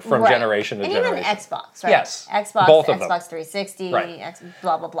similar from generation to generation. Even Xbox, right? Yes. Xbox, both of them. Xbox 360, Right.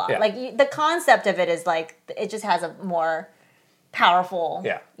 Blah, blah, blah. Yeah. Like, the concept of it is like, it just has a more powerful,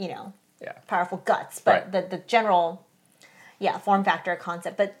 powerful guts. But the general, form factor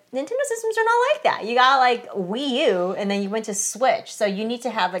concept. But Nintendo systems are not like that. You got like Wii U, and then you went to Switch. So you need to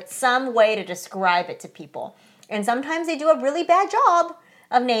have like some way to describe it to people. And sometimes they do a really bad job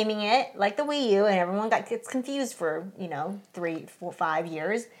of naming it like the Wii U, and everyone gets confused for 3, 4, 5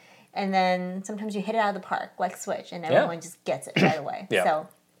 years, and then sometimes you hit it out of the park like Switch, and everyone just gets it right away. Yeah. So,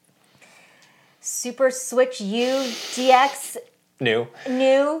 Super Switch U DX New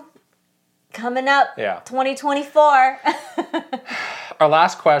coming up. 2024. Our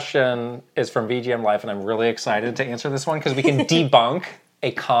last question is from VGM Life, and I'm really excited to answer this one because we can debunk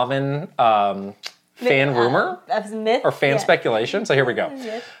a common fan rumor myth or fan speculation. So here we go.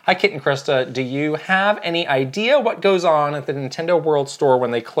 Hi, Kit and Krista. Do you have any idea what goes on at the Nintendo World Store when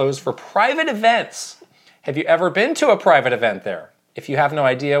they close for private events? Have you ever been to a private event there? If you have no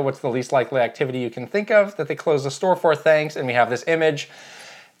idea, what's the least likely activity you can think of that they close the store for? Thanks. And we have this image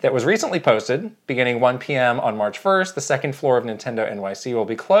that was recently posted beginning 1 p.m. on March 1st. The second floor of Nintendo NYC will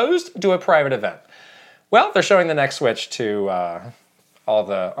be closed to a private event. Well, they're showing the next Switch to all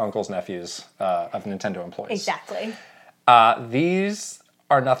the uncles, nephews of Nintendo employees. Exactly. These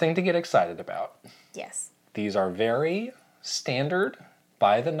are nothing to get excited about. Yes. These are very standard,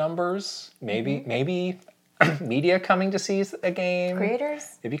 by the numbers. Maybe media coming to see a game.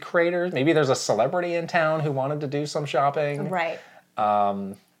 Creators. Maybe creators. Maybe there's a celebrity in town who wanted to do some shopping. Right.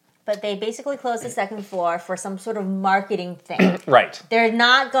 But they basically closed the second floor for some sort of marketing thing. Right. They're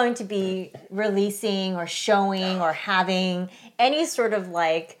not going to be releasing or showing or having any sort of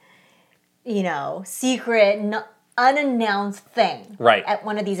like, secret, unannounced thing at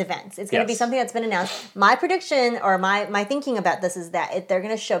one of these events. It's going to be something that's been announced. My prediction or my thinking about this is that they're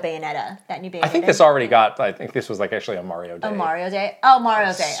going to show Bayonetta, that new Bayonetta. I think this already I think this was like actually a Mario Day. A Mario Day? Oh,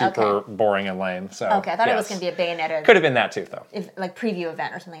 Mario Day. Super boring and lame. So okay, I thought it was going to be a Bayonetta. Could have been that too, though. Like preview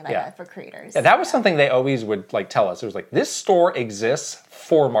event or something like that for creators. Yeah, that was something they always would like tell us. It was like, this store exists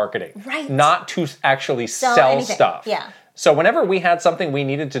for marketing. Right. Not to actually sell stuff. Yeah. So whenever we had something we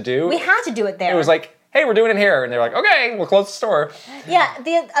needed to do, we had to do it there. It was like, hey, we're doing it here. And they're like, okay, we'll close the store. Yeah,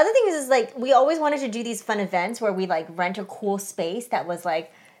 the other thing is like, we always wanted to do these fun events where we like rent a cool space that was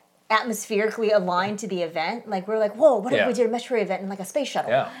like atmospherically aligned to the event. Like, we're like, whoa, what if we did a Metroid event in like a space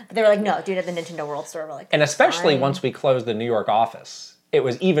shuttle? Yeah. But they were like, no, do it at the Nintendo World Store. We're like, and especially fine. once we closed the New York office, it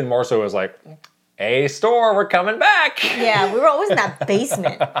was even more so, it was like, hey, store, we're coming back. Yeah, we were always in that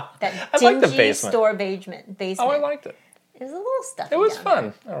basement. That dingy store basement. Oh, I liked it. It was a little stuffy. It was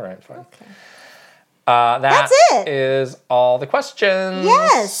fun. There. All right, fine. Okay. That's it. Is all the questions.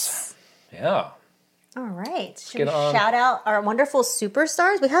 Yes. Yeah. All right. Should we shout out our wonderful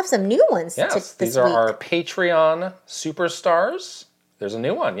superstars? We have some new ones. Yes, these are our Patreon superstars. There's a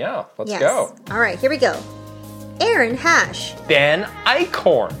new one. Yeah, let's go. All right, here we go. Aaron Hash. Ben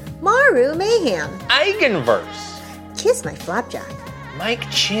Eichhorn. Maru Mayhem. Eigenverse. Kiss My Flapjack. Mike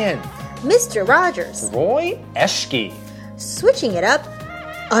Chin. Mr. Rogers. Roy Eschke. Switching it up. _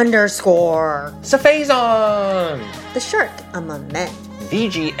 Safazon. The Shark Among Men.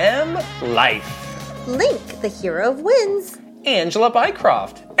 VGM Life. Link, the hero of wins. Angela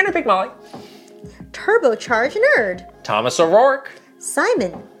Bycroft. And her Big Molly. Turbocharge Nerd. Thomas O'Rourke.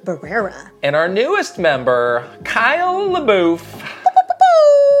 Simon Barrera. And our newest member, Kyle LaBouffe.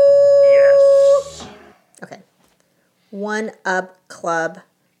 Yes. Okay. One Up Club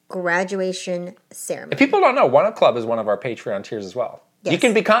graduation ceremony. If people don't know, One Up Club is one of our Patreon tiers as well. Yes. You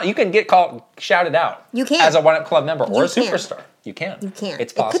can get shouted out. You can. As a One Up Club member or a can. superstar. You can. You can.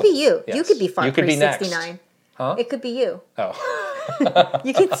 It's possible. It could be you. Yes. You could be Far You could be next. 69. Huh? It could be you. Oh.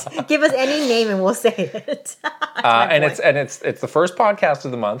 You can give us any name and we'll say it. And it's the first podcast of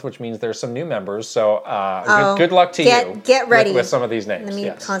the month, which means there's some new members. So good luck to you. Get ready with some of these names. Let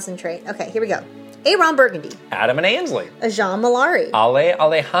me concentrate. Okay, here we go. Aaron Burgundy. Adam and Ainsley. Jean Malari. Ale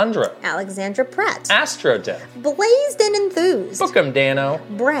Alejandro. Alexandra Pratt. Astrodeath. Blazed and Enthused. Bookham Dano.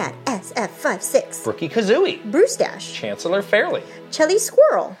 Brad SF56. Brookie Kazooie. Bruce Dash. Chancellor Fairley. Chelly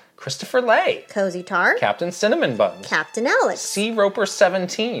Squirrel. Christopher Lay. Cozy Tar. Captain Cinnamon Buns. Captain Alex. C. Roper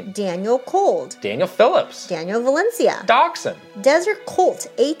 17. Daniel Cold. Daniel Phillips. Daniel Valencia. Dachshund. Desert Colt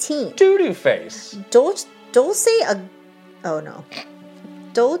 18. Doodoo Face. Dolce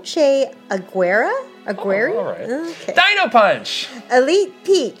Aguera? Agueri? Oh, all right. Okay. Dino Punch. Elite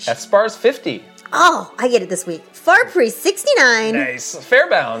Peach. Spars 50. Oh, I get it this week. Farpriest 69. Nice.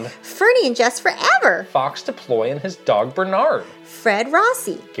 Fairbound. Fernie and Jess Forever. Fox Deploy and his dog Bernard. Fred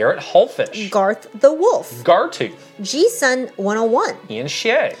Rossi. Garrett Hullfish. Garth the Wolf. Gartooth. G-Sun 101. Ian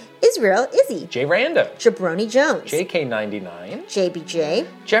Shea. Israel Izzy. Jay Rando. Jabroni Jones. JK99. JBJ.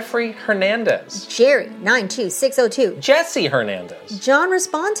 Jeffrey Hernandez. Jerry 92602. Jesse Hernandez. John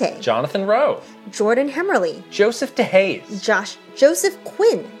Responte. Jonathan Rowe. Jordan Hemmerly. Joseph DeHaze. Joseph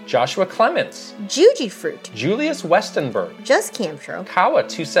Quinn. Joshua Clements. Juji Fruit. Julius Westenberg. Just Camtro. Kawa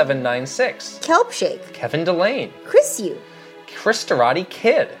 2796. Kelp Shake. Kevin Delane. Chris Yu. Christorati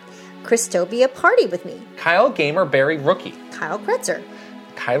Kid. Christopia Party With Me. Kyle Gamer Berry Rookie. Kyle Kretzer.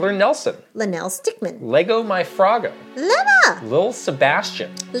 Kyler Nelson. Linnell Stickman. Lego My Froggo. Lema. Lil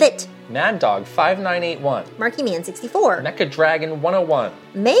Sebastian. Lit. Mad Dog 5981. Marky Man 64. Mecha Dragon 101.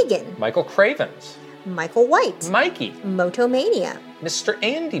 Megan. Michael Cravens. Michael White. Mikey. Motomania. Mr.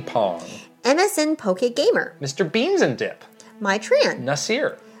 Andy Pong. MSN Poke Gamer. Mr. Beans and Dip. My Tran.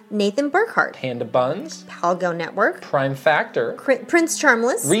 Nasir. Nathan Burkhart. Panda Buns. Palgo Network. Prime Factor. Prince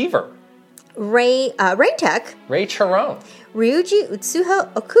Charmless. Reaver. Raintech. Ray Charon. Ryuji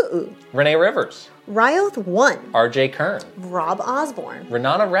Utsuha Okuu. Renee Rivers. Ryoth 1. RJ Kern. Rob Osborne.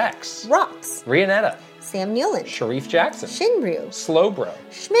 Renana Rex. Rocks. Rianetta. Sam Newland. Sharif Jackson. Shinryu. Slowbro.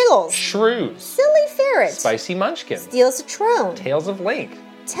 Schmiggles. Shrews. Silly Ferret. Spicy Munchkin. Steel Citrone. Tales of Link.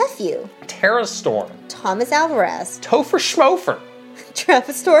 Tefew. Terra Storm. Thomas Alvarez. Topher Schmofer.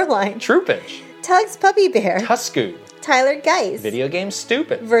 Travis Storeline. Troopage. Tugs Puppy Bear. Tusku. Tyler Geis. Video Game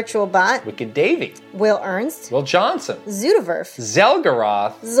Stupid. Virtual Bot. Wicked Davy. Will Ernst. Will Johnson. Zoodiverf.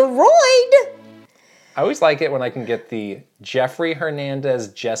 Zelgaroth. Zeroid. I always like it when I can get the Jeffrey Hernandez,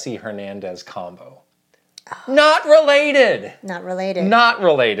 Jesse Hernandez combo. Not related. Not related. Not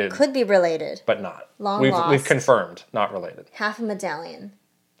related. Could be related. But not. Long We've lost. confirmed. Not related. Half a medallion.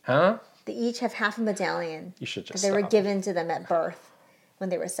 Huh? They each have half a medallion. You should just They were stop. given to them at birth when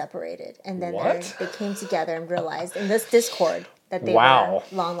they were separated. And then What? they came together and realized in this Discord that they Wow.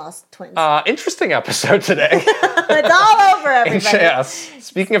 were long lost twins. Interesting episode today. It's all over, everybody. Yes.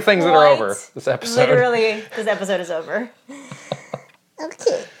 Speaking of things that are over, this episode. Literally, this episode is over.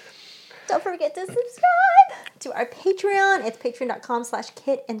 Okay. Don't forget to subscribe to our Patreon. It's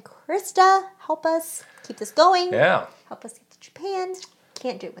patreon.com/Kit and Krista. Help us keep this going. Yeah. Help us get to Japan.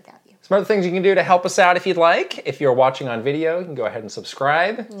 Can't do it without you. Some other things you can do to help us out if you'd like. If you're watching on video, you can go ahead and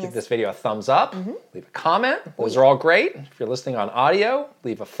subscribe. Give this video a thumbs up. Leave a comment. Those are all great. If you're listening on audio,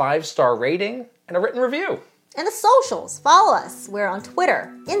 leave a 5-star rating and a written review. And the socials. Follow us. We're on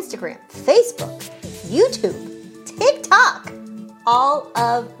Twitter, Instagram, Facebook, YouTube, TikTok. All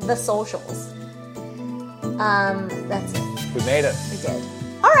of the socials. That's it. We made it. We did.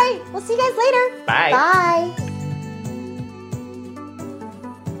 All right. We'll see you guys later. Bye. Bye.